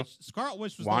TV show? Scarlet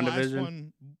Witch was the last WandaVision?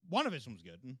 one. WandaVision was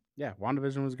good. Yeah,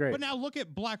 WandaVision was great. But now look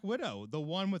at Black Widow, the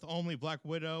one with only Black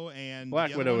Widow and Black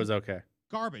the other Widow one, was okay.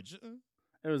 garbage.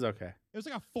 It was okay. It was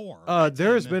like a 4. out of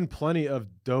there has 10. been plenty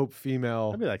of dope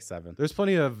female. I'd be like 7. There's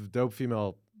plenty of dope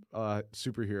female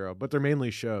superhero, but they're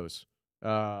mainly shows.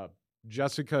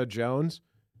 Jessica Jones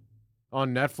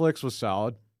on Netflix was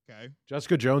solid. Okay.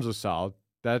 Jessica Jones was solid.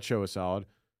 That show was solid.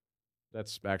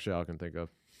 That's actually all I can think of.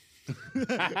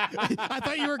 I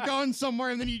thought you were going somewhere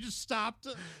and then you just stopped.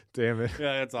 Damn it.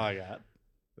 Yeah, that's all I got.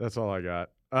 That's all I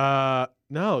got.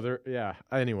 No, there. Yeah.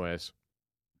 Anyways,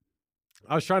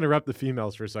 I was trying to rep the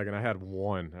females for a second. I had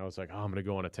one. I was like, oh, I'm gonna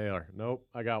go on a Taylor. Nope,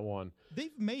 I got one.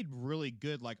 They've made really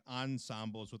good like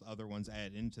ensembles with other ones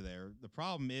added into there. The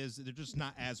problem is they're just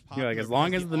not as popular. Yeah, like as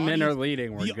long because as the men are audience-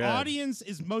 leading, we're the good. audience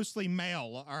is mostly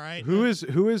male. All right. Who is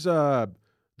the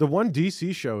one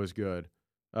DC show is good.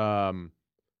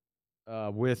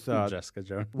 With Jessica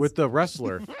Jones. with the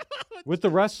wrestler, with the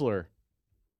wrestler,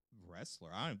 wrestler?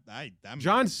 I'm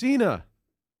John Cena,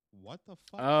 What the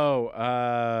fuck? Oh,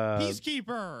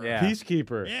 Peacekeeper. yeah.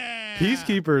 Peacekeeper. Yeah.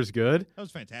 Peacekeeper is good. That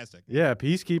was fantastic. Yeah,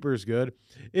 Peacekeeper is good.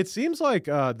 It seems like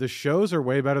the shows are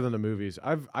way better than the movies.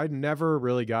 I never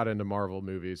really got into Marvel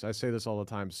movies. I say this all the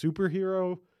time.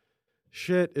 Superhero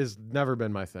shit has never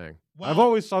been my thing. I've Well-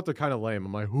 always thought they're kind of lame.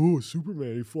 I'm like, ooh,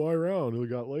 Superman, he fly around, he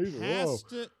got laser. Whoa.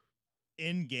 Past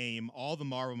Endgame, all the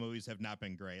Marvel movies have not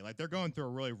been great. Like they're going through a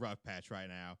really rough patch right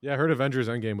now. Yeah, I heard Avengers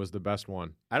Endgame was the best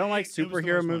one. I don't like It was the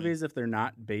superhero most funny. movies if they're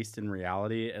not based in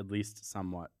reality, at least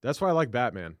somewhat. That's why I like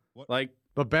Batman. Like,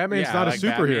 But Batman's Yeah, not I a like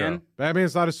superhero. Batman.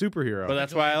 Batman's not a superhero. But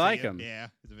that's why I like him. Yeah.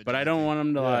 but I don't want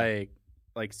him to Yeah. like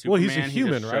well, Superman. he's a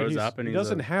human, he just right? shows up and he he's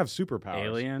doesn't a have superpowers.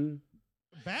 alien.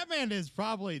 Batman is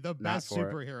probably the best for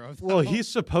it. superhero. Well, though. he's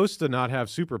supposed to not have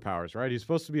superpowers, right? He's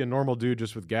supposed to be a normal dude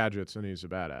just with gadgets, and he's a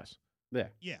badass.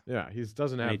 Yeah, Yeah, he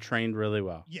doesn't and he have. trained really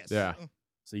well. yes. Yeah.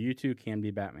 So you two can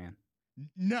be Batman.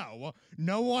 No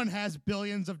one has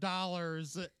billions of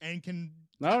dollars and can.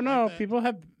 No, talk no, like that. people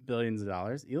have billions of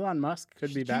dollars. Elon Musk could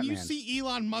be Can Batman. you see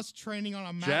Elon Musk training on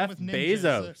a mountain Jeff with ninjas?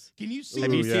 Bezos. Can you see?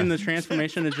 Have you Ooh, yeah. seen the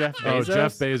transformation of Jeff Bezos? Oh,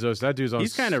 Jeff Bezos, that dude's on.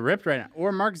 He's kind of ripped right now.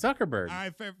 Or Mark Zuckerberg. All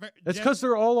right, It's Jeff- because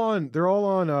they're all on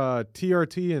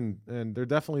TRT and they're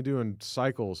definitely doing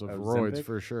cycles of Of roids Ozempic?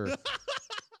 for sure.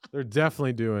 They're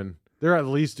definitely doing. They're at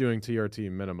least doing TRT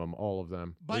minimum, all of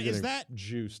them. But They're is getting that-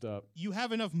 juiced up? you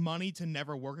have enough money to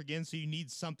never work again, so you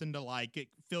need something to like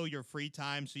fill your free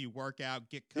time. So you work out,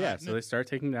 get cut. Yeah, so they start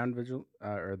taking down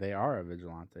or they are a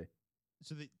vigilante.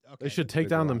 okay. They should take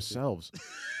down Vigilante. themselves.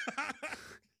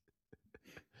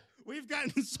 We've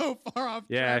gotten so far off.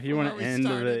 Yeah, track if you from want where to we end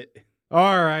started. it,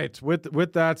 All right.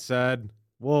 With that said,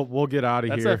 we'll get out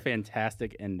of that's here. a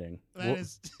fantastic ending. That Well,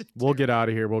 is We'll get out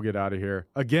of here. We'll get out of here.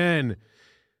 Again,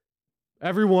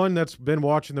 everyone that's been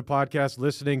watching the podcast,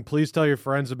 listening, please tell your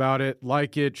friends about it.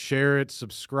 Like it, share it,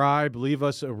 subscribe. Leave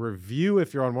us a review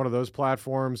if you're on one of those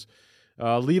platforms.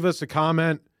 Leave us a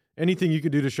comment. Anything you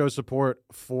can do to show support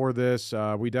for this,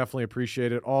 we definitely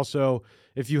appreciate it. Also,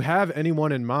 if you have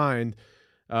anyone in mind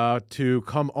to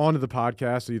come onto the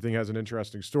podcast that you think has an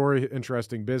interesting story,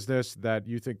 interesting business, that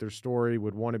you think their story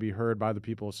would want to be heard by the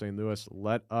people of St. Louis,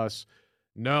 let us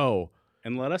know.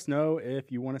 And let us know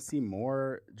if you want to see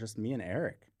more just me and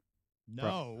Eric.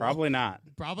 no, Probably not.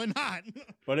 probably not.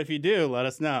 But if you do, let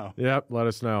us know. Yep, let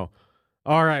us know.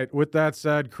 All right. With that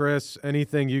said, Kris,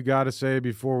 anything you got to say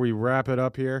before we wrap it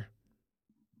up here?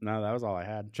 No, that was all I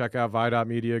had. Check out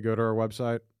vi.media. Go to our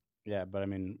website. Yeah, but I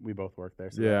mean, we both work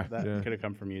there, so Yeah, that yeah. could have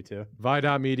come from you too.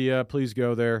 Vi.media. Please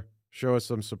go there. Show us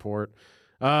some support.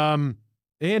 And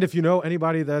if you know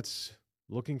anybody that's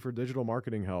looking for digital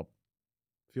marketing help,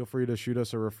 feel free to shoot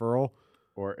us a referral.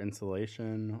 Or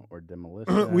insulation or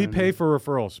demolition. We pay for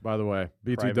referrals, by the way.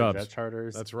 B2 private Dubs. jet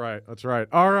charters. That's right. That's right.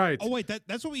 All right. Oh wait,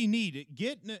 that's what we need.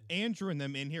 Get Andrew and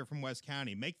them in here from West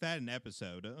County. Make that an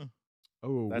episode.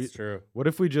 Oh, That's true. What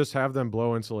if we just have them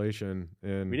blow insulation?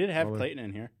 We did have Clayton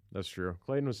in here. That's true.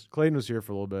 Clayton was here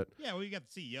for a little bit. Yeah, well, you got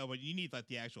the CEO, but you need like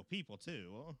the actual people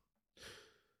too.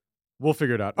 We'll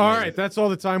figure it out. All right, that's all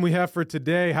the time we have for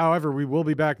today. However, we will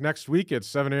be back next week at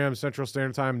 7 a.m. Central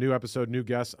Standard Time. New episode, new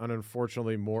guests, and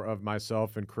unfortunately, more of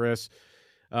myself and Kris.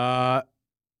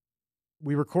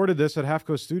 We recorded this at Half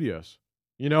Coast Studios.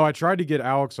 You know, I tried to get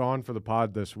Alex on for the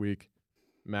pod this week,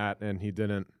 Matt, and he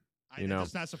didn't. It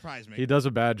does not surprise me. He does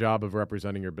a bad job of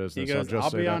representing your business. He goes, I'll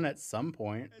be on at some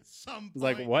point. At some point. He's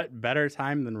like, what better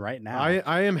time than right now?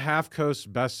 I am Half Coast's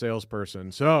best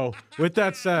salesperson. So, with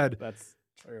that said, That's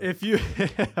true. if you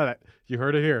you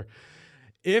heard it here,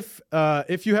 if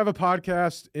you have a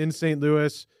podcast in St.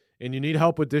 Louis and you need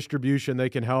help with distribution, they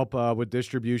can help with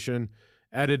distribution,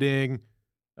 editing.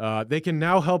 They can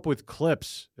now help with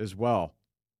clips as well.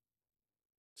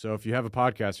 So if you have a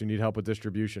podcast, you need help with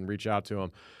distribution, reach out to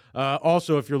them.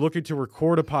 Also, if you're looking to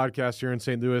record a podcast here in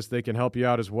St. Louis, they can help you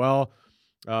out as well.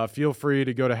 Feel free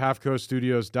to go to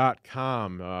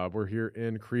halfcoaststudios.com. We're here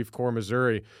in Creve Coeur,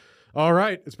 Missouri. All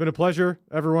right. It's been a pleasure,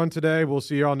 everyone, today. We'll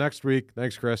see you all next week.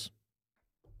 Thanks, Kris.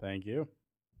 Thank you.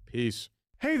 Peace.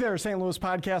 Hey there, St. Louis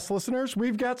podcast listeners.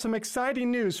 We've got some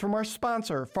exciting news from our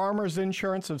sponsor, Farmers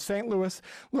Insurance of St. Louis,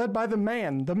 led by the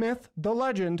man, the myth, the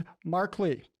legend, Mark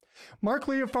Lee. Mark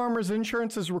Lee of Farmers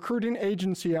Insurance is recruiting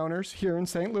agency owners here in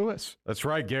St. Louis. That's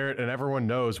right, Garrett, and everyone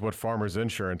knows what Farmers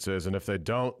Insurance is, and if they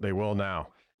don't, they will now.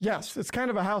 Yes, it's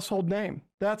kind of a household name.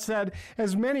 That said,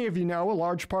 as many of you know, a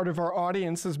large part of our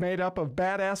audience is made up of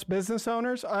badass business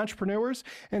owners, entrepreneurs,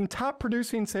 and top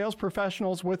producing sales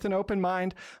professionals with an open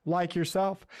mind like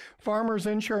yourself. Farmers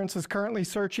Insurance is currently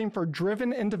searching for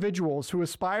driven individuals who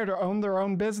aspire to own their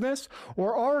own business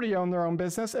or already own their own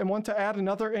business and want to add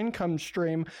another income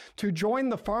stream to join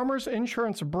the Farmers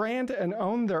Insurance brand and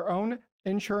own their own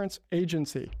insurance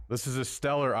agency. This is a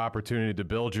stellar opportunity to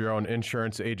build your own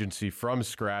insurance agency from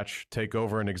scratch, take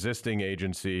over an existing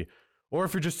agency, or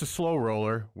if you're just a slow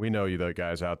roller, we know you the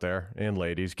guys out there and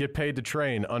ladies, get paid to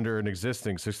train under an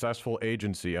existing successful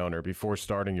agency owner before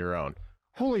starting your own.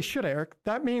 Holy shit, Eric.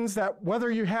 That means that whether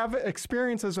you have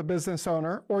experience as a business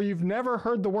owner or you've never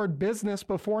heard the word business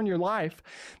before in your life,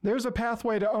 there's a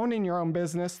pathway to owning your own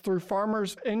business through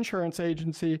Farmers Insurance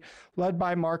Agency led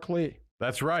by Mark Lee.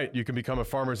 That's right. You can become a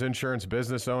Farmers Insurance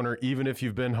business owner even if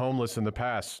you've been homeless in the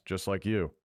past, just like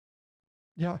you.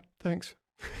 Yeah, thanks.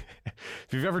 If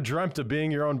you've ever dreamt of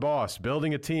being your own boss,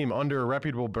 building a team under a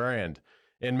reputable brand,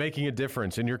 and making a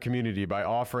difference in your community by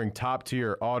offering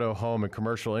top-tier auto, home, and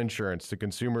commercial insurance to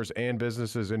consumers and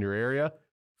businesses in your area,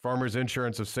 Farmers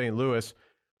Insurance of St. Louis,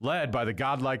 led by the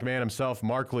godlike man himself,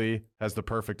 Mark Lee, has the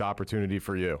perfect opportunity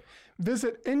for you.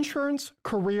 Visit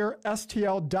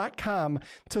insurancecareerstl.com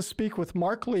to speak with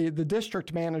Mark Lee, the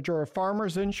district manager of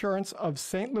Farmers Insurance of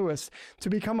St. Louis, to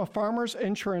become a Farmers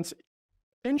Insurance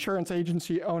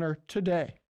agency owner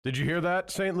today. Did you hear that,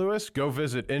 St. Louis? Go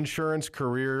visit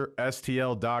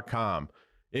insurancecareerstl.com.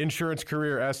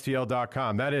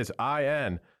 Insurancecareerstl.com. That is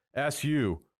INSURANCE.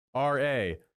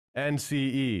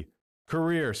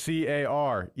 Career,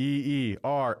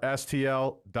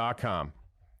 CAREERSTL.com.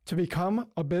 To become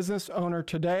a business owner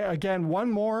today, again,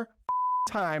 one more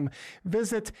time,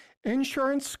 visit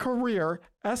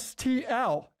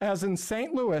insurancecareerstl, as in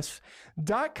St.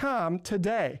 Louis.com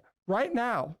today, right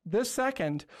now, this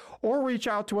second, or reach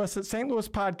out to us at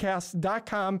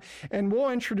stlouispodcast.com and we'll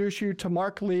introduce you to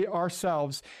Mark Lee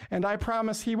ourselves. And I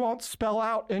promise he won't spell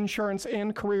out insurance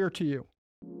and career to you.